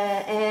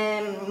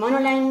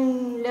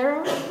monoline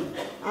letter,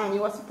 and it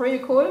was pretty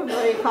cool,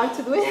 very hard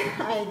to do it.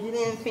 I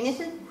didn't finish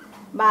it,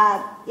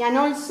 but and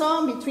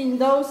also between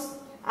those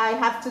I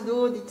have to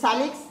do the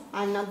italics.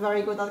 I'm not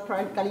very good at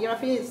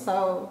calligraphy, it's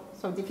so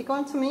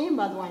difficult to me,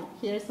 but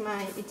here's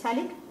my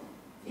italic.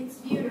 It's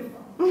beautiful.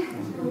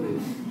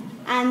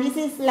 And this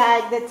is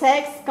like the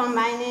text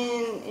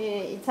combining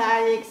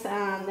italics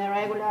and the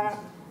regular.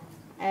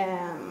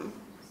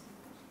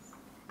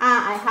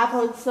 I have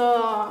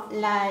also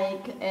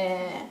like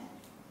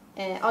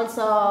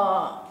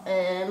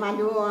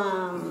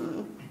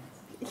Malu.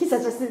 He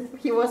suggested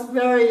he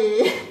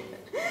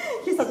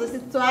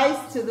suggested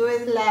twice to do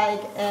it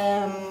like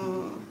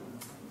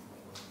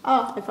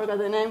oh, I forgot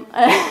the name.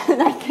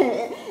 Like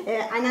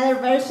another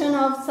version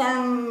of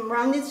some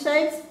rounded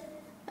shapes.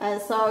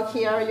 So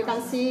here you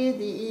can see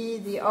the E,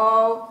 the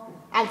O,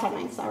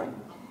 alternate, sorry.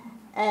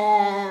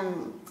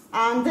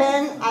 And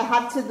then I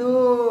had to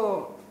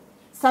do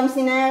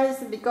something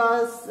else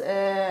because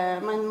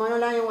my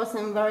monoline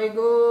wasn't very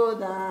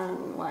good,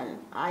 and well,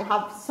 I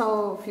have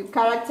so few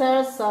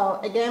characters. So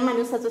again,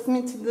 Manu suggested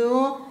me to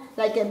do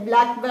like a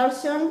black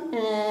version.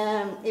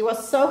 It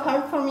was so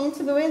hard for me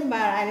to do it,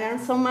 but I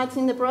learned so much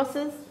in the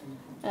process.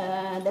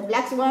 The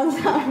black ones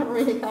are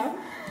really hard.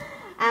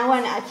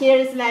 And here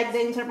is like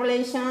the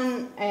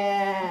interpolation.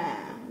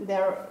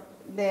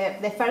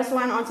 The first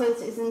one also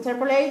is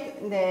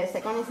interpolate. The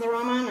second is the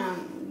Roman,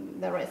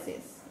 and the rest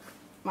is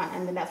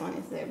and the last one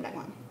is the black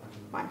one.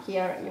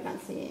 Here you can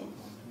see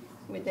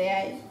with the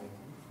eye.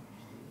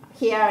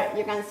 Here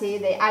you can see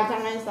the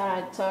alternates that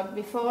I talked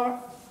before.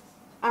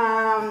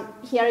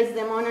 Here is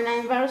the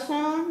monoline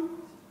version.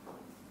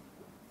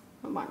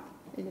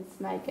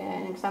 It's like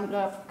an example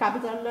of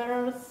capital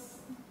letters.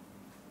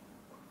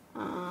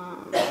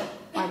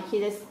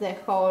 Here is the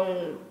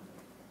whole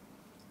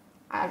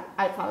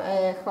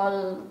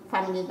whole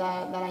family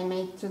that I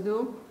made to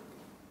do.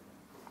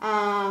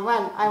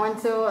 I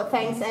want to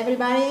thank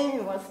everybody.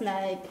 It was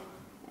like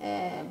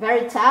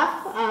very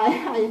tough.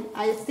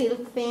 I still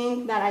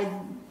think that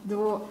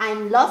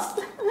I'm lost.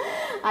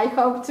 I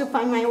hope to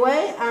find my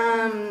way.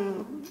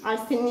 I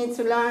still need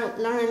to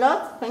learn a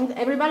lot. Thanks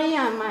everybody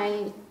and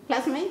my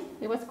classmates.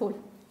 It was cool.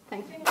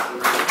 Thank you.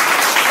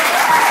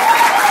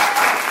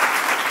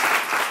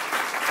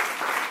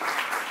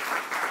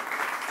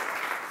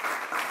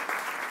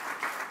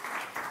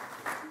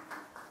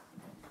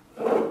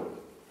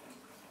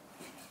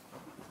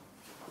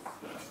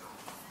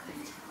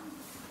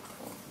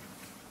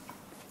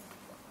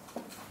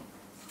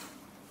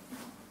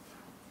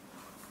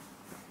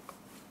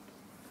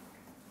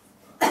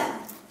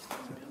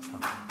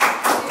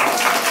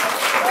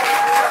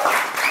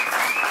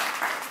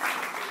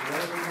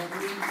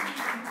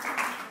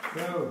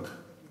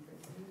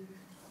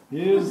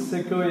 Here's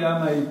Sequoia,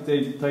 my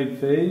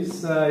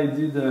typeface. I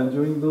did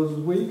during those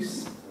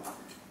weeks.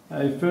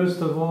 I first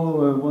of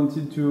all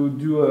wanted to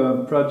do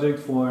a project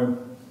for,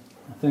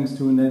 thanks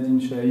to Nadine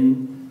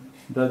Shahin,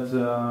 that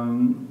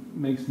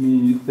makes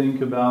me think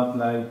about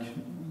like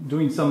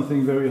doing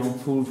something very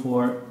helpful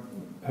for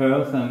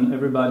Earth and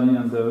everybody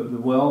and the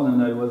world.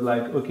 And I was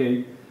like,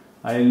 okay,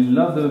 I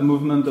love the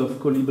movement of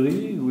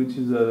Colibri, which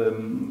is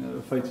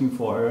fighting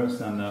for Earth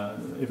and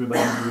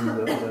everybody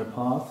doing their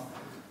part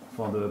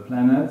for the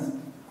planet,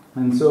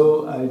 and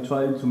so I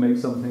tried to make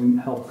something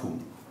helpful.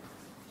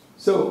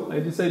 So I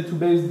decided to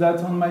base that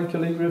on my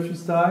calligraphy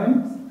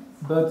style,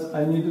 but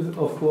I needed,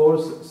 of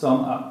course,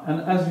 some art.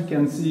 And as you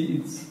can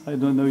see, I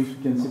don't know if you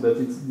can see, but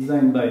it's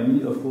designed by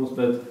me, of course,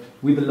 but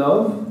with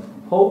love,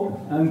 hope,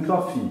 and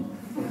coffee,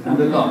 and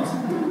a lot.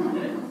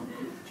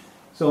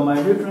 So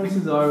my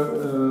references are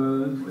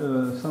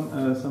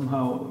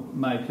somehow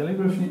my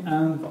calligraphy,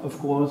 and of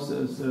course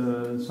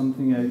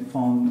something I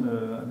found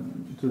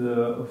to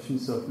the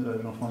office of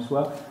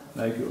Jean-François,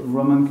 like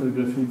Roman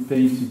calligraphy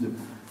painted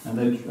and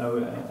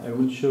I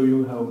will show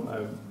you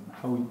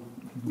how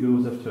it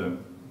goes after.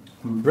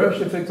 Brush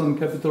effect on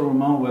capital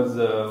Roman was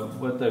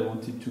what I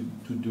wanted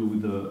to do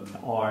with the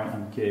R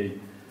and K.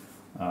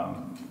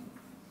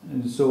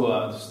 And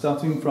so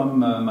starting from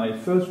my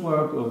first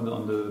work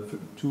on the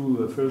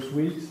two first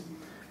weeks,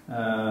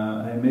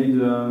 I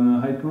made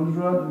high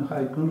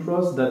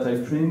contrast that I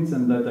print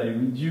and that I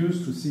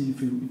reduced to see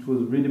if it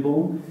was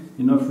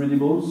enough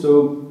readable.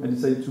 So I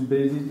decided to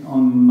base it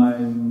on my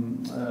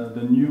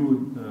the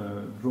new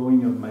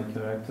drawing of my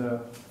character,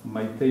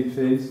 my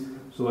typeface.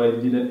 So I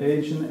did an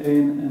H and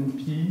N and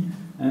P,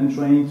 and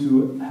trying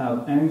to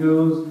have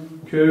angles,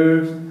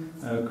 curves,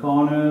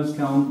 corners,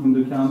 count in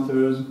the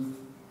counters,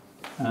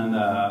 and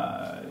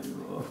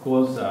of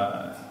course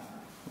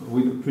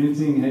with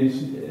printing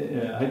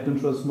high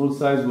contrast small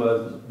size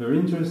was very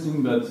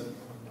interesting, but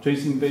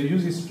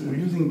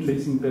using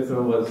tracing paper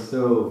was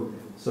so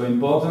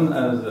important,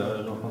 as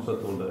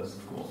Jean-François told us,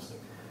 of course.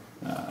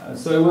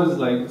 So I was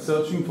like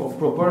searching for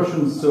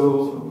proportions.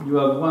 So you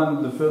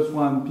have the first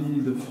one P,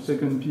 the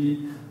second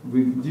P,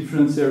 with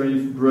different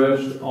serif,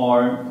 brushed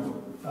or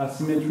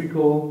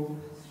asymmetrical,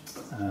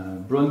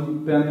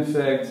 brown pen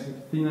effect,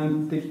 thin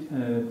and thick,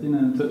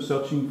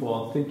 searching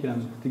for thick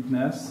and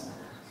thickness.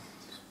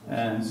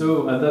 And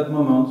so at that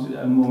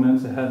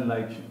moment I had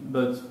like,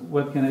 but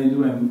what can I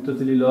do? I'm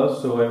totally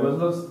lost. So I was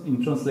lost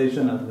in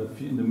translation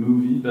in the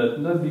movie, but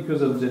not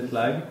because of jet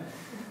lag.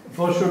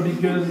 For sure,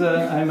 because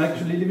I'm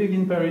actually living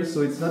in Paris,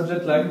 so it's not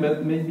jet lag,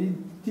 but maybe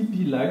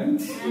TP lag. You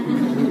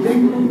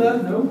think on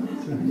that? No?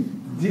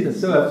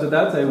 So after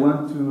that, I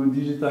went to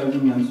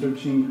digitizing and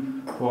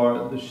searching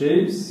for the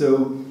shapes.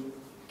 So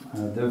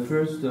the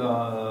first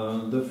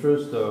was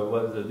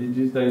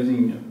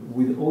digitizing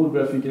with all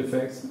graphic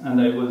effects,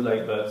 and I was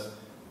like, but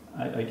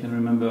I can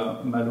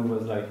remember Malu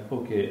was like,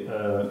 okay,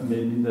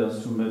 maybe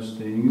there's too much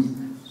things,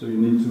 so you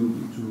need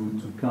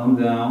to calm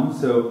down.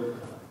 So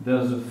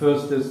there's the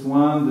first test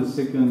one, the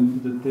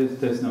second, the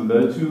test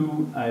number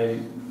two. I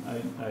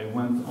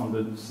went on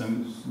the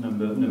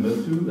number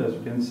two, as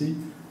you can see,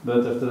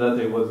 but after that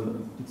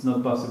it's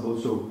not possible.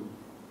 So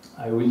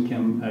I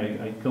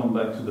come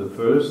back to the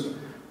first,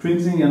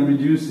 printing and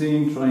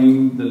reducing,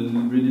 trying the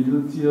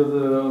readability of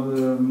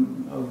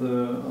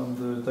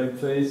the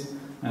typeface,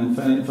 and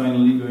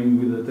finally going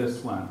with the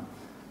test one.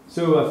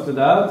 So after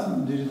that,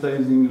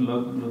 digitizing a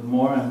lot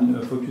more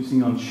and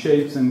focusing on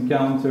shapes and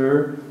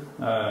counter.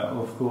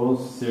 Of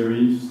course,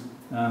 serifs,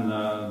 and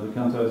the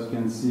counter, as you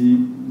can see,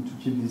 to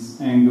keep this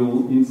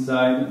angle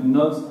inside,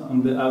 not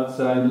on the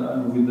outside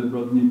with the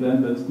broad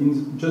pen, but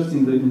just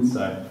in the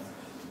inside.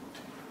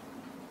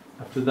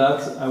 After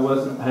that,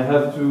 I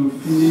have to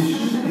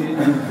finish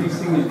and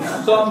fixing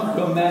some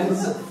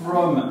comments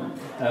from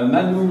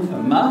Manu,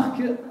 Marc,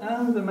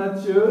 and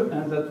Mathieu,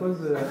 and that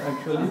was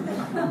actually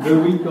the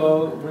week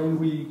when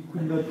we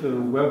could not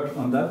work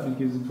on that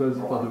because it was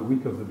for the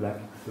week of the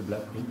black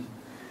week.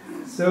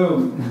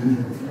 So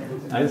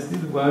I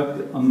still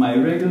worked on my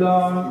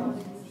regular,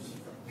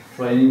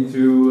 trying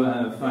to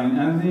find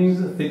endings,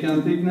 thick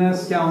and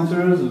thickness,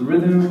 counters,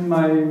 rhythm in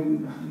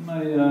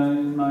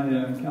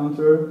my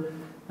counter.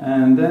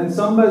 And then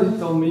somebody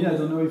told me, I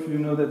don't know if you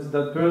know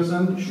that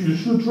person, you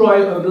should try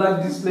a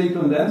black display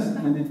condense,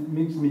 and it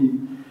makes me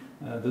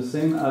the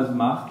same as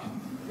Marc.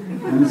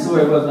 And so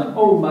I was like,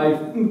 oh my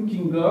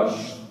fucking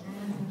gosh.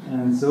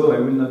 And so I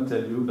will not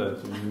tell you,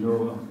 but you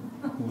know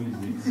who is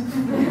it.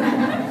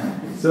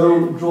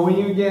 So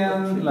drawing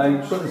again,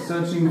 like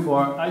searching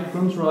for high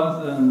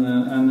contrast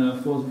and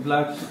of course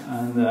black,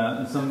 and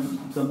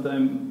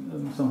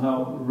sometimes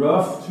somehow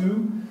rough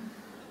too.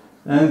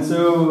 And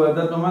so at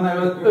that moment I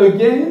was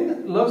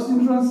again lost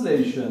in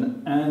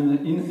translation and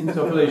in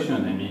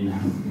interpolation, I mean.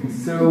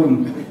 So,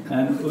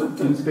 and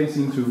in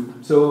spacing too,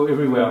 so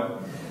everywhere.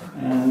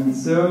 And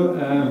so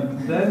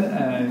then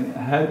I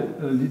had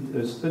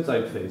a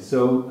typeface.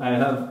 So I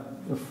have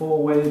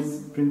four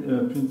weights,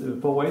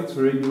 four weights,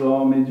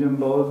 regular, medium,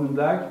 bold, and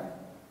black.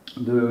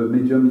 The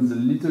medium is a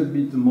little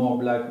bit more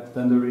black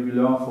than the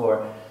regular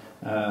for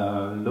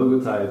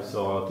logotypes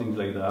or things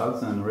like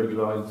that, and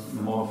regular is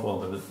more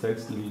for the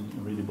text,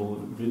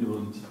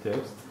 readability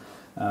text.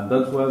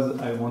 That was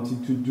I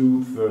wanted to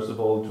do, first of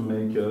all, to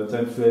make a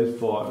typeface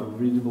for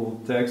readable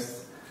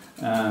text,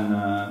 and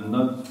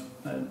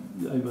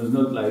I was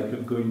not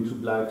like going to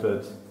black,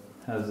 but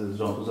as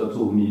Jean-François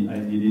told me, I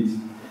did it.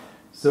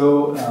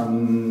 So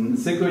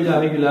Sequoia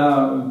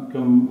regular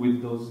come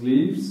with those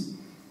leaves,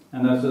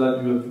 and after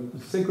that you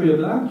have Sequoia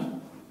black,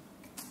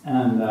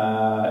 and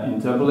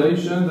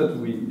interpolation that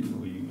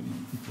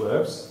it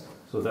works,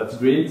 so that's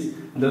great.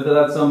 And after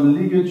that some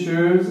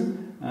ligatures,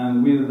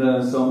 and with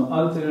some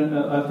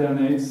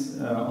alternates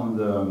on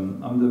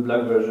the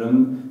black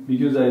version,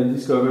 because I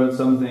discovered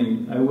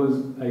something.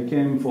 I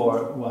came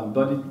for one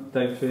body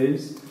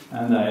typeface,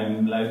 and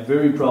I'm like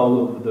very proud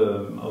of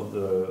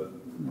the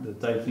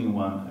typing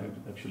one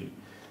actually.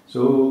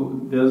 So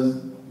there's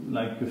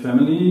like a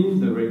family,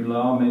 the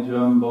regular,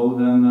 medium, bold,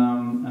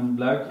 and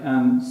black,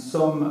 and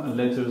some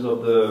letters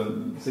of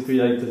the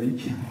Sequoia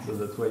italic. So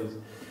that's why it's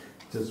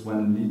just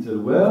one little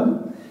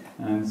word.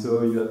 And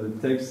so you have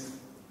the text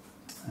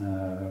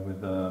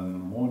with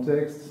more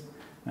text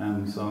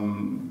and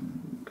some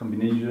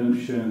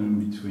combination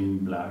between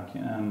black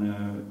and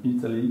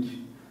italic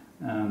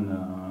and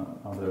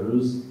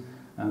others.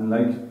 And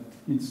like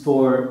it's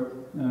for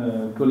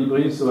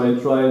Colibri, so I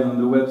tried on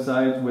the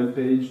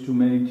webpage to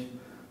make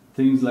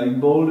things like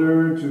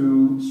bolder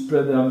to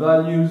spread their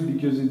values,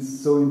 because it's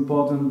so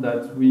important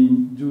that we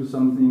do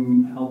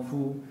something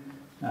helpful.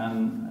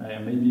 And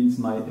maybe it's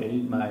my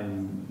age,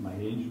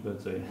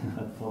 but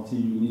at 40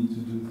 you need to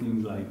do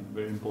things like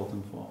very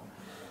important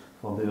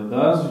for the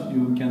others.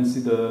 You can see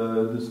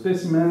the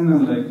specimen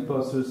and like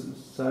poster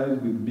size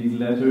with big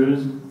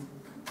letters.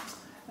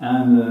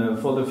 And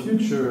for the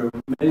future,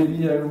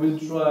 maybe I will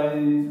try,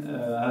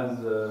 as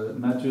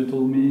Mathieu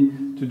told me,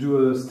 to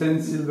do a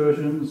stencil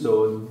version.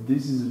 So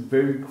this is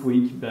very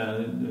quick,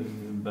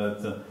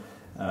 but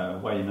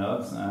why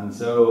not? And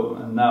so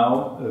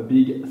now a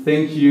big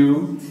thank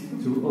you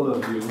to all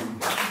of you.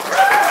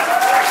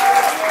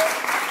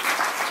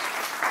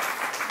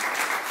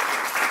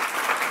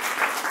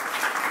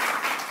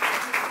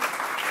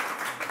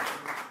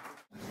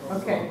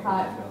 Okay,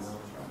 hi.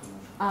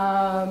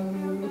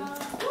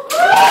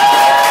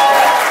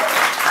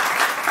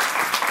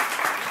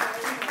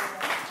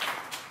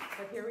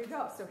 But here we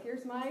go. So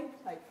here's my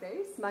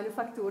typeface,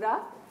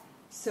 Manufactura.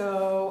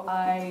 So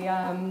I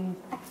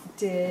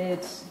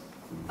did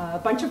a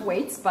bunch of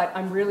weights, but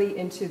I'm really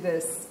into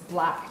this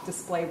black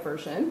display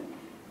version.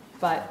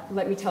 But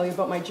let me tell you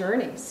about my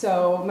journey.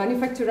 So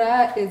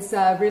Manufactura is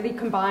really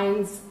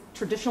combines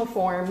traditional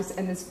forms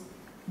and this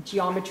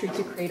geometry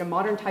to create a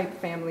modern type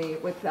family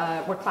with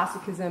where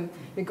classicism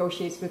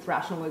negotiates with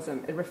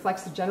rationalism. It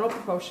reflects the general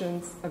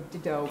proportions of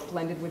Didot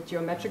blended with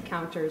geometric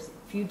counters,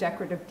 few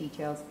decorative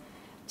details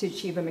to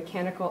achieve a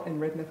mechanical and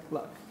rhythmic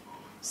look.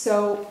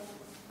 So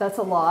that's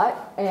a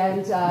lot,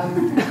 and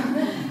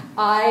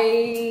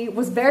I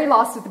was very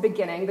lost at the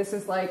beginning. This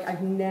is like,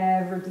 I've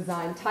never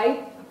designed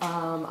type.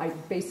 I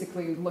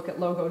basically look at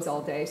logos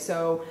all day.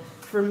 So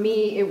for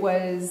me, it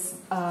was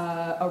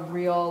a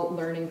real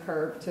learning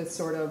curve to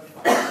sort of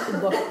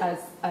look as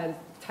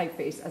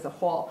typeface as a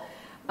whole.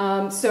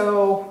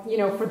 So, you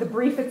know, for the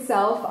brief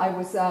itself, I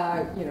was,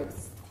 you know,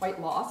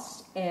 quite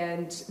lost,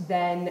 and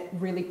then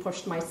really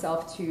pushed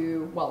myself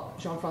to, well,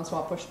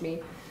 Jean-Francois pushed me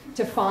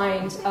to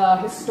find a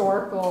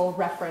historical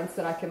reference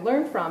that I can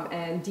learn from.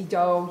 And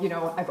Didot, you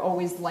know, I've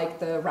always liked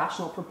the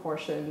rational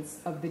proportions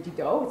of the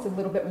Didot. It's a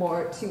little bit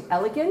more too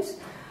elegant.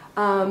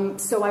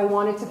 So I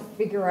wanted to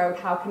figure out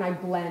how can I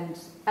blend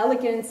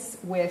elegance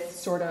with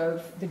sort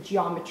of the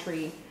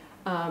geometry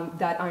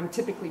that I'm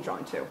typically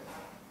drawn to.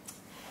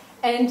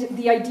 And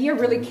the idea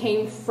really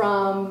came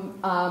from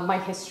my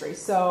history.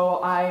 So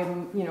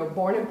I'm, you know,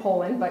 born in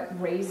Poland,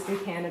 but raised in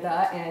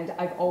Canada, and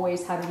I've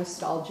always had a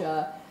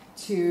nostalgia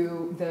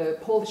to the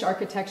Polish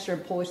architecture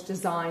and Polish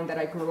design that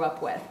I grew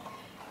up with.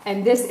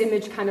 And this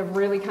image kind of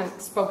really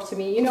spoke to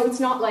me. You know, it's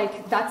not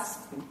like that's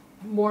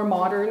more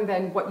modern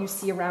than what you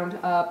see around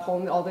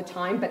Poland all the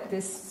time, but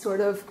this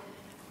sort of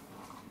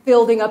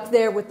building up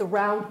there with the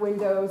round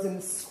windows and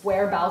the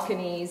square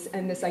balconies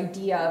and this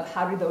idea of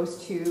how do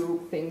those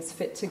two things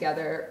fit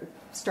together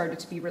started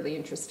to be really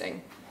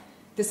interesting.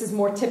 This is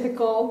more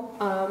typical,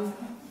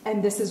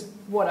 and this is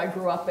what I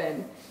grew up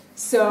in.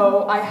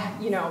 So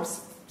you know,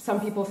 some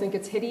people think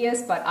it's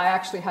hideous, but I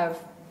actually have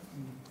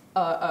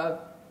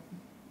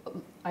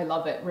I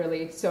love it,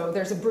 really. So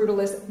there's a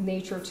brutalist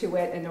nature to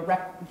it and a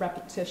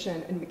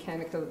repetition and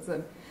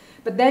mechanicalism.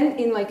 But then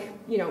in, like,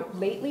 you know,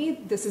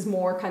 lately, this is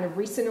more kind of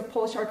recent of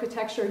Polish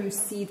architecture, you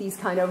see these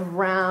kind of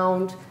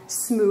round,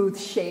 smooth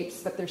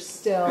shapes, but there's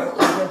still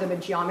a rhythm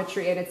and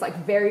geometry, and it's like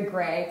very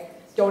gray.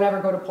 Don't ever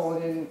go to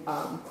Poland in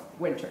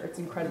winter. It's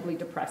incredibly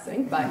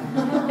depressing, but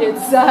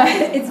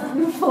it's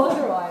beautiful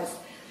otherwise.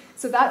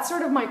 So that's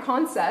sort of my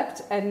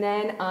concept, and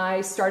then I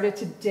started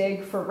to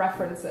dig for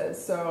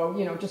references. So,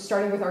 you know, just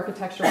starting with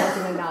architecture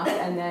wasn't enough,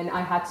 and then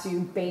I had to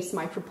base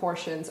my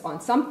proportions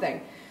on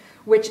something,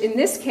 which in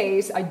this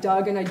case, I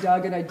dug and I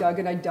dug and I dug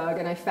and I dug,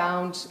 and I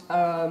found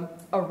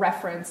a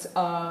reference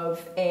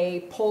of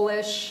a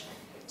Polish,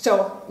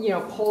 so, you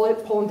know,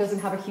 Poland doesn't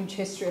have a huge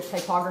history of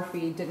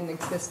typography, didn't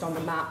exist on the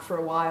map for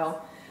a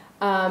while,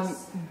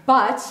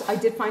 but I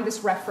did find this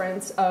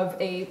reference of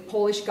a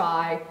Polish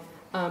guy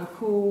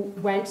who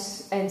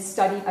went and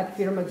studied at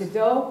Firma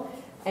Didot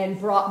and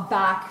brought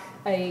back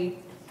a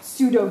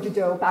pseudo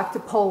Didot back to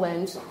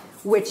Poland,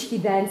 which he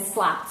then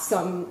slapped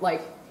some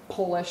like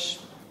Polish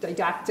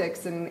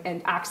didactics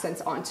and accents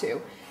onto.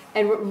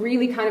 And what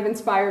really kind of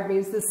inspired me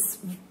is this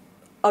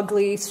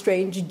ugly,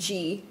 strange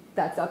G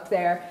that's up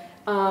there.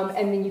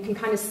 And then you can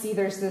kind of see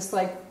there's this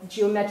like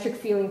geometric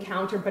feeling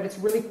counter, but it's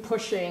really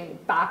pushing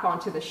back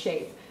onto the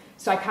shape.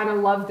 So I kind of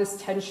love this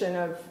tension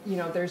of, you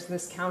know, there's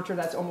this counter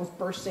that's almost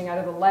bursting out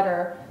of the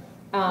letter.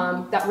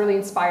 That really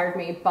inspired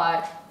me,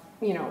 but,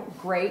 you know,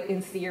 great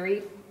in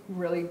theory,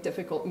 really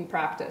difficult in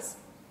practice.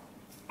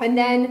 And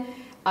then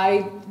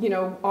you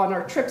know, on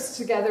our trips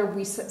together,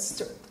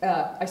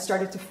 I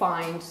started to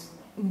find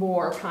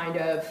more kind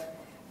of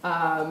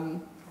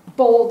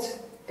bold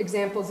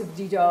examples of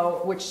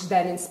Didot, which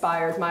then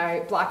inspired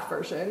my black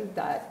version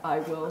that I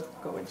will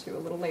go into a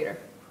little later.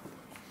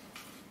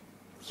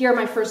 Here are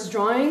my first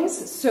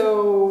drawings.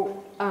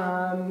 So,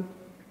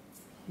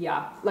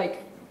 yeah,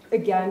 like,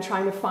 again,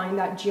 trying to find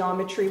that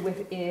geometry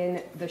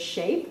within the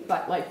shape,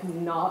 but like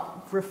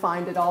not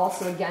refined at all.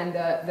 So again,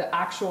 the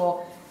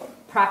actual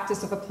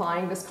practice of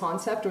applying this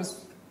concept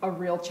was a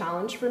real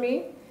challenge for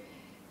me.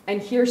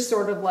 And here's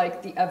sort of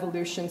like the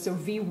evolution. So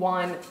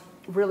V1,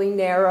 really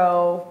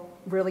narrow,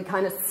 really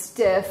kind of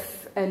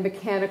stiff and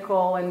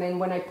mechanical. And then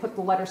when I put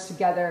the letters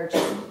together,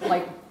 just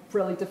like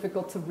really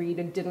difficult to read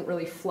and didn't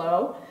really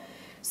flow.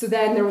 So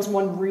then there was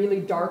one really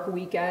dark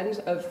weekend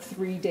of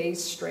 3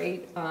 days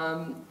straight.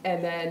 And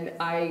then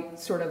I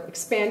sort of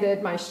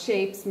expanded my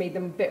shapes, made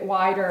them a bit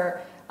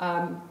wider,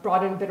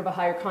 brought in a bit of a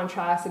higher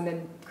contrast, and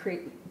then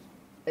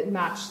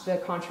matched the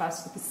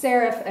contrast with the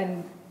serif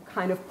and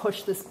kind of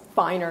pushed this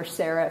finer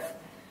serif.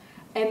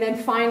 And then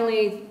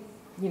finally,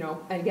 you know,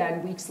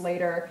 again, weeks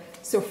later,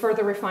 so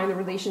further refine the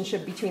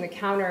relationship between the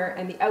counter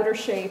and the outer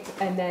shape,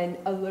 and then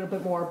a little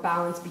bit more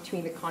balance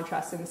between the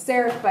contrast and the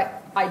serif.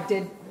 But I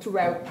did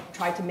throughout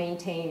try to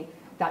maintain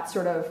that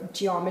sort of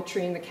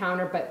geometry in the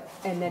counter,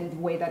 and then the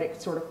way that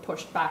it sort of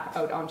pushed back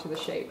out onto the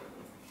shape.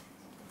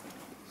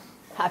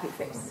 Happy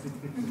face.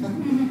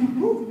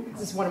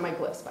 This is one of my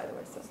glyphs, by the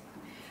way. So.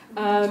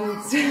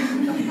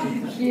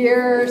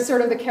 Here are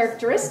sort of the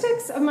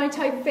characteristics of my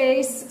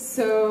typeface.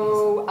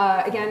 So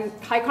again,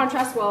 high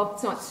contrast, well,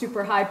 it's not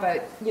super high,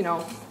 but, you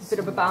know, a bit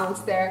of a balance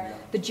there.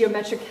 The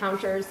geometric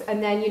counters,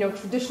 and then, you know,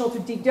 traditional to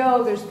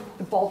Didot, there's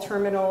the ball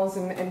terminals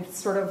and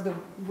sort of the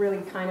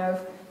really kind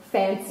of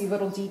fancy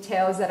little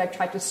details that I've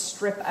tried to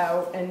strip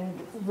out and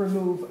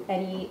remove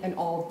any and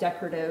all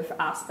decorative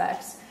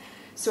aspects.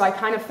 So I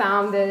kind of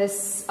found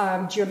this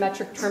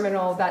geometric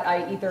terminal that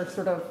I either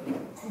sort of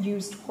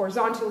used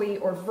horizontally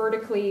or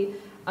vertically,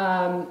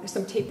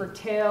 some tapered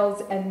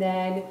tails, and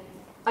then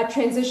a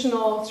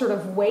transitional sort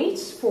of weight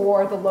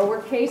for the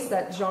lowercase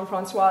that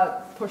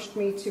Jean-Francois pushed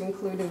me to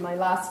include in my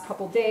last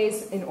couple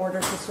days in order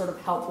to sort of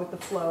help with the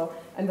flow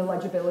and the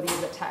legibility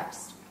of the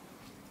text.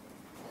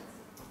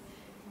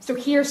 So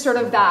here's sort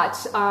of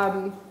that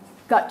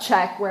gut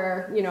check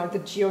where, you know, the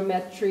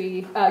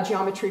geometry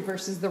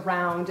versus the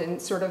round,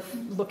 and sort of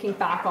looking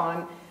back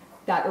on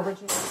that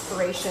original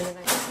inspiration.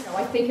 And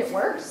I think it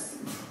works.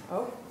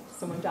 Oh,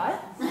 someone died.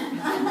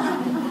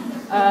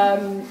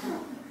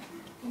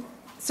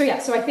 So yeah,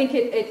 so I think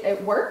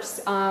it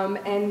works.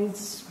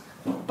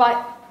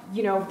 But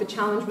you know, the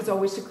challenge was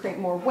always to create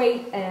more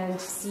weight and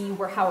see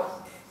how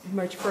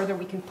much further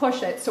we can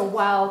push it. So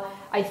while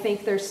I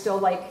think there's still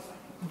like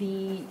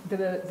the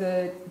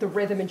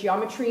rhythm and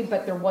geometry,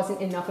 but there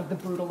wasn't enough of the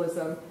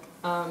brutalism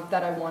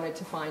that I wanted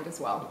to find as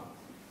well.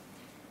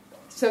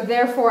 So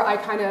therefore, I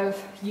kind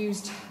of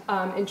used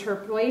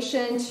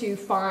interpolation to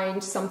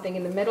find something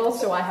in the middle.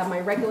 So I have my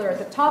regular at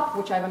the top,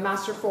 which I have a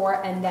master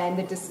for, and then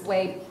the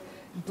display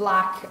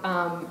black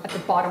at the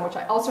bottom, which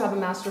I also have a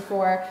master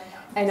for,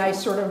 and I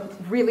sort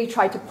of really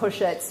tried to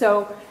push it.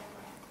 So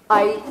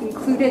I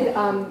included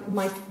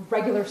my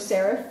regular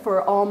serif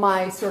for all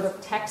my sort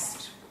of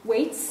text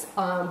weights,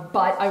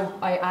 but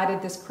I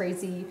added this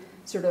crazy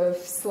sort of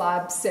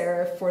slab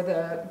serif for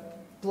the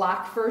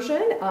black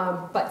version,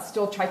 but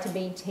still tried to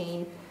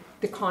maintain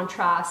the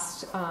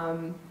contrast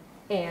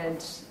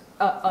and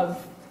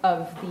of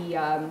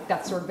the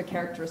that's sort of the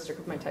characteristic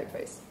of my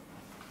typeface.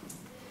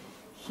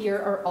 Here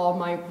are all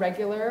my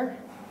regular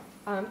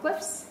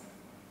glyphs.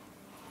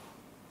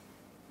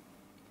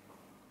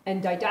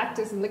 And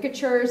didactics and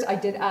licatures, I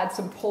did add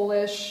some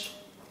Polish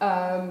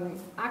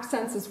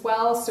accents as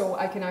well, so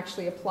I can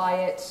actually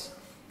apply it.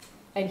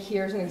 And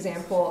here's an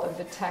example of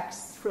the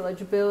text for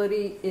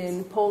legibility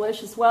in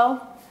Polish as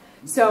well.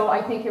 So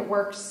I think it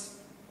works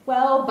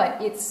well,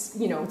 but it's,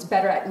 you know, it's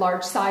better at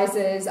large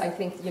sizes. I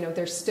think, you know,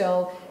 there's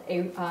still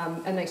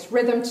a nice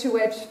rhythm to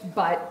it,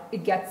 but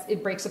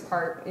it breaks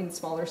apart in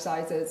smaller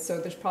sizes. So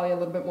there's probably a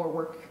little bit more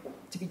work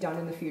to be done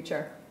in the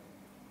future.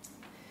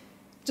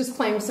 Just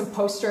playing with some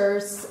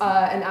posters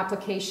and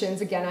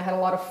applications. Again, I had a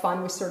lot of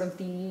fun with sort of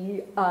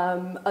the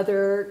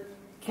other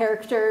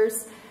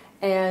characters.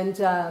 And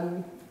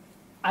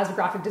as a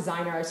graphic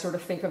designer, I sort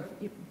of think of,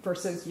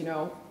 versus, you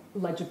know,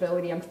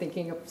 legibility, I'm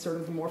thinking of sort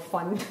of the more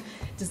fun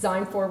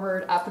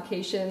design-forward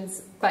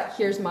applications. But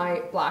here's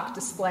my black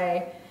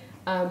display.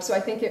 So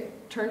I think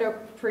it turned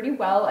out pretty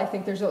well. I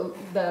think there's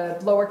the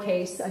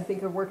lowercase, I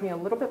think, are working a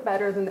little bit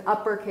better than the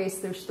uppercase.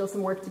 There's still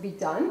some work to be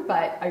done,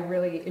 but I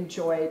really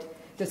enjoyed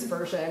this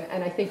version.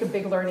 And I think a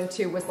big learning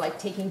too was like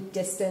taking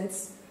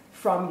distance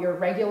from your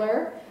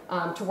regular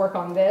to work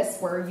on this,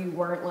 where you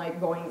weren't like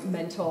going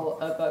mental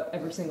about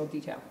every single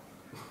detail.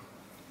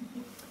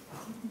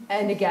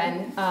 And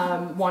again,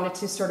 wanted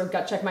to sort of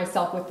gut check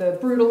myself with the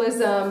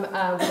brutalism,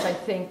 which I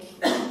think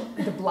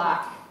the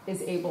black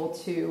is able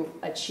to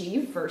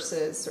achieve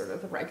versus sort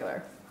of the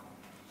regular.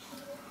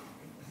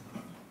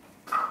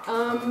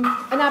 An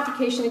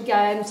application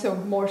again, so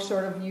more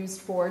sort of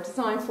used for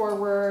design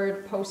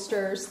forward,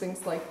 posters,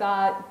 things like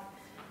that.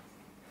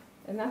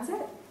 And that's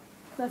it.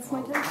 That's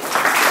my take.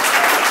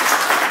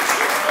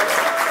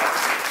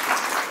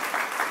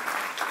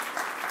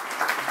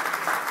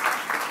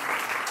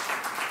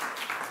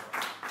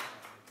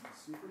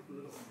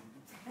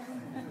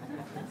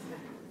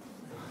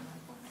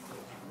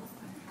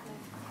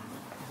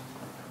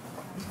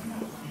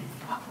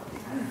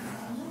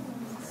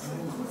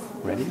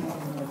 Ready?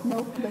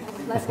 Nope, but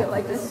let's go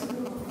like this. I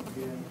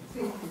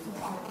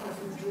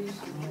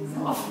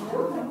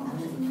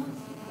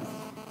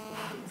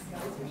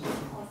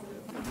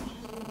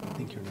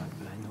think you're not,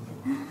 but I know you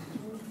are.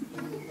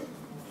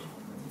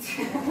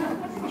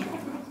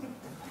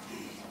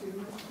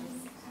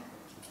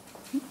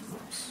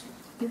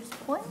 You're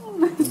spoiling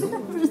my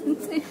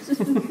presentation.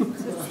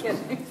 Just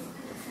kidding.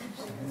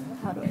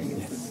 How do I use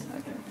this?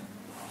 Okay.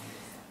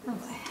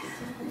 Okay.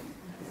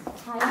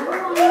 Hi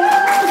everyone.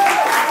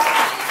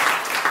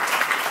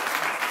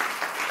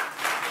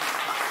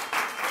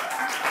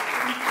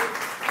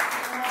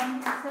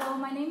 So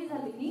my name is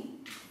Aline.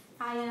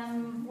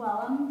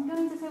 I'm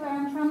going to say where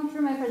I'm from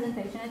through my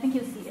presentation. I think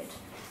you'll see it.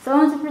 So I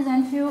want to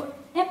present you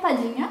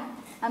empadinha.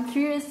 I'm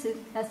curious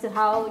as to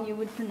how you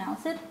would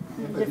pronounce it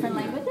in different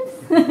languages.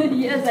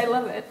 Yes, I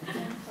love it.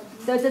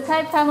 So it's a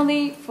type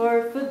family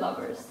for food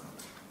lovers.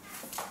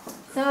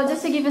 So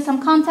just to give you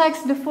some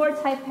context, before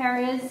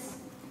TypeParis,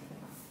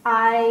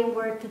 I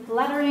worked with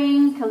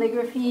lettering,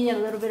 calligraphy, a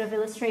little bit of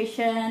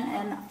illustration,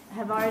 and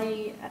have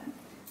already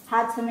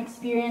had some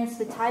experience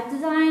with type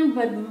design,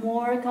 but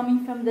more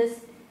coming from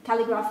this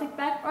calligraphic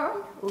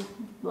background.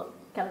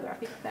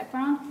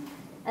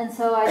 And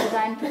so I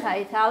designed Kisza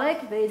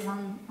Italic based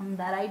on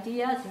that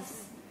idea.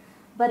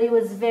 But it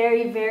was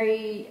very,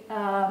 very,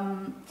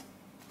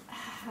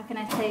 how can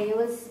I say, it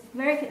was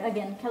very,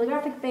 again,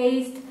 calligraphic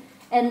based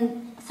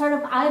and sort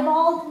of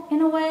eyeballed in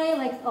a way,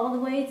 like all the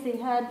weights, they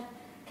had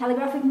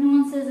calligraphic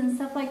nuances and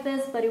stuff like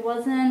this, but it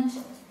wasn't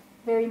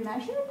very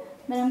measured.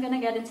 But I'm going to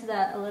get into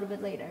that a little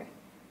bit later.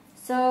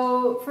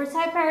 So for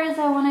TypeParis,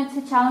 I wanted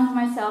to challenge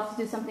myself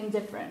to do something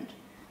different.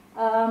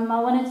 I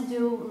wanted to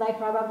do, like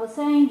Rabab was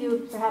saying,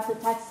 do perhaps a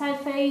text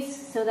typeface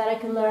so that I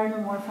could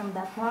learn more from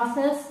that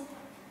process.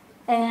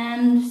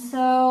 And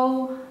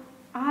so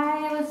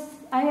I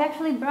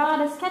actually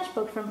brought a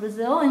sketchbook from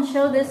Brazil and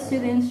showed this to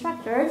the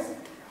instructors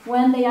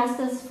when they asked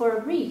us for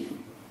a brief.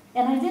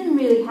 And I didn't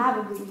really have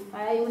a brief.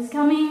 I was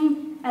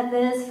coming at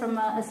this from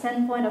a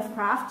standpoint of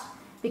craft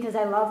because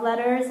I love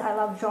letters, I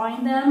love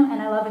drawing them,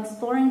 and I love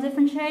exploring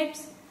different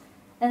shapes.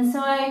 And so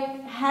I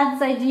had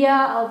this idea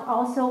of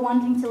also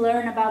wanting to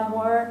learn about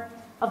more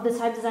of the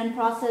type design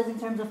process in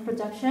terms of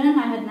production.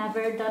 I had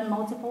never done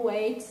multiple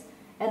weights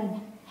and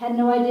had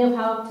no idea of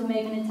how to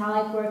make an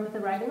italic work with a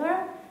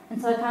regular.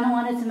 And so I kind of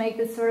wanted to make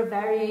this sort of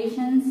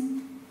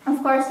variations.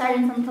 Of course,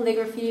 starting from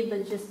calligraphy,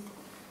 but just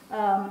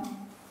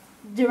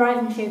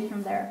deriving shapes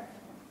from there.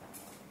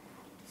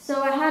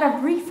 So I had a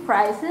brief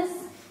crisis,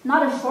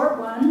 not a short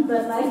one,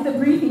 but like the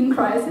briefing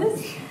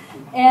crisis.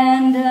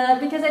 And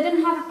because I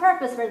didn't have a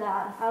purpose for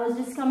that, I was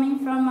just coming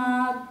from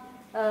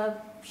a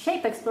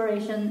shape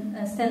exploration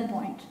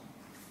standpoint.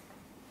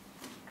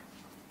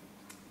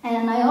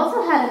 And I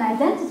also had an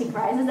identity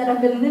crisis that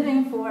I've been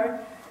living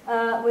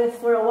with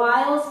for a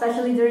while,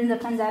 especially during the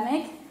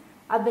pandemic.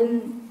 I've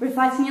been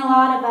reflecting a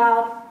lot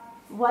about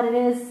what it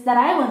is that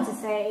I want to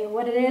say,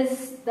 what it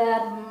is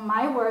that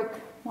my work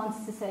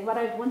wants to say, what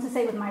I want to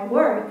say with my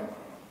work.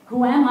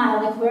 Who am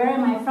I? Like, where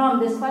am I from?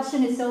 This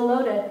question is so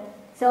loaded.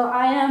 So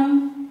I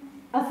am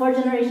a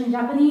fourth-generation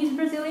Japanese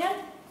Brazilian.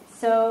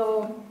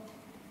 So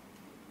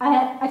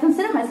I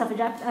consider myself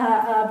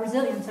a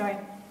Brazilian, sorry.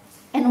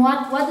 And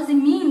what does it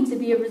mean to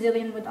be a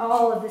Brazilian with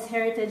all of this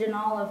heritage and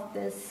all of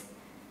this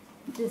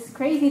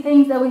crazy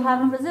things that we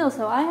have in Brazil?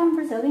 So I am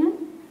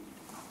Brazilian.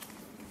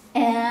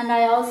 And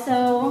I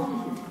also,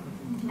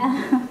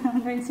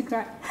 I'm going to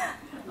cry.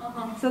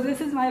 So this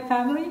is my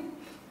family.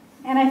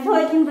 And I feel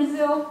like in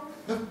Brazil,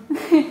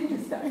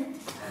 sorry.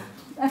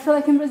 I feel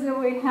like in Brazil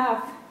we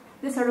have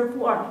this sort of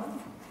warmth.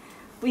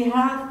 We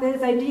have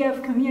this idea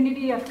of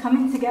community, of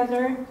coming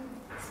together,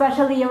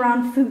 especially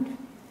around food.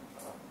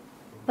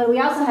 But we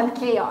also have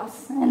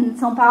chaos. And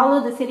São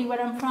Paulo, the city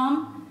where I'm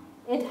from,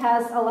 it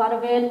has a lot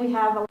of it. We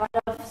have a lot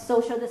of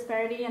social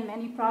disparity and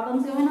many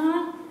problems going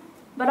on.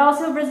 But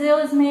also Brazil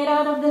is made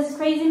out of this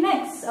crazy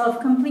mix of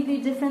completely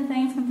different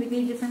things,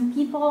 completely different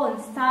people and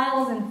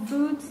styles and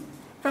foods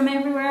from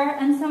everywhere,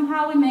 and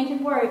somehow we make it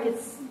work.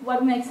 It's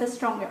what makes us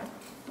stronger.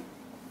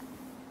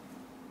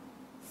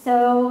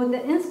 So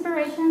the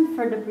inspiration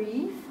for the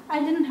brief,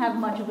 I didn't have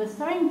much of a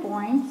starting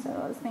point, so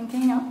I was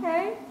thinking,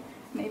 okay,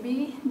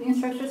 maybe the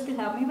instructors could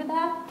help me with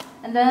that.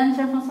 And then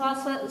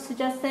Jean-François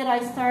suggested I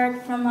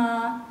start from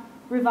a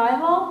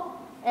revival,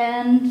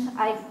 and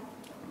I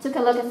took a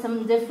look at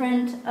some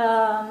different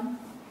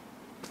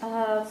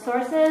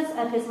sources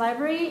at his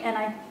library, and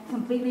I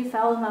completely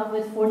fell in love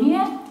with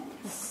Fournier.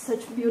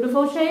 Such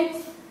beautiful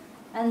shapes.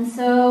 And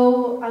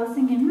so I was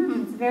thinking,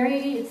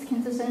 it's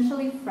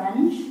quintessentially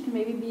French, can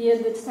maybe be a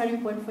good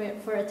starting point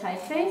for a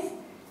typeface.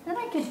 Then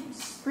I could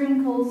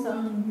sprinkle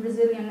some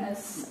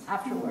Brazilianness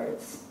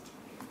afterwards.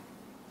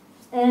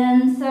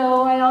 And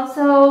so I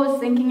also was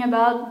thinking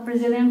about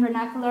Brazilian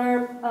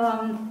vernacular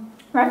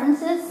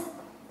references.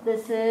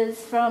 This is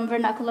from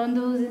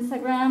Vernaculando's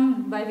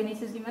Instagram by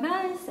Vinicius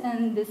Guimarães,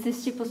 and this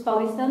is Tipos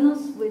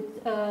Paulistanos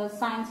with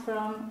signs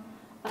from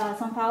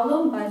São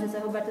Paulo by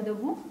José Roberto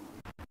Delvaux.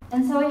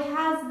 And so it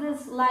has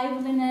this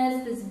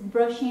liveliness, this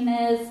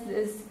brushiness,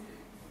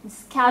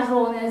 this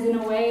casualness in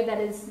a way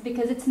that is,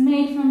 because it's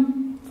made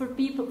from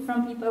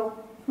people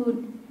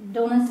who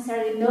don't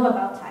necessarily know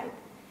about type.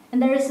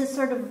 And there is a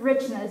sort of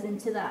richness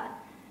into that,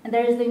 and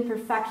there is the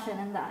imperfection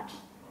in that.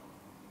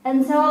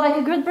 And so, like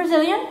a good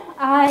Brazilian,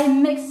 I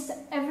mixed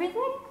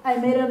everything. I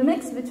made a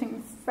mix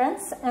between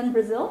France and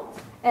Brazil,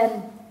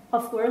 and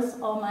of course,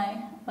 all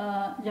my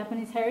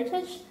Japanese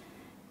heritage.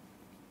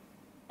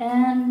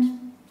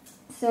 And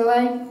so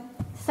I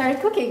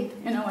started cooking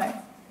in a way.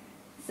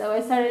 So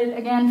I started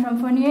again from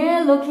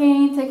Fournier,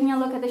 taking a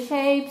look at the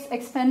shapes,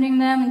 expanding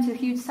them into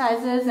huge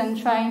sizes, and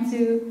trying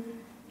to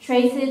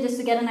trace it just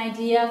to get an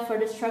idea for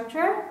the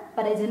structure.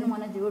 But I didn't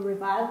want to do a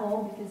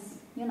revival because,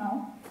 you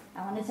know,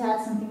 I wanted to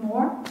add something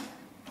more.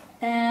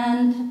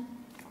 And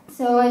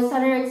so I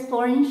started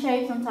exploring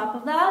shapes on top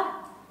of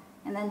that,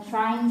 and then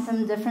trying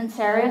some different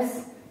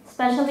serifs,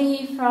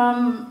 especially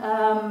from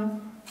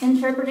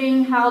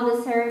interpreting how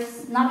the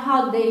serifs, not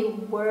how they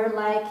were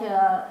like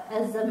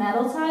as a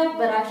metal type,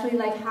 but actually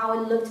like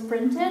how it looked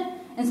printed.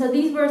 And so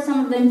these were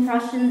some of the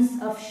impressions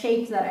of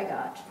shapes that I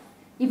got,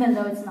 even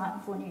though it's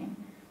not Fournier.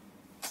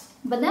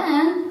 But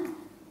then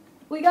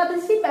we got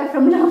this feedback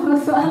from them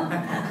as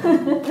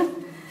well.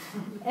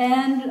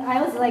 And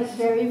I was like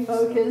very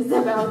focused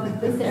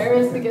about the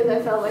serifs because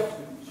I felt like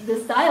the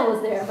style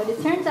was there, but it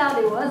turns out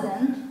it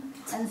wasn't.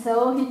 And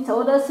so he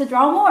told us to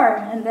draw more,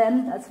 and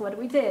then that's what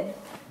we did.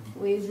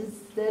 We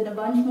just did a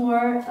bunch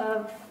more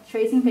of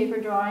tracing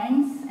paper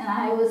drawings, and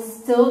I was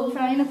still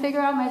trying to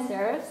figure out my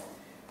serifs.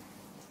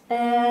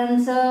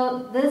 And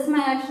so this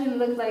might actually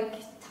look like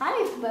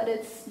type, but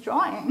it's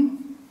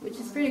drawing, which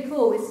is pretty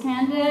cool. We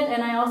scanned it,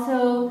 and I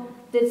also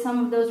did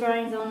some of those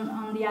drawings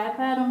on the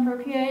iPad on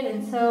Procreate,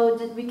 and so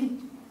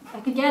I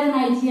could get an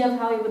idea of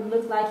how it would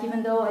look like,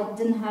 even though I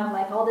didn't have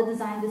like all the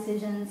design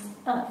decisions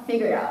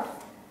figured out.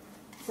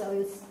 So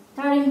it's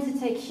starting to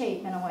take shape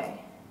in a way.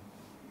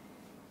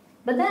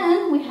 But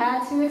then we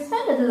had to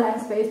expand the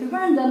design space. We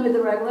weren't done with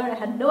the regular. I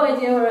had no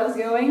idea where I was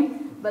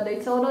going, but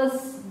they told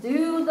us,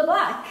 do the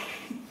black,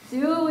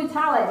 do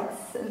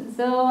italics. And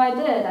so I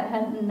did. I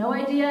had no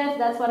idea if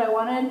that's what I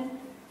wanted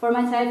for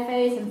my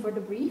typeface and for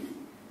the brief,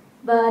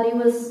 but it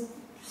was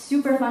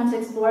super fun to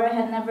explore. I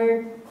had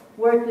never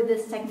worked with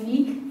this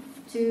technique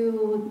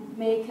to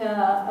make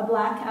a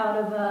black out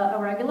of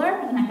a regular,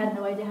 and I had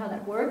no idea how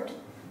that worked.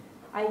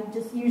 I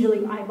just usually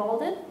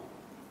eyeballed it.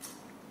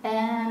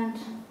 And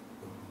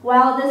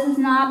while this is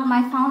not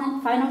my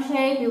final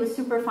shape, it was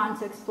super fun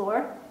to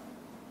explore.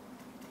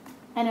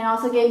 And it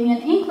also gave me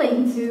an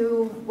inkling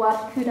to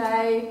what could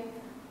I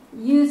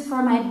use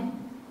for my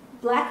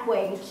black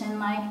weight, and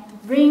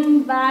like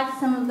bring back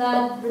some of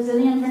that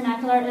Brazilian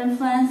vernacular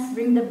influence,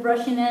 bring the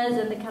brushiness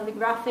and the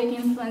calligraphic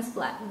influence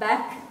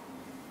back.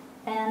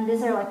 And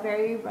these are like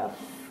very rough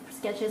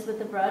sketches with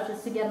the brush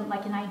just to get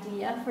like an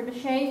idea for the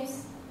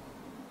shapes.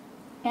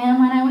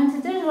 And when I went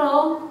to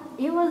digital,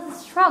 it was a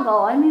struggle.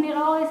 I mean, it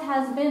always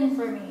has been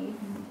for me,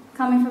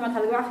 coming from a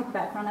calligraphic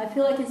background. I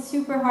feel like it's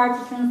super hard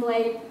to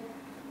translate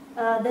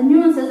the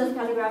nuances of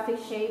calligraphic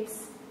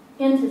shapes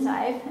into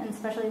type, and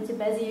especially into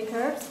Bezier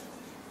curves.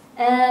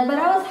 But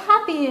I was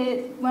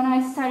happy when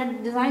I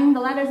started designing the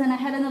letters and I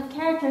had enough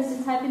characters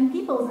to type in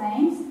people's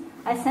names.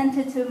 I sent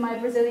it to my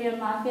Brazilian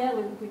mafia.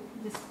 We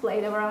just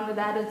played around with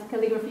that as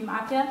calligraphy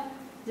mafia.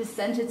 Just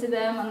sent it to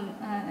them,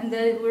 and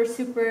they were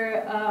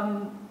super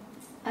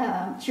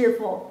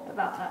cheerful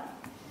about that.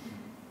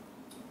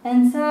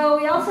 And so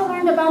we also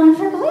learned about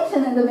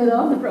interpolation in the middle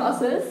of the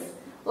process.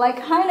 Like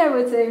Heiner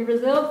would say in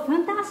Brazil,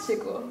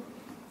 fantástico.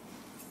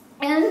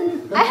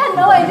 And I had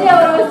no idea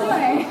what I was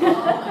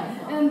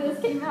doing. And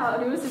this came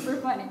out. It was super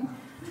funny.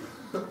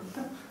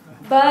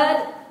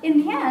 But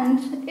in the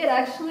end, it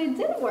actually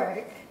did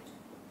work.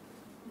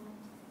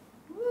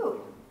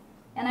 Woo.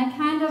 And I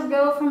kind of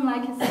go from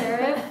like a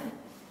serif,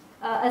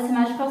 a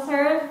symmetrical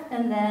serif,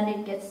 and then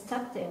it gets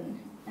tucked in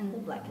the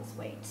blackest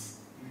weight.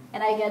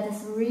 And I get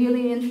this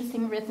really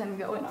interesting rhythm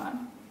going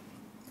on.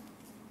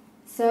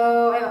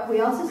 So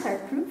we also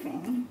start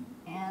proofing,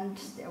 and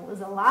there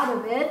was a lot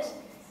of it.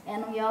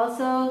 And we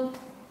also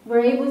were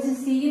able to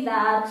see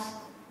that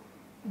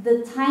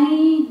the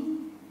tiny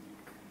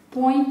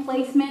point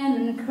placement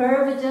and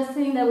curve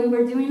adjusting that we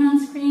were doing on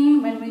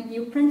screen, when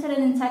you printed it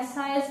in text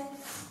size,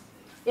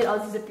 it all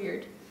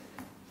disappeared.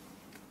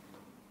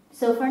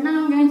 So for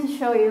now, I'm going to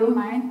show you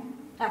my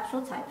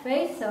actual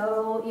typeface.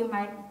 So you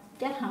might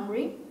get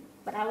hungry,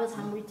 but I was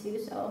hungry too,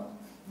 so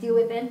deal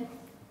with it.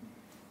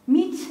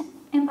 Meet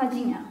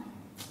empadinha.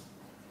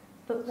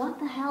 But what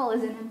the hell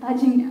is an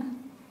empadinha?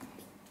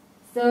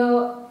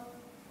 So,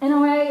 in a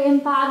way,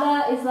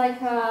 empada is like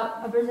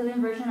a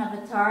Brazilian version of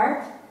a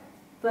tart,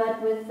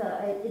 but with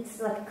it's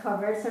like a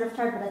covered sort of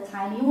tart, but a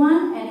tiny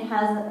one, and it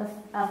has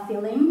a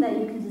filling that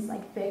you can just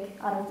like pick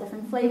out of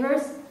different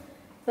flavors.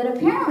 But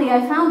apparently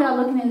I found out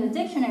looking in the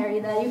dictionary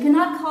that you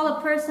cannot call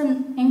a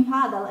person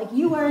empada, like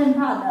you are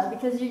empada,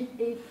 because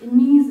it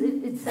means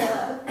it's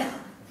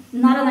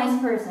not a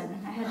nice person.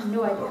 I had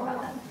no idea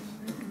about that.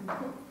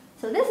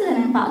 So this is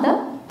an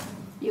empada.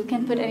 You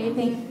can put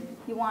anything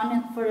you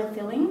want for a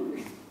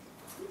filling.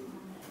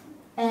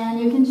 And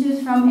you can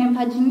choose from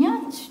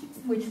empadinha,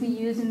 which we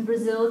use in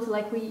Brazil to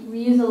we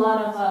use a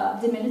lot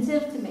of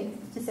diminutive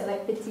to say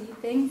like petite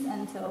things,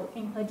 and so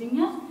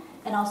empadinha,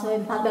 and also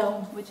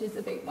empadão, which is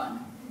a big one.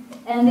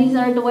 And these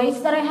are the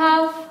weights that I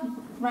have,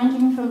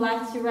 ranging from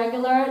black to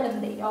regular,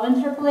 and they all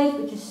interpolate,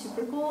 which is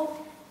super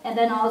cool. And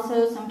then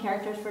also some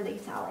characters for the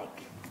italic.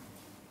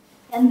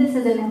 And this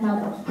is an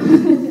empadão.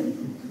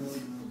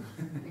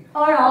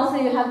 Or also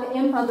you have the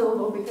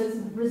empadovo, because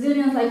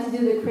Brazilians like to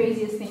do the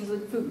craziest things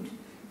with food.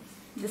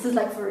 This is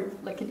like for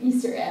like an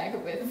Easter egg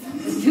with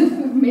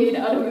made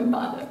out of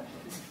empada.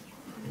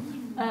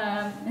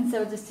 And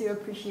so just to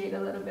appreciate a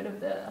little bit of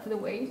the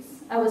weights.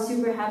 I was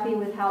super happy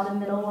with how the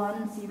middle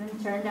ones even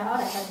turned out.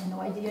 I had no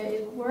idea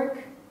it would work.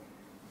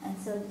 And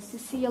so just to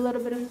see a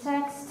little bit of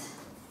text.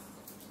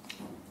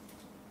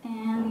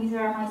 And these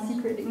are my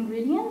secret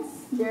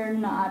ingredients. They're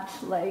not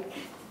like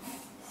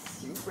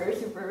super,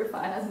 super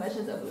refined as much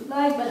as I would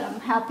like, but I'm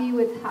happy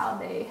with how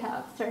they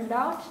have turned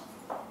out.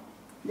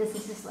 This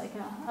is just like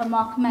a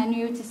mock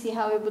menu to see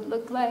how it would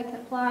look like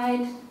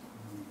applied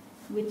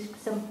with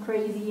some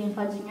crazy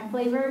empadinha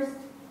flavors.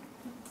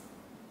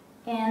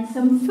 And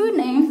some food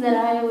names that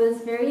I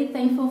was very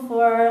thankful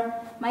for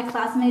my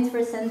classmates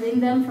for sending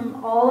them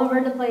from all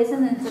over the places,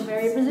 and it's a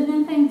very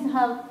Brazilian thing to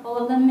have all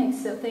of them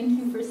mixed, so thank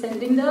you for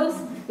sending those.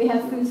 We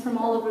have foods from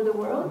all over the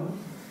world.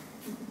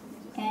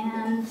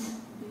 And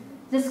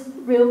just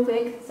real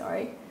quick,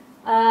 sorry,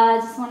 I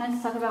just wanted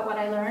to talk about what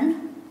I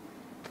learned.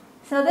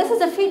 So this is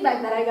the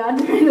feedback that I got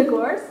during the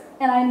course,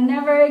 and I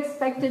never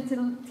expected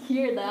to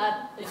hear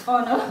that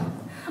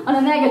on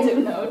a negative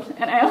note,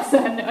 and I also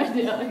had no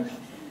idea, like,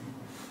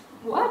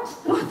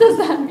 what does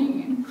that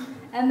mean?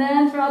 And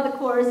then throughout the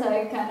course,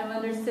 I kind of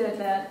understood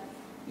that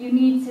you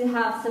need to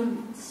have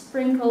some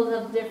sprinkles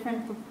of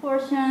different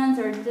proportions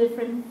or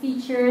different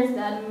features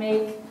that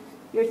make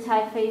your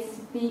typeface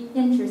be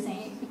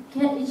interesting.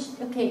 Text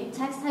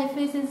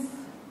typefaces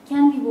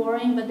can be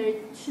boring, but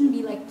they shouldn't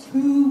be like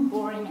too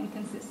boring and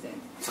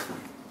consistent.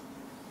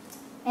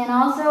 And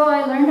also,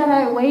 I learned that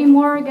I'm way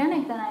more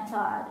organic than I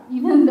thought,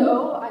 even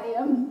though I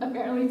am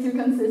apparently too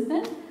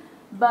consistent.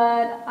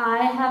 But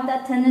I have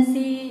that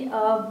tendency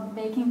of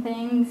making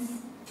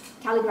things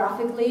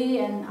calligraphically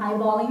and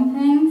eyeballing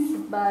things.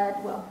 But,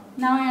 well,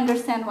 now I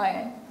understand why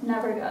I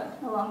never got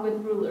along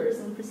with rulers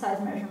and precise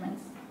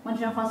measurements. When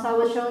Jean-François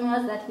was showing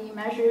us that he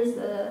measures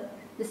the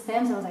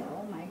stems, I was like,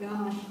 oh my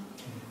gosh.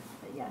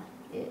 But yeah,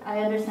 I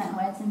understand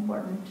why it's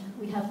important.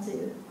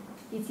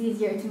 It's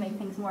easier to make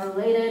things more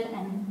related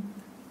and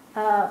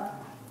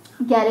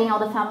getting all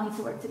the family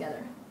to work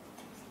together.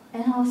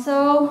 And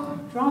also,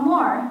 draw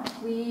more.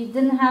 We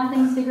didn't have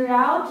things figured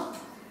out,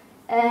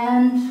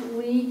 and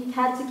we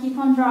had to keep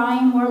on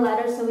drawing more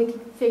letters so we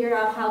could figure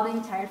out how the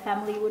entire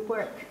family would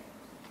work.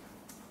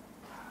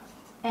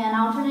 And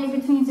alternate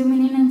between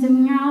zooming in and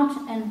zooming out,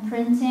 and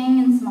printing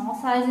in small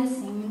sizes,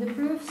 seeing the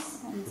proofs.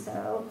 And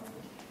so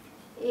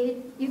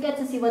you get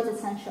to see what's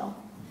essential.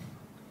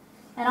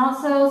 And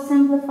also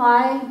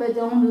simplify, but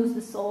don't lose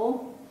the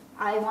soul.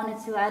 I wanted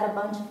to add a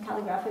bunch of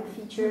calligraphic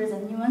features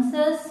and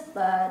nuances,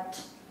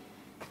 but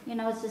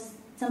it's just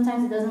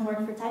sometimes it doesn't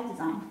work for type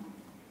design.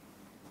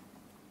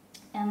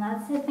 And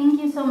that's it.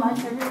 Thank you so much,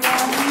 everyone.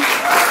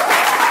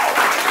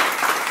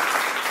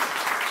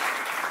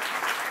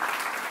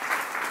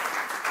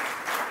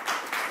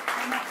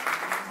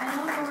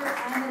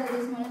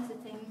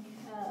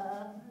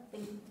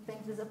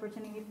 Thanks this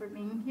opportunity for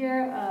being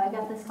here. I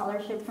got this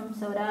scholarship from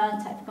SODA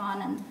and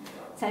TypeCon and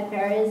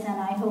TypeParis, and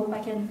I hope I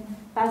can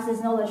pass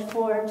this knowledge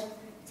forward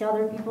to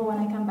other people when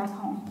I come back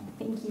home.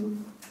 Thank you.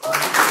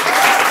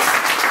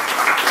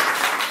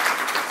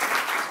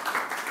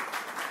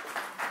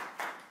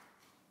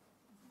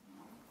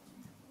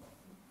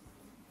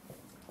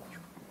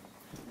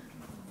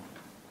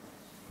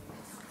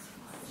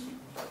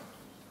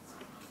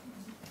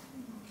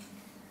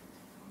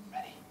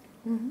 Ready?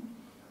 Mm-hmm.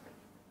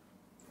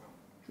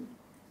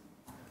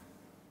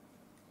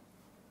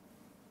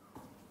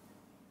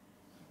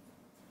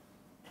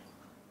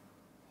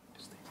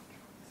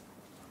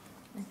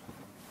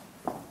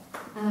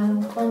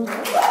 Bonjour.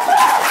 It's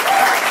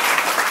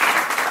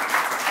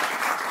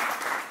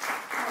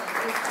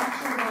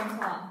actually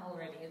bonsoir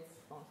already. It's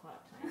bonsoir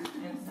time.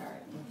 I'm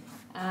sorry.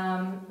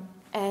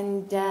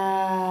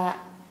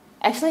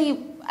 Actually,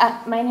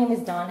 my name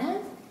is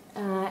Donna,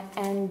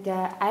 and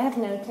I have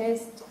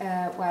noticed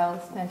while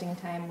spending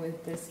time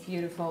with this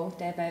beautiful,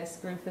 diverse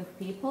group of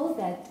people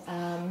that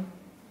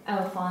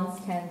our fonts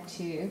tend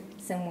to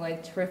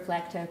somewhat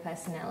reflect our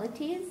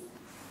personalities.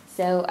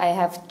 So I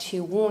have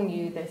to warn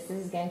you, this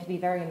is going to be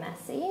very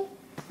messy,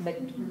 but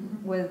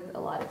with a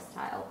lot of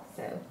style.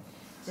 So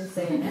just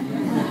so you know.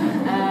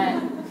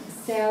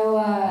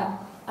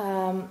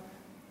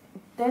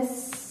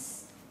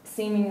 This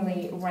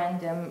seemingly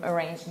random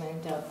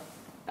arrangement of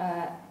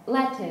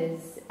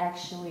letters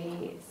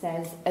actually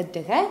says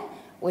Dre,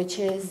 which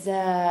is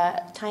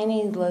a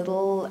tiny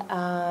little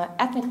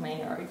ethnic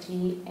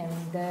minority in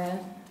the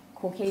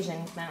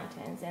Caucasian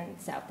mountains in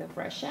south of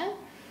Russia.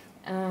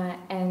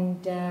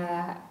 And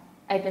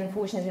I've been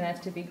fortunate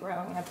enough to be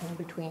growing up in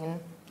between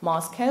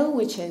Moscow,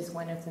 which is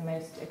one of the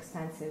most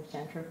expensive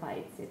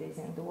gentrified cities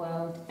in the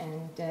world,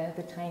 and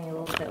the tiny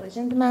little village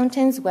in the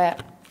mountains where,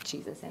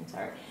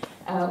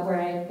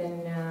 where I've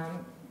been,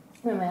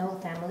 where my whole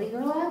family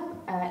grew up,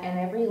 and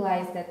I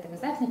realized that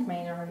those ethnic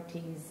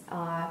minorities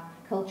are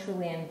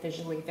culturally and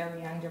visually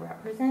very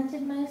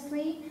underrepresented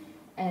mostly,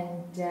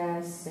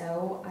 and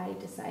so I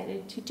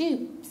decided to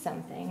do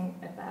something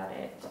about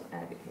it,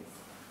 because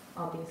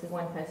obviously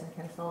one person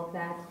can solve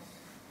that.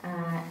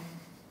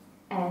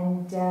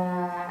 And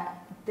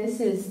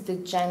this is the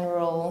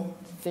general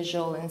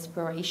visual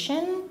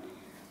inspiration,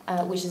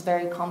 which is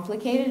very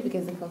complicated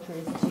because the culture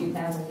is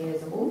 2,000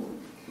 years old.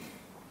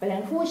 But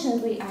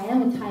unfortunately, I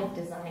am a type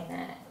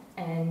designer,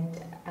 and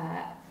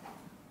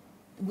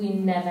we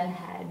never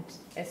had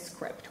a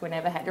script. We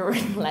never had a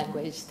written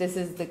language. This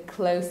is the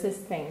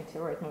closest thing to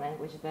a written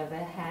language I've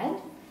ever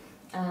had,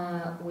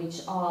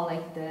 which are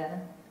like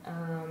the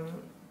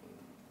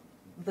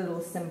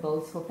little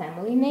symbols for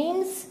family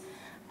names.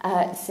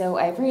 So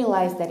I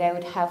realized that I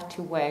would have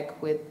to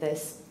work with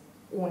this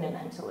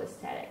ornamental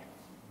aesthetic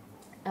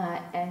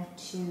and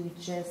to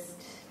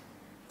just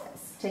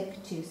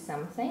stick to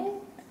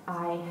something.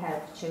 I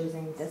have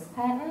chosen this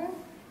pattern,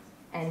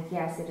 and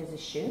yes, it is a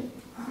shoe.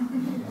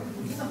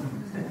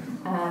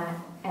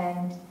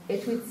 And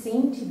it would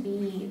seem to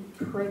be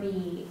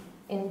pretty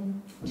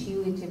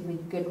intuitively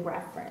good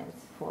reference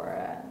for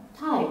a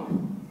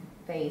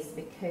typeface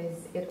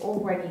because it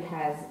already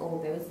has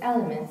all those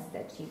elements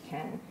that you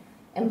can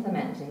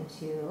implement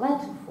into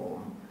letter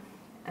form.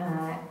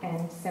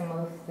 And some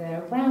of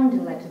the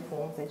rounder letter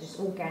forms are just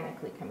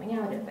organically coming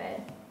out of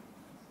it.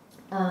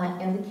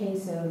 In the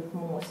case of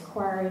more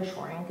squarish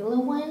or angular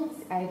ones,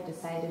 I've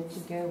decided to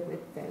go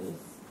with those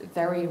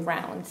very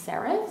round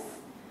serifs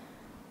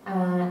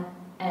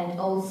and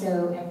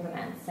also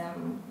implement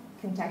some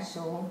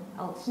contextual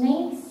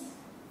alternates,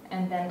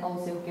 and then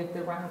also give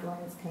the round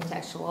ones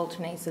contextual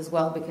alternates as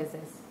well, because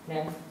there's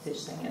no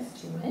such thing as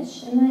too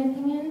much, in my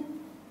opinion.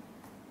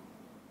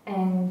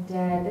 And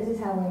this is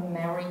how we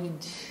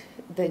married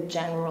the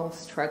general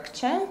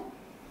structure.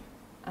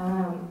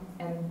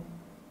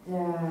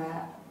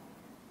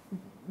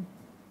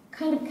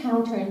 Kind of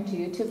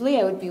counterintuitively,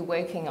 I would be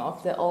working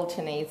off the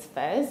alternates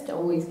first,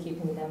 always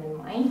keeping them in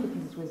mind,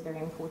 because it was very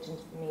important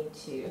for me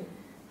to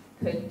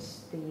put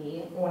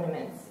the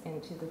ornaments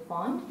into the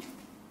font.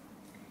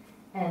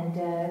 And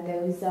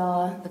those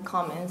are the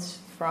comments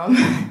from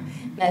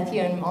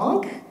Matthew and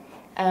Marc,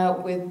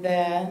 with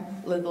the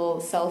little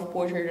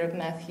self-portrait of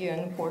Matthew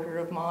and portrait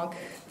of Marc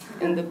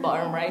in the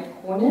bottom right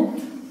corner.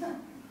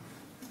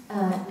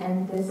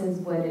 And this is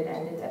what it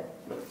ended up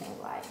looking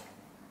like.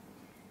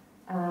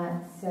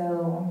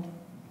 So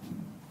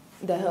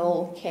the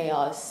whole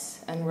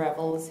chaos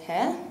unravels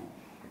here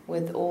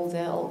with all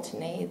the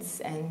alternates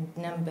and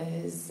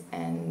numbers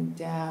and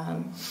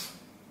the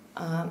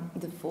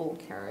full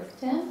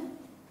character.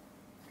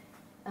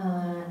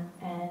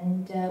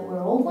 And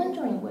we're all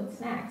wondering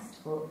what's next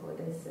for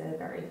this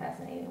very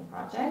fascinating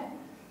project.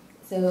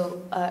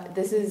 So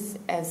this is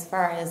as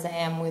far as I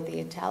am with the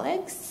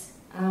italics,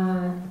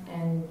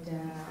 and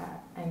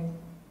I'm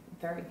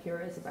very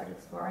curious about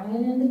exploring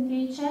it in the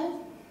future.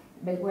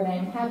 But what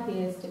I'm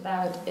happiest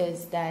about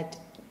is that,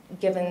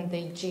 given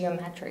the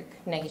geometric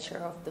nature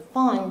of the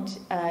font,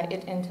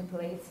 it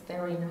interpolates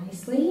very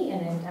nicely,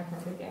 and I'm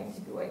definitely going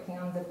to be working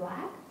on the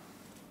black.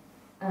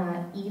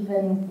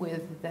 Even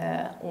with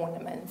the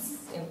ornaments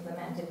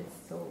implemented, it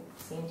still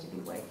seems to be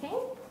working.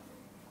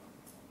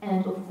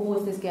 And of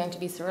course, there's going to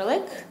be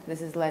Cyrillic.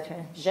 This is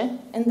letter J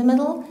in the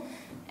middle.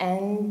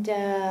 And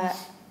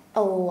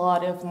a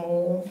lot of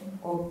more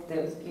of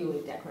those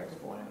purely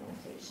decorative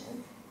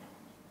ornamentation.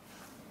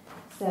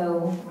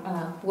 So,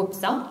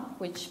 Wupsa,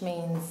 which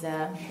means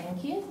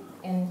thank you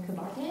in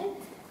Kıran,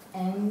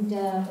 and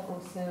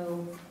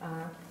also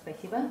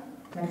Spasiba,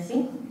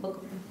 merci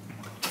beaucoup.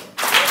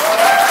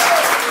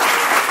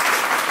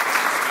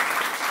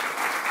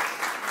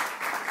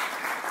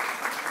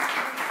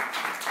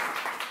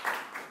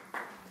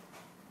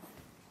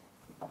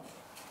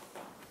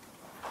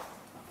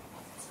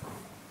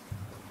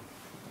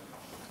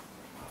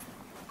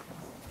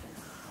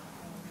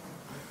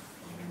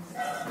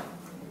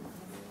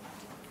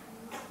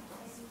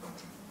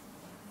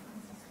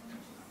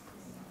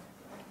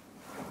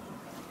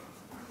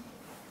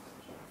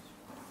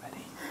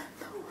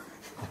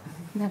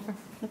 Never.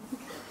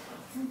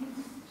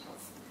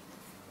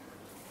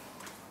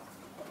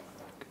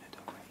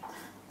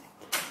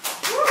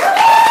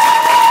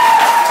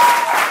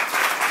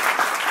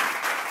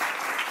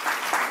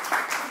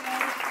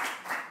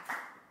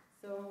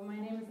 So my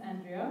name is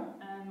Andrea,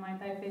 and my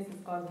typeface is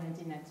called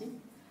 1990.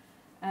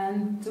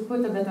 And to to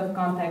put a bit of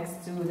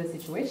context to the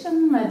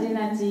situation,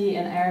 Madinati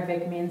in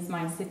Arabic means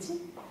my city.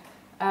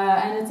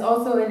 And it's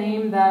also a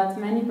name that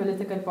many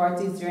political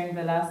parties during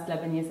the last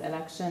Lebanese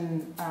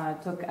election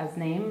took as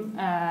name.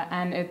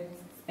 And it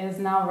is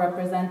now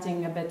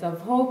representing a bit of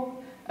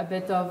hope, a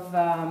bit of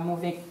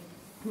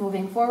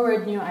moving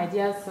forward, new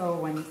ideas. So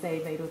when you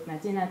say Beirut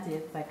Madinati,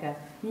 it's like a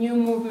new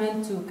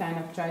movement to kind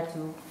of try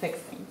to fix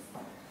things.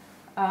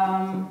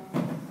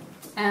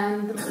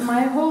 And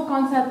my whole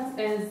concept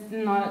is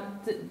not,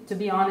 to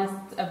be honest,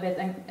 a bit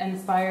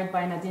inspired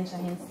by Nadine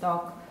Shaheen's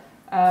talk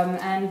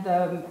and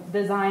the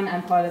design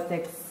and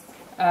politics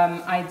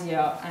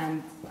idea.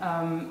 And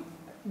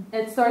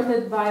it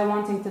started by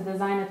wanting to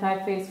design a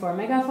typeface for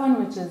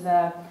Megaphone, which is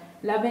a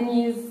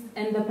Lebanese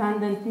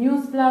independent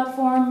news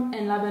platform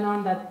in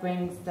Lebanon that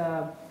brings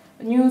the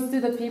news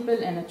to the people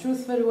in a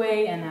truthful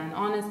way, in an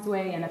honest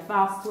way, in a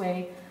fast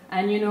way.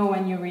 And you know,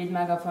 when you read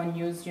Megaphone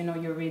News, you know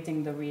you're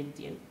reading the real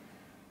deal.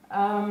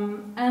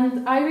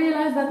 And I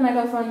realized that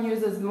Megaphone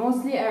uses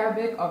mostly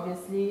Arabic,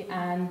 obviously,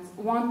 and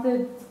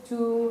wanted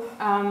to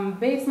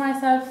base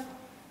myself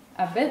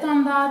a bit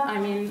on that. I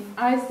mean,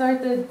 I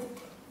started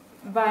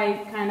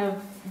by kind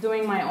of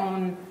doing my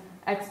own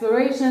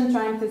exploration,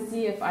 trying to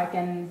see if I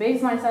can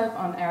base myself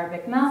on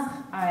Arabic Nasr.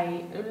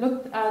 I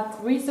looked at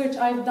research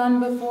I've done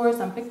before,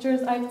 some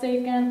pictures I've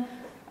taken,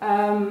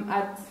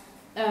 at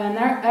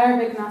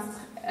Arabic Nasr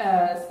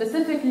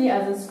specifically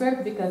as a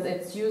script because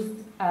it's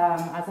used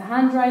as a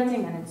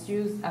handwriting and it's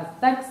used as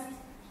text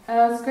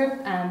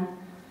script, and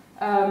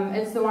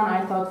it's the one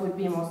I thought would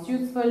be most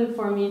useful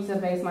for me to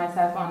base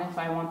myself on if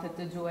I wanted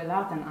to do a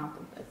Latin out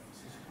of this.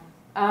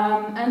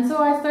 And so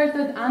I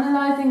started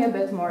analyzing a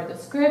bit more the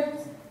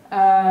script,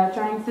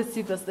 trying to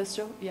see, does this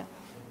show? Yeah.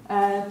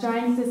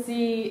 Trying to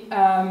see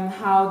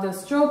how the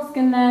strokes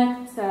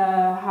connect,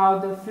 how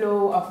the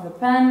flow of the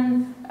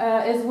pen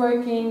is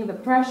working, the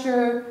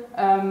pressure,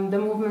 the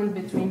movement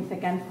between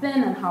thick and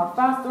thin, and how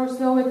fast or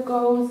slow it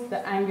goes,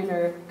 the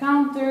angular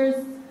counters,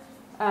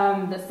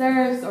 the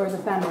serifs or the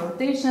pen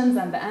rotations,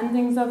 and the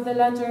endings of the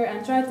letter,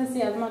 and try to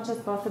see as much as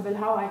possible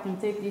how I can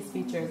take these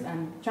features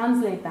and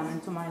translate them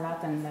into my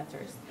Latin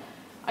letters.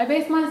 I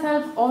based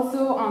myself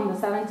also on the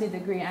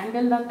 70-degree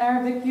angle that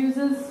Arabic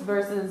uses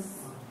versus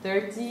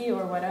 30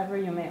 or whatever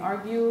you may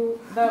argue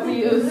that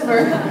we use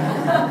for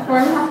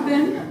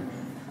Latin.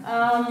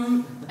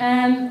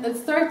 And it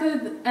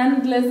started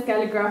endless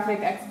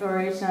calligraphic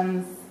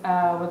explorations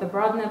with a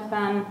broadnet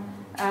pen.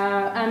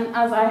 And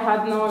as I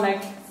had no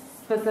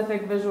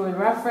specific visual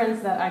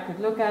reference that I could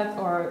look at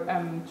or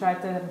try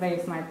to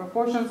base my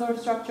proportions or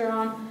structure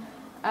on,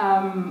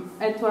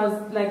 it was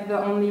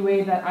the only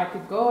way that I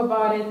could go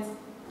about it.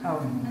 Oh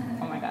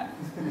my God.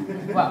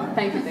 Well,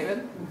 thank you,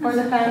 David, for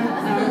the pen.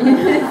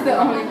 It's the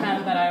only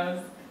pen that I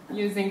was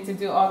using to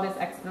do all this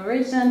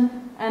exploration.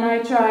 And I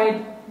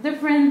tried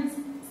different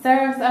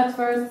serifs at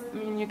first. I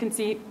mean, you can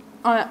see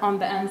on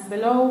the ends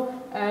below.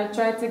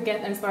 Tried to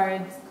get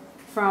inspired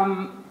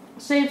from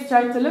shapes,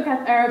 tried to look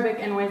at Arabic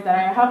in ways that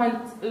I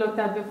haven't looked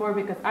at before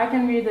because I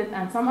can read it,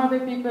 and some other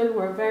people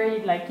were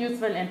very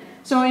useful in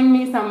showing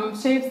me some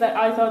shapes that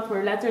I thought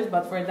were letters,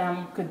 but for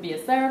them could be a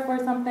serif or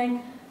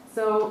something.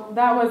 So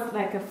that was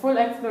a full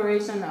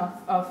exploration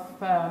of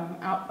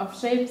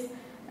shapes,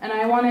 and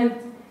I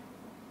wanted,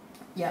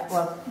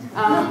 and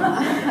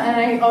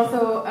I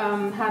also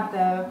had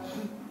a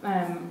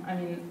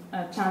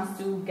chance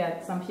to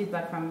get some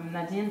feedback from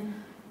Nadine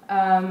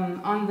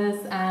on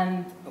this,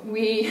 and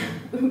we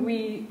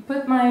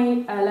put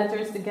my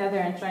letters together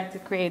and tried to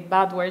create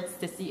bad words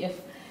to see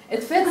if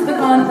it fits the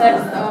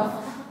context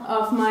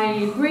of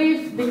my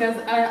brief, because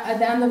at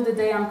the end of the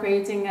day I'm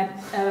creating a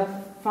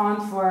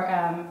font for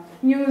a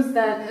news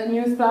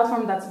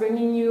platform that's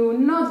bringing you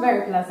not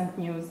very pleasant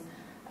news,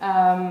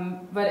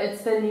 but it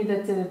still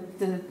needed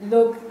to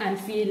look and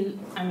feel,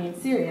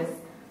 serious.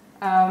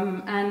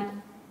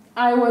 And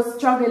I was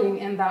struggling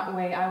in that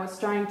way. I was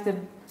trying to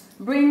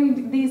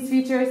bring these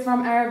features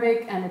from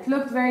Arabic, and it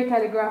looked very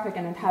calligraphic,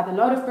 and it had a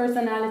lot of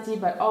personality,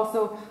 but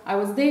also I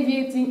was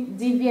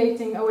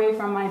deviating away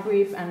from my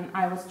brief, and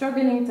I was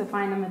struggling to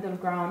find a middle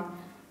ground.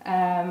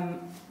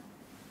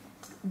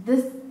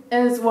 This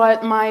is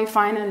what my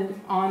final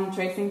on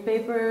tracing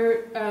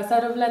paper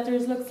set of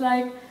letters looks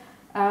like.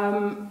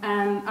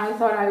 And I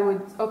thought I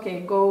would,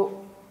 go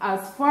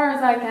as far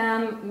as I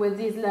can with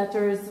these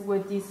letters,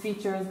 with these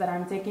features that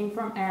I'm taking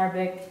from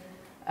Arabic,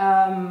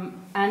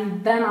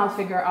 and then I'll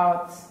figure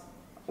out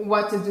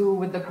what to do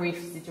with the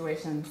brief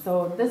situation.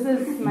 So this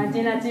is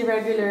Madinati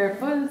regular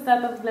full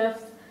set of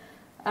glyphs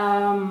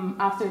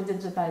after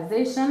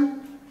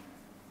digitization.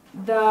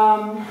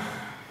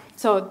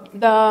 So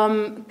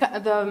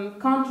the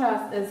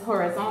contrast is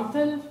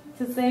horizontal,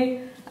 to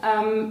say,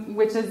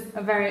 which is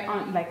a very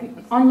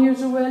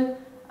unusual.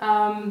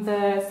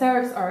 The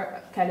serifs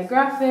are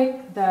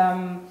calligraphic.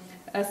 The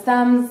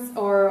stems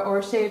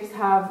or shapes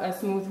have a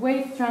smooth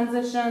wave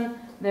transition.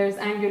 There's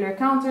angular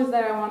counters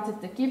that I wanted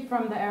to keep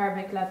from the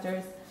Arabic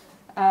letters.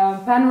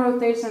 Pen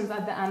rotations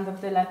at the end of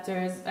the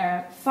letters,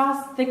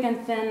 fast, thick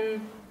and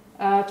thin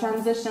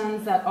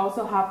transitions that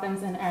also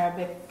happens in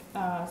Arabic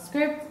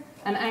script,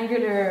 and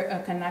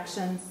angular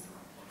connections.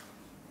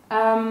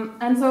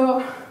 And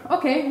so,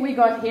 okay, we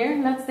got here.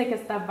 Let's take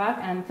a step back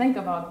and think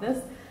about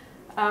this.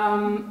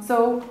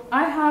 So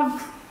I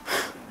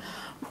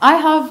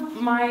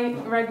have my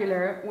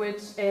regular,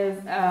 which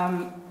is,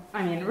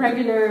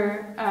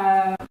 regular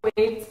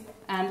weight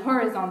and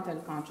horizontal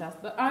contrast.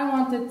 But I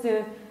wanted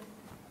to,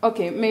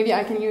 okay, maybe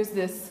I can use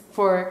this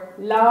for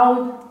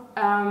loud,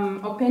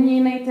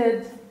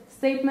 opinionated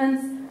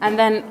statements, and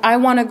then I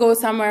want to go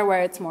somewhere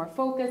where it's more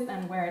focused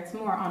and where it's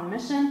more on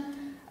mission.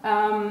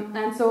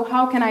 And so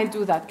how can I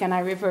do that? Can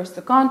I reverse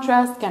the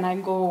contrast? Can I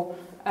go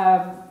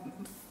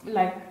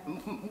like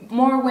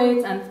more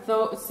weights? And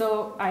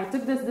so I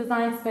took this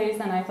design space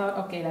and I thought,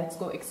 okay, let's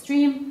go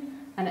extreme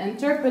and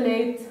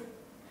interpolate,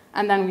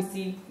 and then we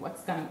see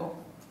what's gonna go.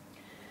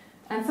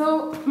 And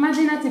so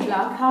Madinati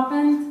Black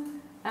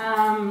happened.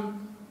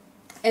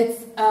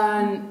 It's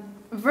a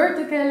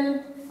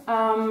vertical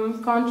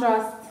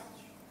contrast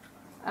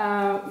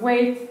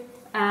weight,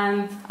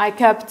 and I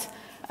kept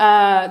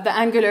the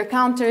angular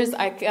counters.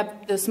 I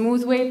kept the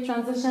smooth weight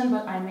transition,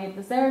 but I made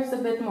the serifs a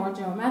bit more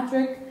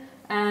geometric,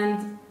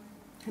 and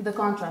the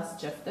contrast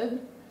shifted.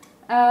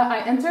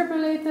 I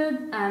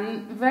interpolated,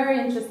 and very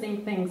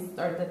interesting things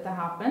started to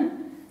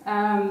happen.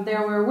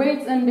 There were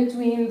weights in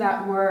between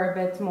that were a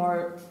bit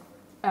more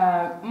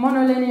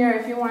monolinear,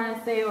 if you want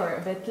to say, or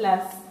a bit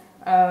less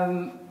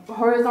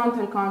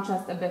horizontal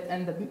contrast, a bit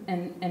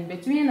in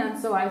between. And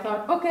so I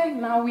thought, okay,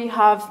 now we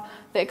have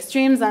the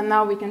extremes, and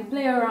now we can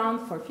play around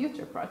for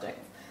future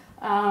projects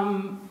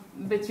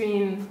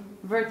between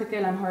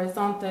vertical and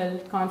horizontal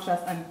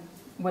contrast and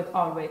with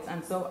all weights.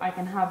 And so I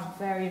can have a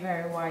very,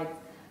 very wide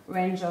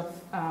range of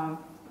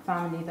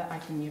family that I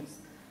can use.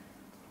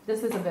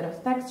 This is a bit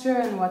of texture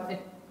and what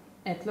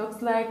it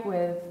looks like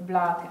with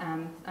black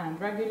and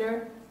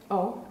regular.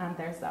 Oh, and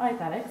there's the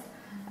italics.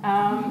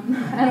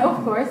 And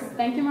of course,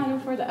 thank you, Manu,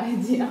 for the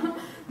idea.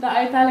 The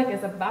italic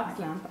is a back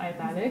slant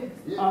italic,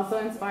 also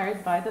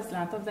inspired by the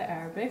slant of the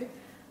Arabic.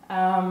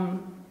 I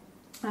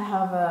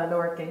have a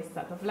lowercase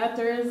set of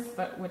letters,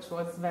 but which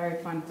was very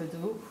fun to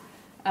do.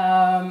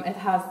 It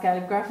has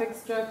calligraphic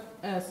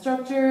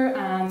structure,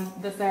 and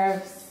the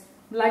serifs,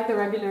 like the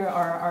regular,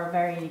 are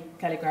very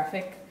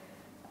calligraphic.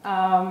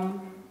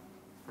 And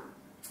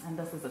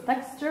this is a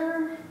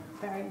texture,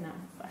 very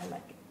nice, I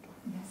like it.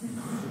 Yes.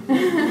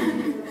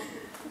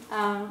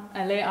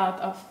 A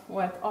layout of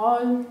what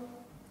all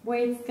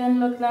weights can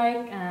look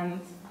like, and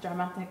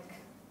dramatic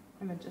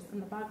images in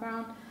the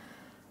background.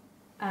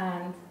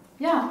 And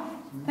yeah,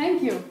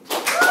 thank you. All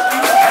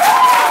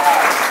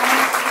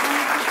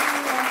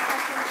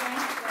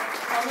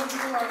of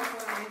you are so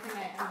amazing. I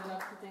ended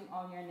up putting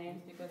all your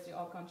names because you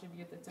all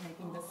contributed to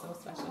making this so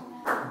special.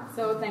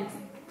 So thanks.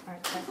 All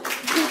right,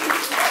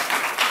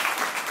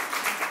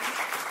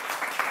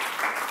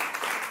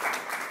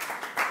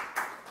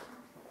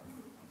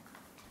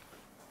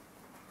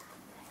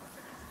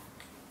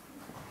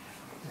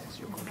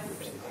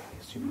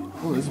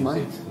 Oh, this is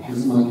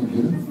my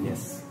computer?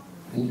 Yes.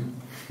 Thank you.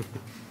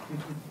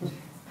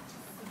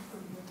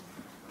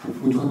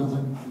 Which one was I?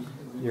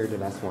 You're the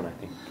last one, I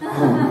think. Oh, the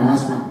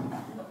last one.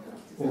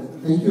 Well,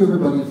 thank you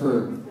everybody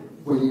for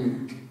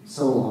waiting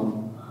so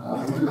long.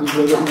 I really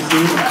enjoyed what you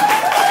see.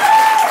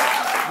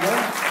 Yeah,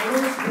 it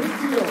was a big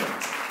deal.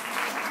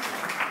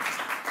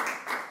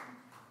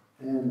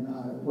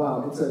 And wow,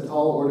 it's a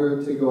tall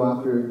order to go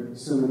after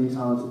so many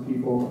talented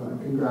people.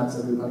 Congrats,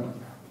 everybody.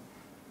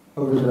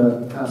 Over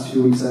the past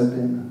few weeks, I've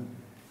been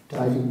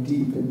diving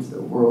deep into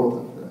the world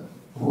of the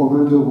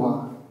roman de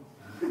roi,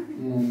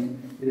 and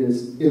it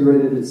has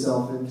iterated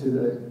itself into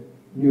the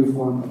new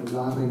form of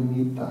la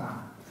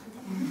renita.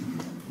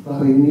 La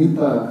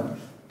renita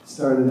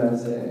started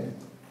as a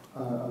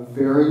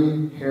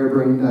very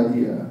harebrained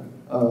idea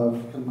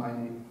of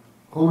combining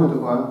roman de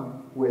roi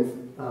with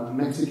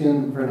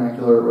Mexican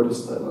vernacular or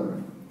display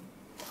letter.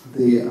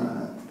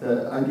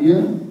 The idea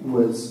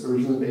was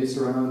originally based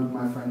around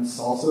my friend's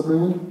salsa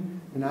brand,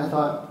 and I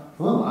thought,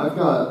 well, I've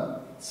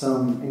got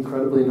some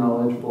incredibly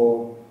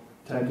knowledgeable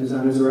type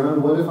designers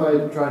around. What if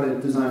I try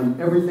to design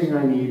everything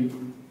I need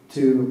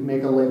to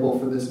make a label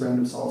for this brand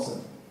of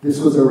salsa? This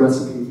was a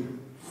recipe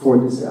for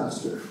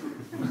disaster.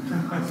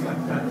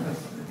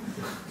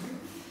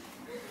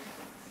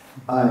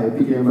 I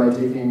began by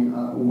taking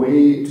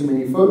way too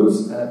many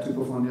photos at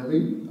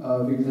Antognelli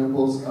of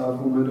examples of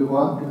roman de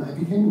roi, and I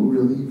became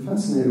really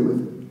fascinated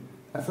with it.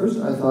 At first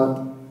I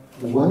thought,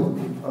 what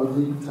an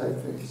ugly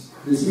typeface.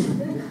 This is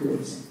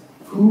ridiculous.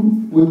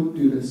 Who would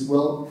do this?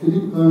 Well,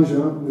 Philippe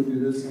Grandjean would do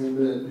this, and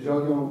the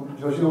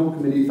Jouandet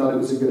committee thought it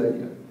was a good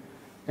idea.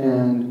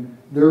 And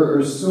there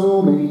are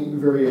so many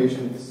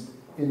variations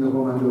in the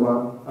roman de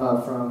roi,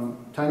 from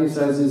tiny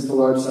sizes to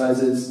large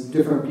sizes,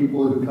 different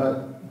people who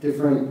cut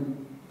different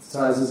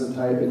sizes of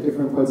type at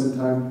different points in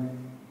time.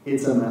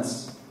 It's a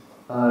mess.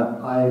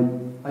 I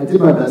did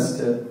my best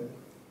to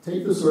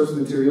take the source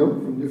material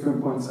from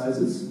different point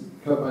sizes,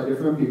 cut by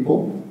different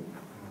people,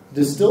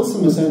 distill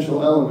some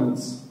essential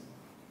elements,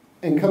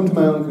 and come to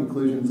my own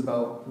conclusions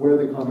about where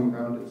the common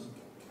ground is.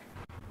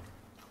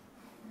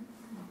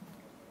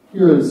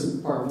 Here is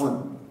part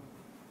 1.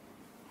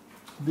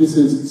 This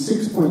is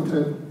 6-point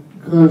type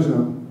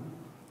Grandjean.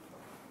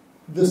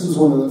 This was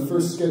one of the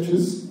first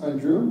sketches I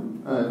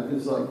drew. It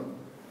was like,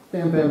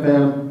 bam, bam,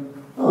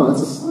 bam. Oh,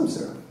 that's a slab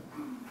serif.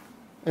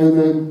 And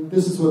then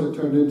this is what it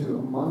turned into,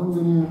 a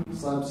monolinear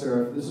slab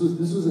serif. This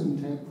was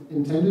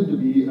intended to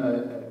be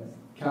a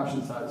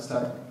caption size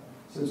type.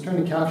 So it's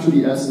trying to capture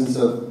the essence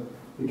of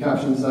the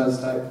caption size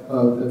type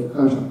of the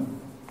Grandjean.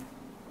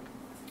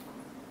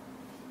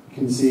 You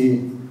can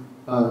see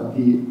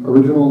the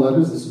original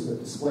letters. This was a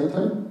display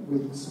type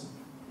with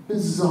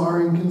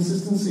bizarre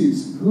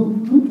inconsistencies.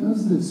 Who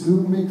does this?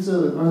 Who makes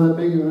a R that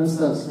big and S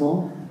that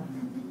small?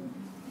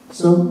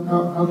 So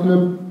how can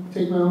I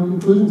take my own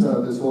conclusions out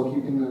of this while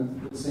keeping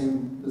the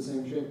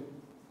same shape?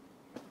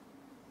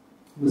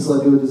 This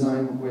led to a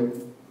design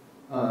with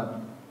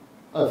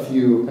a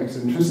few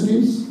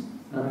eccentricities.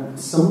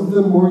 Some of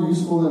them more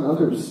useful than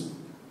others.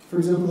 For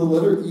example, the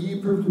letter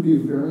E proved to be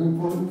very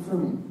important for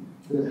me.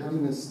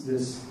 Having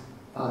this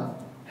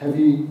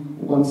heavy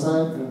one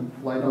side and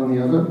light on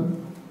the other,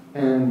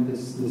 and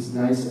this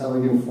nice,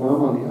 elegant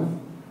form on the F.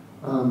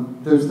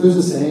 There's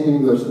a saying in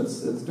English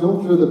that's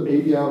don't throw the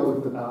baby out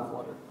with the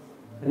bathwater.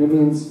 And it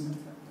means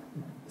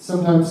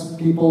sometimes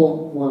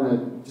people want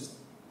to just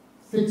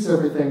fix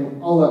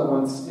everything all at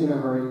once in a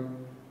hurry,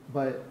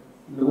 but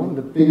one of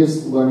the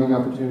biggest learning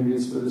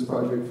opportunities for this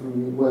project for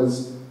me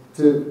was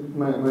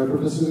my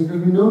professors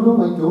encouraged me,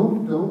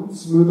 don't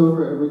smooth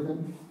over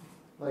everything.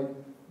 Like,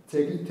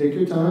 take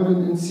your time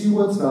and see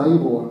what's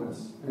valuable in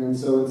this. And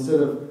so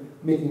instead of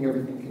making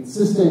everything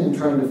consistent and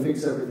trying to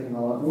fix everything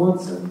all at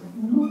once,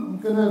 I'm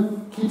going to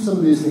keep some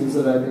of these things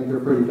that I think are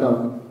pretty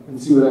dumb and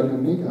see what I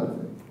can make out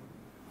of it.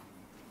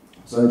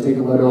 So I take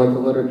a letter like the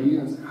letter E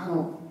and say,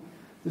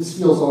 this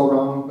feels all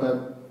wrong,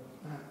 but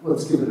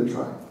let's give it a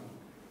try.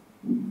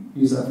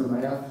 Use that for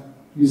my F,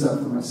 use that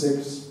for my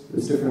 6,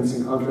 this difference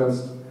in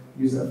contrast,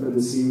 use that for the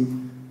C.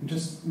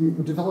 Just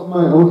develop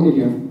my own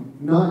idiom.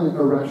 Not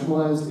a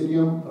rationalized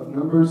idiom of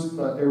numbers,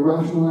 but a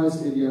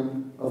rationalized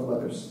idiom of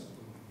letters.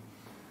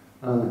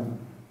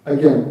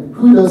 Again,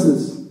 who does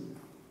this?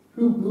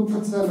 Who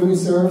puts that many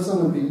serifs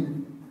on a B?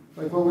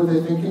 Like, what were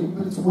they thinking?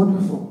 But it's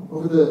wonderful.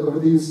 Over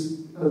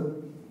these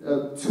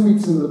 2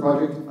 weeks into the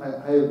project,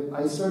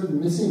 I started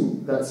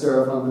missing that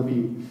serif on the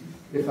B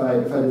if I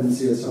didn't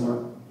see it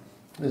somewhere.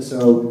 And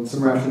so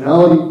some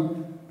rationality,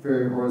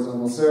 very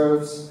horizontal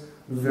serifs,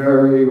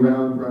 very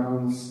round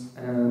browns,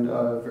 and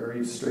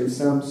very straight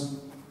stems.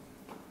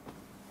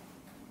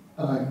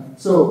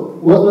 So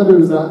what letter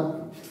is that?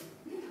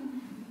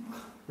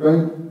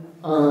 Right?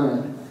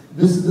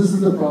 This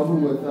is the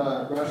problem with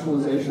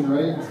rationalization,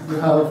 right? You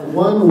have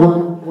 1,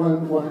 1,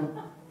 1,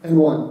 1, and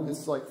 1.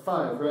 It's like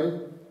 5, right?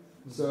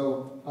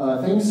 So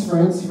thanks,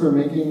 France, for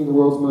making the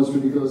world's most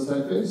ridiculous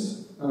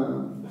typeface.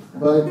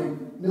 But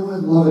no, I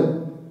love it.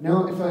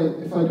 Now, if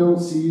I don't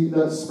see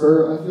that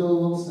spur, I feel a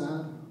little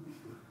sad.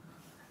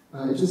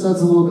 It just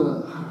adds a little bit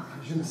of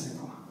je ne sais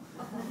quoi.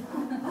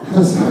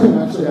 So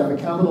I actually have a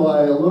capital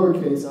I, a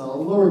lowercase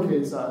L, a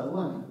lowercase I,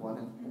 one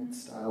in old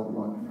style,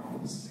 one in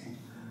old style.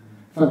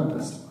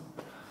 Fantastic.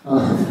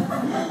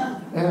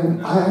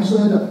 And I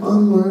actually had to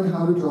unlearn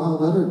how to draw a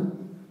letter,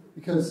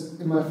 because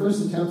in my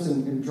first attempts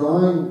in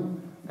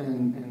drawing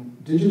and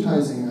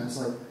digitizing, I was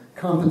like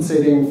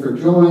compensating for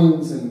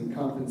joins and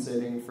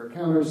compensating for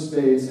counter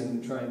space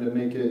and trying to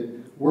make it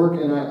work,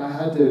 and I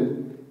had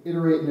to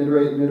iterate and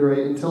iterate and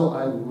iterate until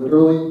I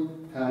literally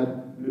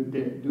had le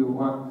de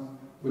one,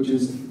 which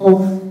is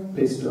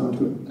pasted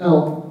onto an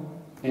L,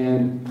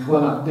 and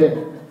voila,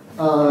 de.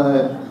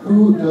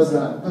 Who does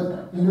that?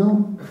 But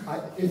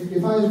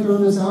if I had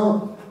thrown this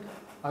out,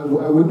 I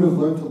wouldn't have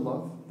learned to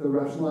love the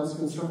rationalized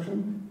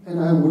construction, and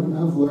I wouldn't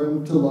have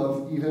learned to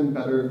love even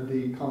better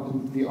the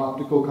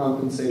optical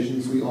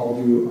compensations we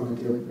all do on a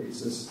daily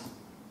basis.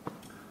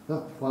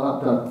 Voila,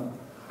 done.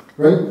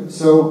 Right?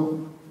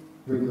 So,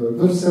 regular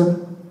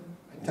verset,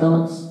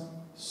 italics,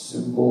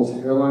 symbols,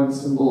 hairline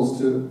symbols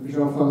to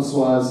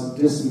Jean-Francois's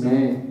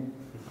dismay.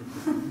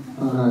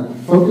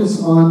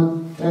 Focus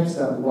on text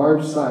at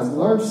large size.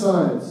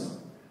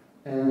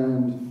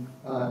 And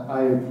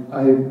I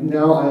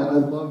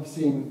love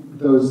seeing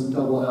those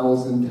double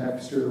L's in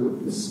texture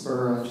with this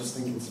spur. I just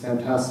think it's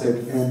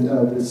fantastic. And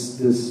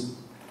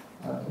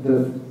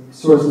the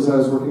sources I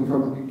was working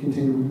from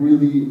contain a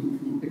really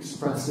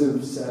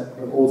expressive set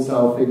of old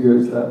style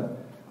figures that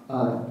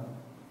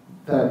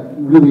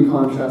really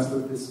contrast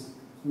with this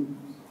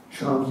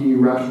chunky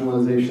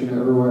rationalization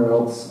everywhere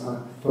else.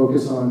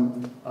 Focus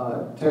on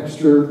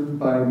texture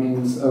by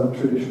means of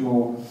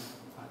traditional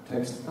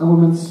text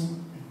elements.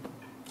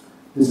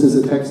 This is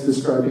a text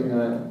describing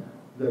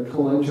the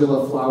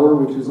calendula flower,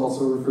 which is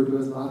also referred to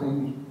as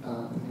nothing,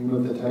 the name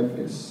of the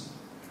typeface.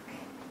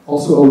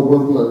 Also a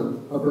warbler,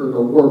 a bird,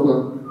 a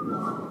warbler.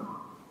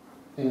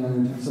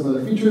 And some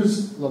other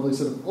features, lovely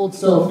set of old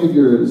style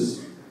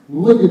figures,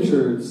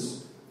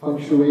 ligatures,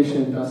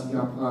 punctuation, das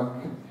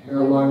Yaprak,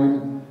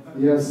 hairline,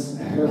 Yes,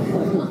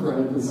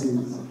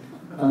 parentheses.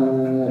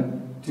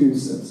 2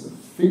 sets of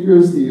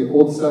figures. The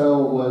old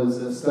style was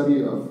a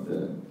study of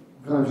the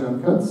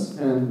Granjan cuts,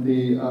 and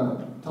the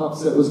top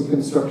set was a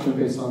construction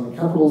based on the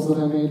capitals that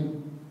I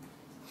made.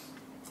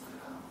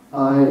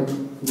 I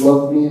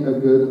love me a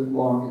good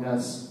long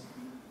S,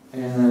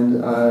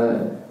 and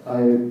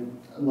I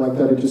like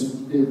that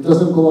it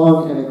doesn't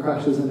belong and it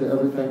crashes into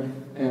everything.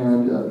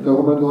 And the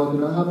Romano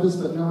did not have this,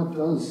 but now it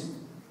does.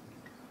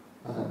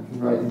 I can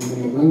write in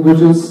many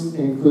languages,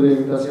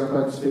 including Das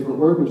Yaprak's favorite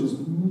word, which is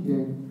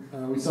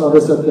we saw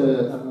this at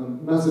the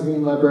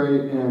Mazzarine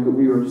Library, and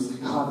we were just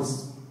like, oh, this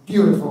is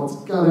beautiful, it's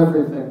got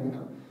everything, you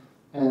know.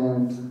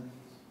 And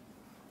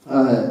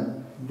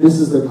this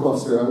is the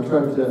cluster. I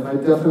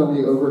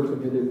definitely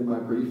overcommitted in my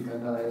brief,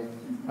 and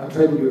I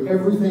tried to do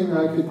everything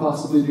I could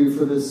possibly do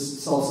for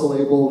this salsa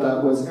label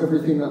that was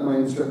everything that my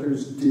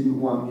instructors didn't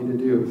want me to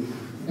do.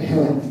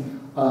 And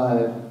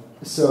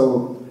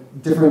so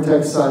different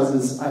text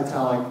sizes,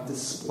 italic,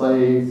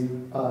 display,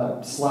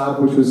 slab,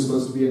 which was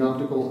supposed to be an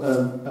optical,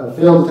 a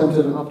failed attempt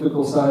at an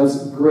optical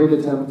size, great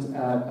attempt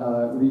at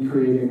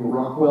recreating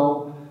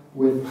Rockwell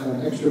with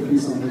an extra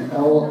piece on the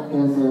L,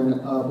 and then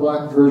a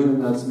black version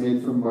that's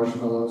made from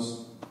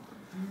marshmallows.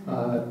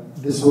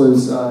 This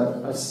was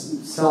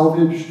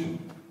salvaged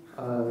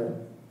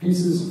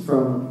pieces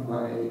from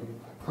my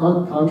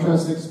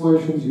contrast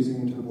explorations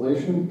using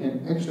interpolation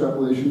and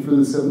extrapolation for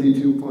the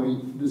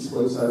 72-point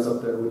display size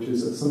up there, which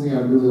is something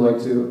I'd really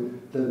like to.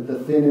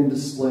 The thin and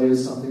display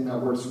is something that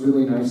works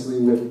really nicely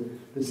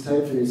with this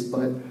typeface,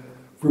 but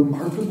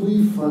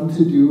remarkably fun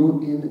to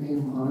do in a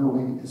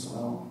mono as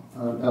well.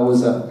 That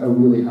was a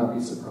really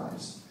happy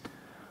surprise.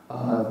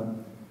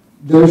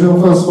 There's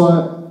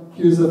Jean-François.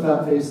 Here's the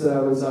fat face that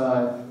I was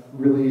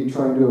really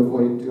trying to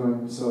avoid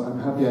doing, so I'm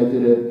happy I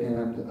did it,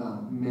 and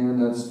man,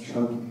 that's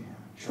chunky.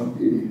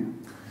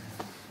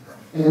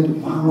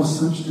 And wow,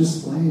 such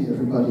display,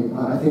 everybody.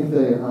 I think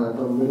the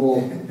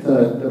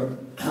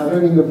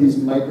patterning of these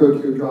micro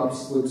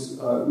teardrops looks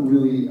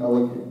really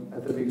elegant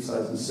at the big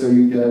sizes. So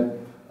you get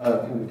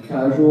kind of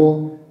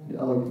casual,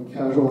 elegant,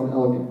 casual, and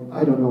elegant.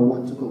 I don't know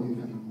what to believe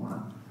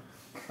anymore.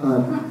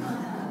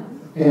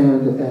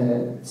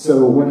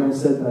 So when I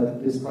said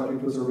that this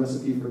project was a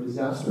recipe for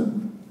disaster,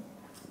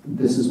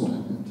 this is what I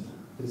meant.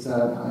 Is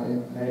that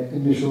I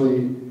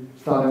initially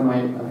thought I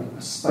might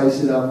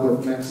spice it up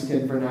with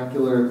Mexican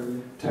vernacular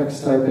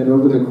text type, and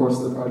over the course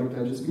of the project,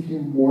 I just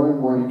became more and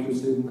more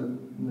interested in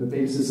the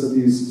basis of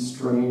these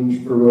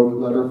strange Baroque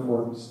letter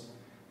forms.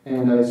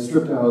 And I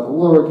stripped out the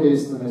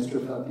lowercase, and then I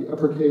stripped out the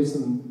uppercase,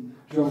 and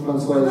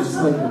Jean-François was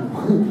just like,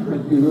 what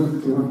are you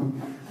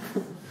doing?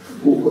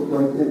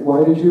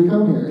 Why did you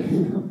come here?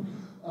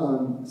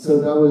 So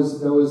that was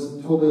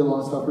totally a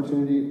lost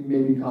opportunity,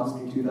 maybe cost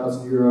me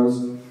 2,000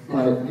 euros,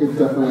 but it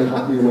definitely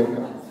helped me wake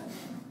up.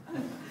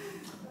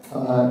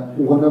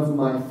 One of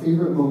my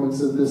favorite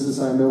moments of this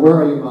assignment, where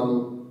are you,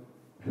 Malu?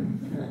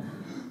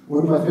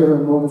 One of my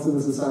favorite moments of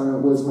this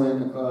assignment was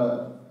when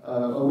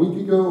a week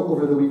ago,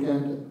 over the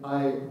weekend,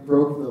 I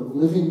broke the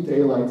living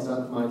daylights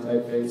out of my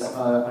typeface.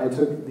 I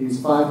took these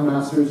 5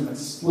 masters, I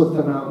split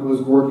them out and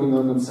was working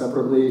on them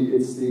separately.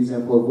 It's the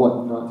example of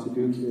what not to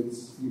do,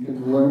 kids. You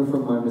can learn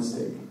from my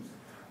mistake.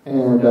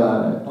 And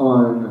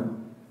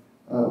on,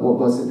 what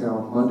was it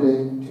now,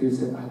 Monday,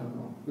 Tuesday, I don't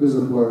know. It was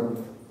a blur.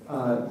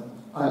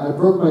 I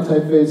broke my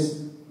typeface.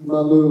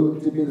 Malu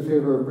did me the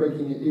favor of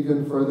breaking it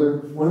even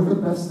further. One of the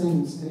best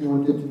things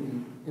anyone did to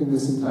me in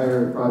this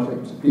entire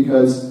project,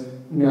 because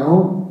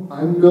now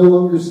I'm no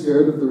longer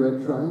scared of the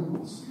red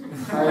triangles.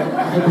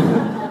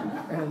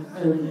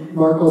 And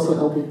Marc also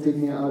helped me dig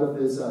me out of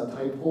this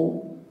type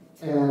hole,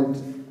 and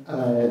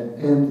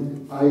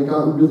I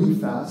got really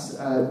fast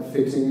at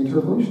fixing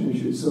interpolation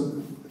issues.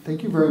 So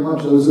thank you very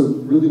much. That was a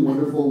really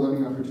wonderful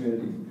learning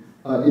opportunity.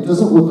 It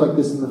doesn't look like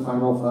this in the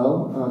final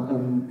file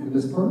in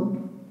this part,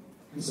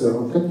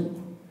 so thank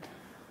you.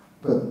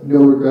 But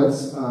no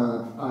regrets.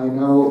 I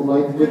now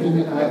like looking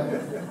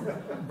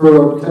at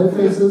Baroque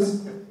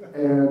typefaces,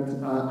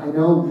 and I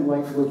now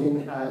like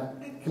looking at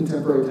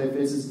contemporary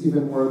typefaces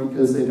even more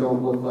because they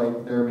don't look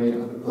like they're made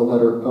out of the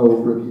letter O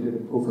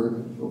repeated over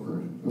and over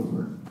and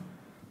over.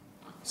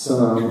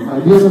 Some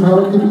ideas of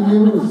how it can be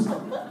used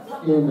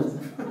in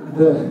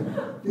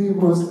the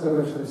most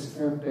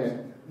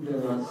refrescante de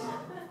los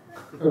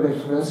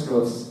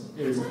refrescos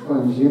is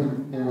Orangina,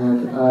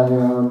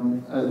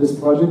 and this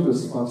project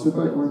was sponsored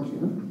by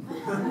Orangina,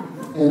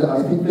 and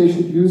I think they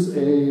should use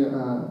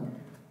a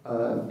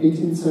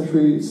 18th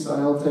century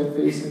style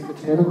typeface and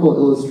botanical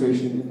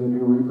illustration in the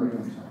new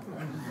rebrand.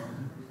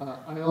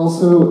 I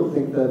also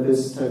think that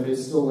this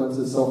typeface still lends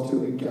itself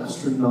to a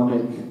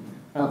gastronomic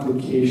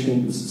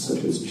applications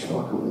such as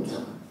chocolate,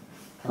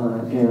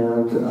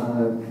 and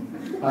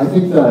I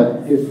think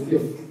that if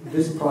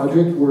this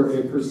project were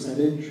a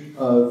percentage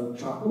of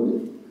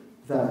chocolate,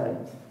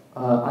 that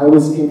I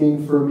was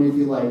aiming for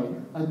maybe like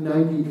a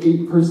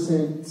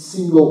 98%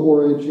 single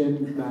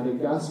origin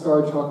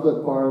Madagascar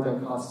chocolate bar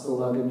that costs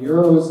 11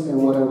 euros,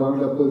 and what I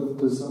wound up with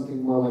was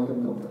something more like a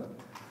Milka.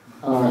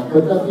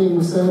 But that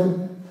being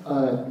said,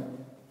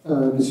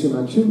 Monsieur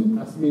Mathieu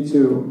asked me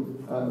to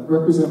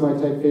represent my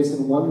typeface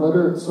in one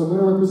letter, so I'm going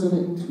to represent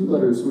it in two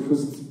letters, which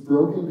was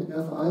broken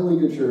FI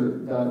ligature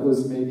that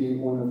was maybe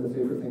one of the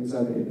favorite things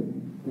I made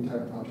in the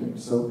entire project.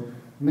 So,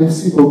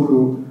 merci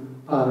beaucoup.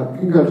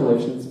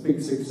 Congratulations,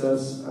 big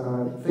success.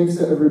 Thanks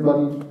to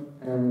everybody,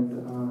 and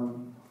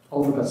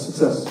all the best.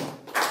 Success.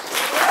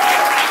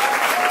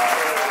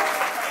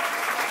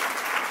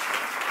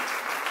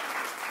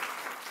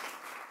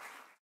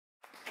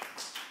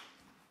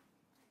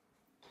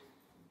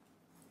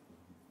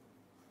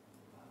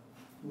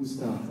 Who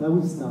start? I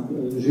will start.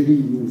 Julie,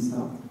 you will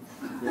start.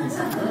 It's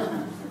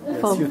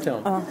your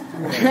turn.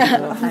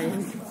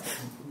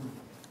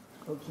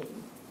 Okay.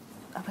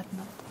 Ah bah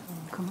non.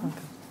 Comment?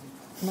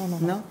 Non, non,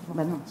 non.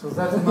 Bah non. So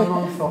that's a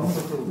moment for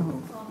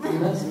photo.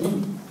 That's me.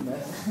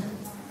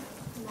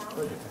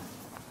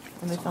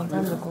 On est en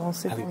train de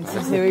commencer. Ah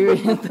oui, oui.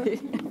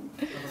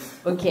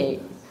 Okay.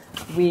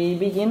 We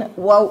begin.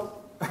 Wow.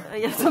 I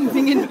have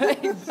something in my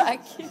back.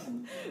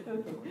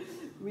 Okay.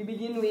 We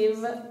begin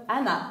with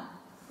Anna.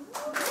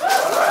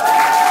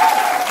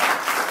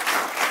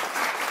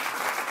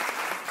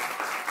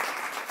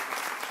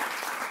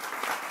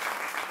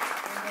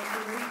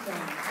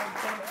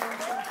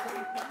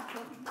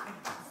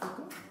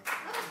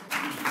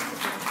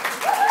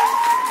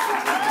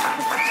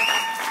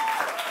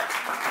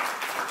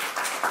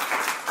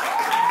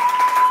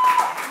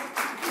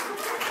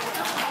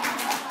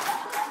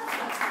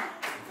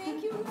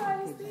 Thank you,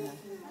 guys.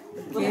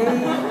 Okay.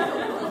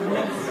 The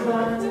next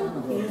one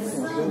is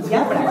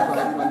Yaprak.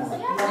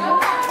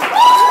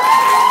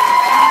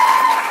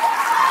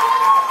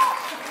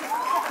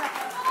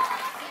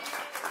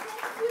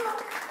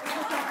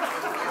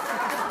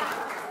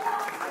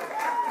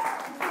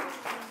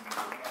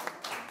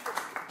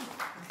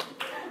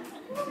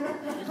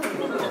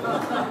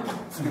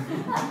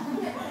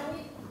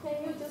 Can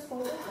you just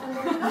hold it?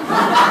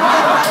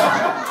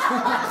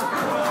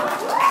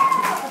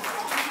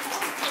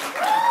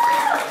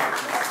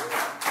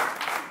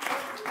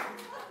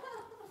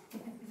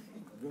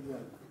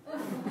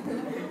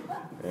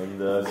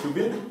 And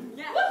Subin?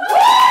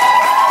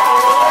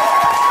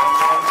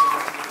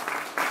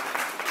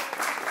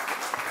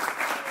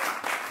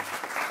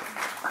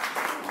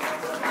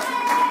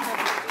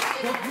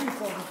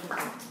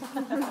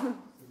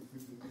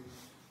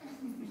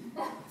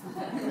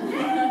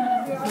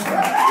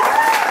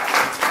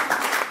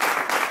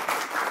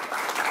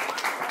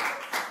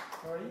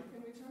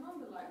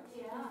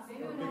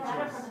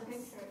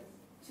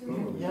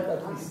 Yeah, but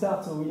we start,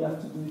 so we have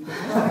to do it.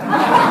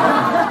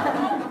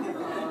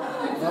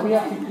 Now we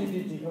have to keep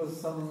it because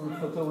some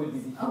photo will be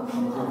different.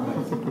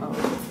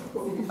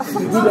 It's a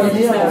good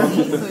idea.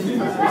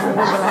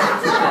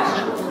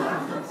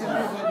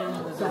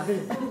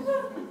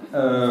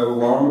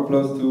 Warm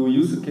applause to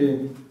Yusuke.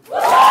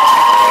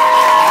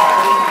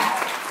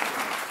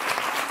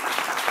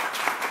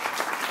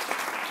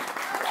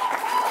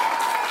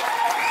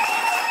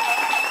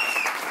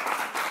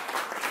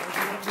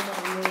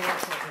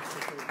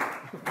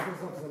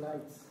 Because of the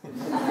lights.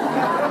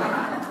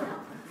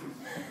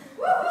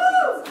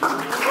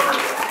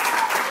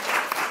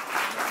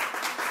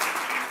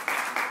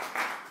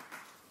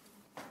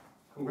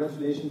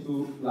 Congratulations to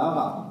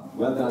Lara.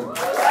 Well done.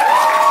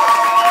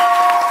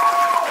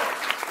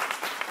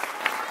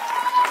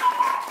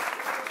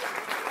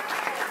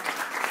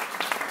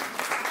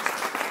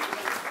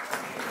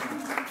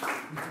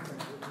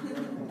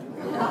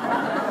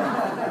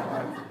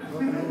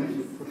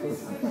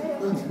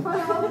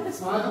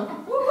 Smile.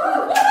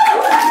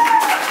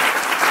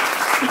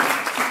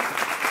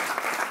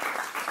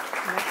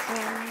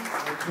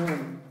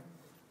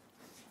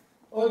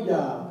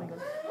 Olga.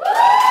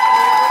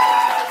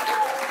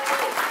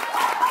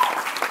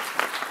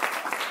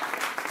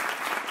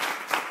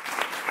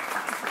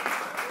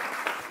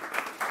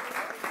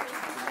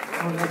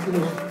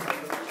 Congratulations.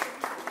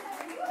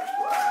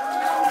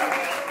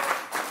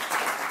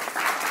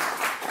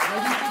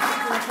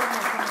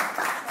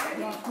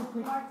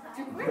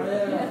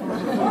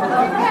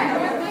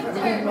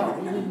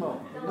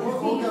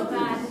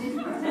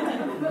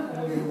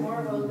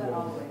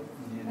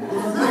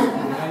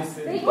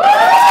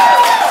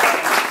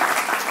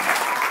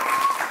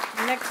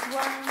 Next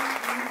one,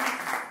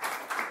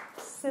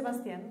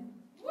 Sebastien.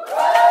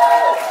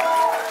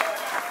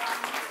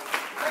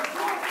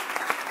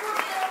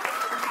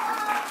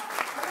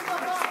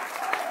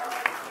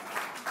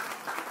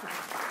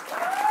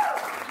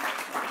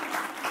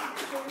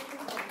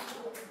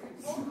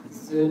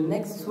 The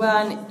next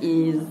one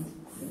is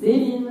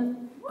Céline.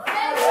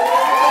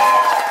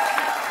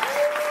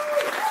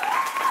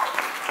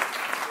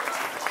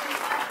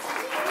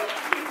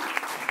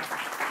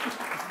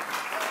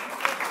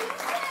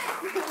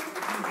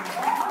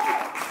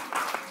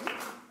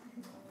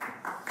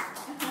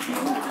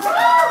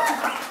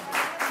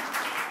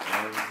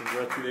 And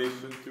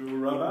congratulations to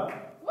Rabab.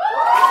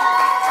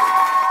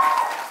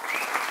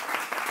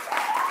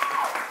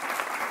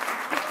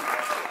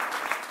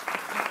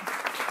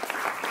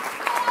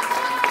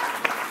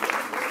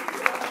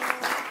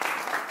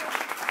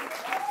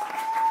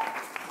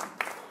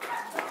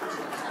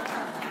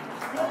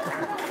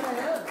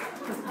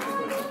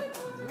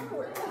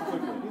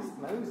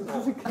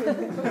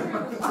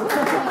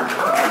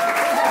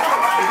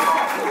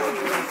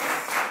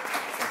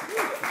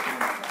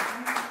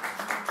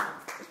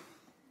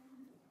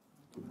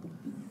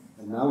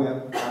 And now we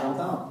have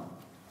Valentin.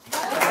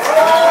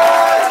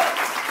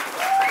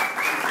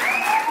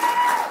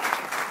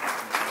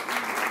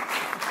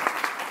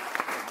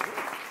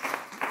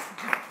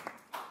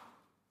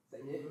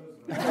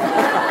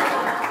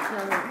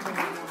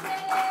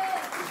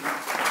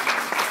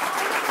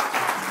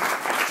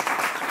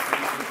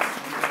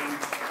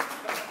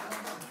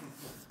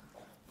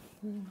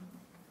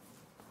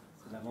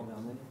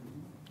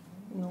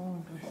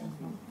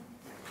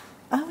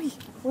 Ah oui,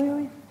 oui,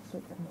 oui.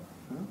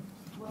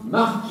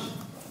 Marc.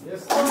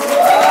 Yes.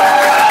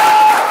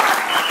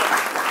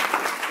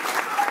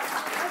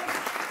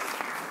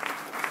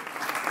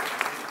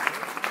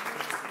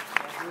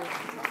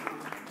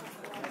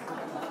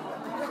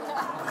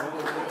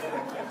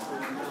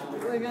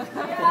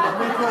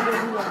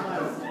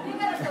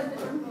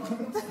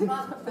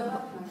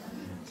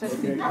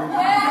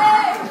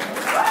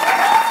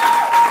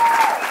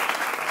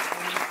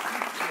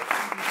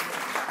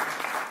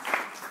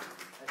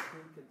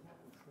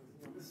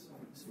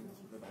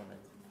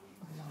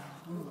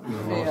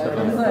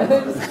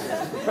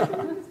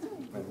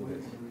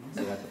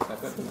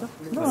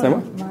 C'est à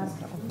moi?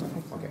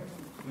 Ok.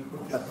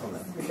 Pas de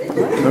problème.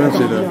 Non,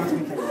 c'est le...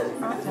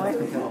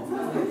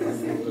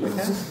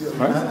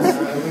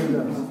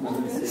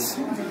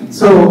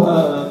 So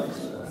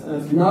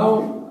now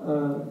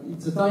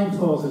it's the time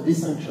for the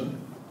distinction.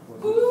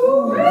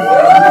 So,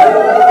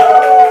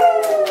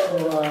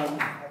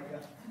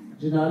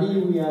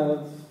 generally we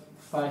have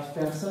 5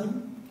 persons.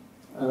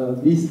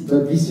 But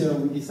this year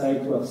we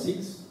decided to have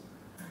 6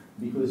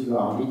 because you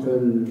are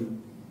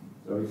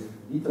there is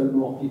little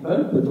more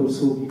people, but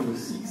also because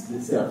 6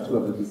 deserve to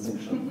have a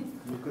distinction.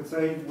 You could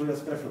say we are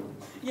special.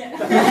 Yeah.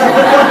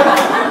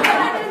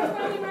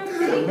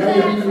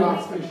 Maybe you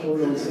are special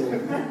also.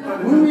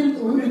 We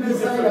will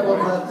decide about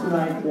that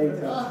tonight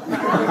later.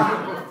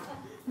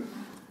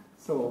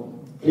 So,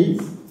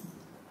 please,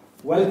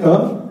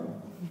 welcome.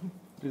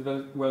 Please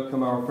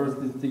welcome our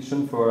first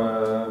distinction for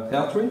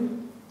Geertrui.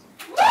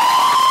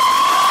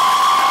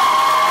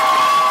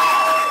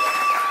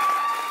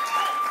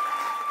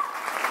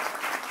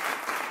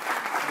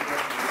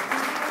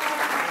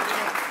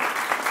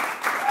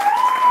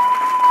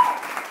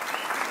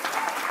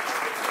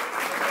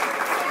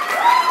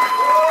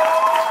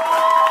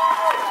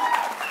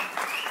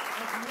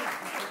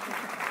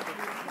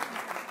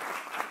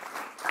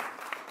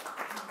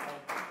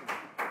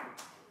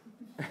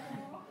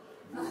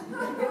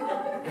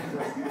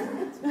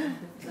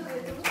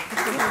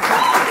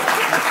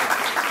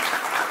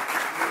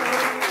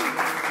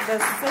 The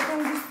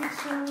second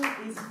distinction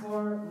is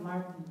for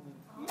Marc.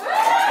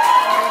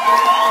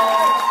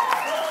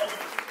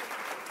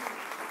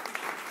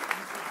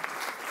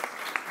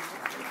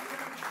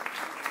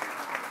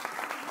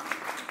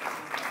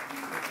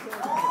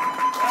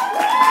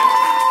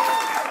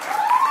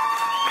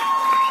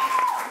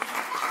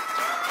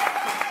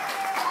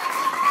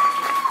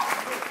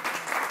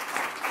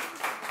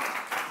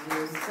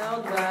 The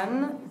third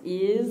one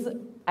is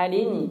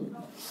Aline.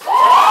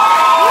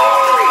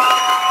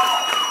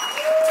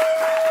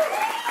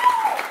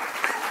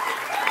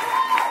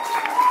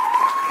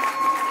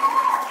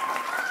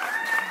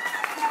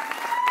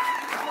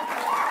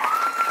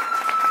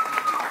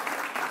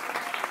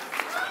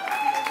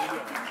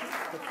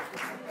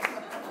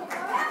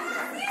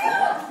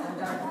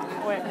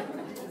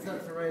 It's not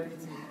the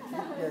reality.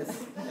 Yes,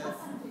 yes.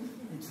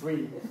 It's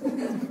real.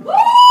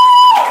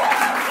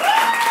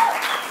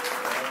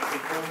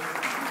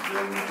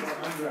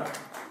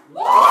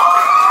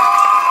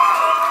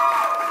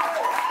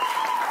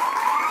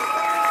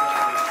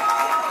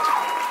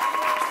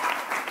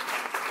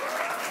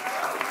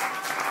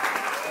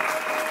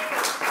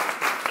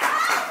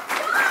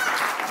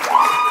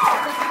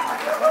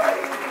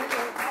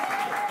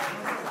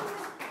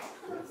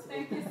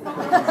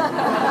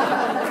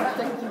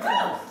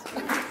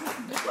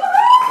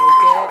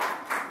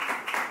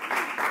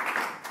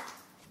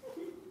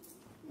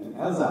 And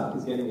Elsa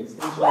is getting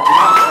extension.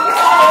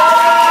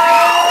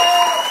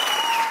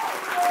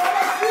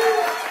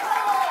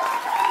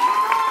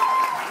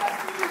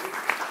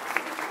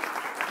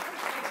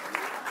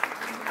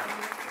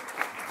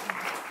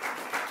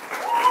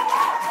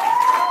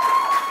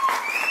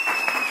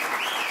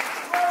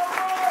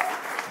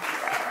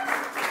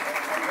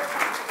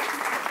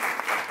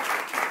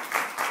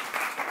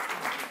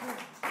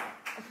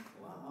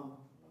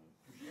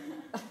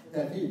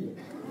 David.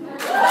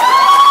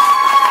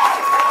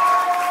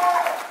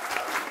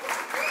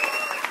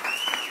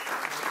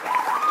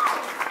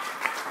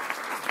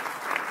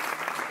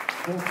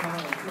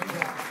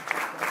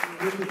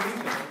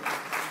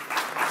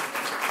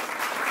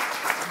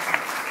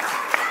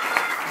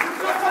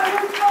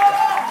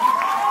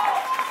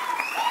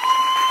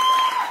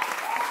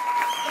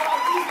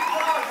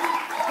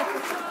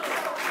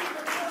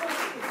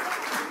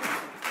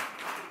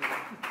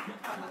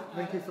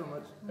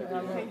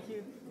 Thank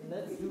you.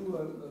 Let's do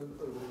a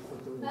photo.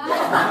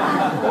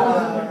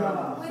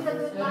 With a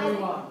good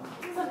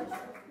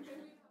lighting.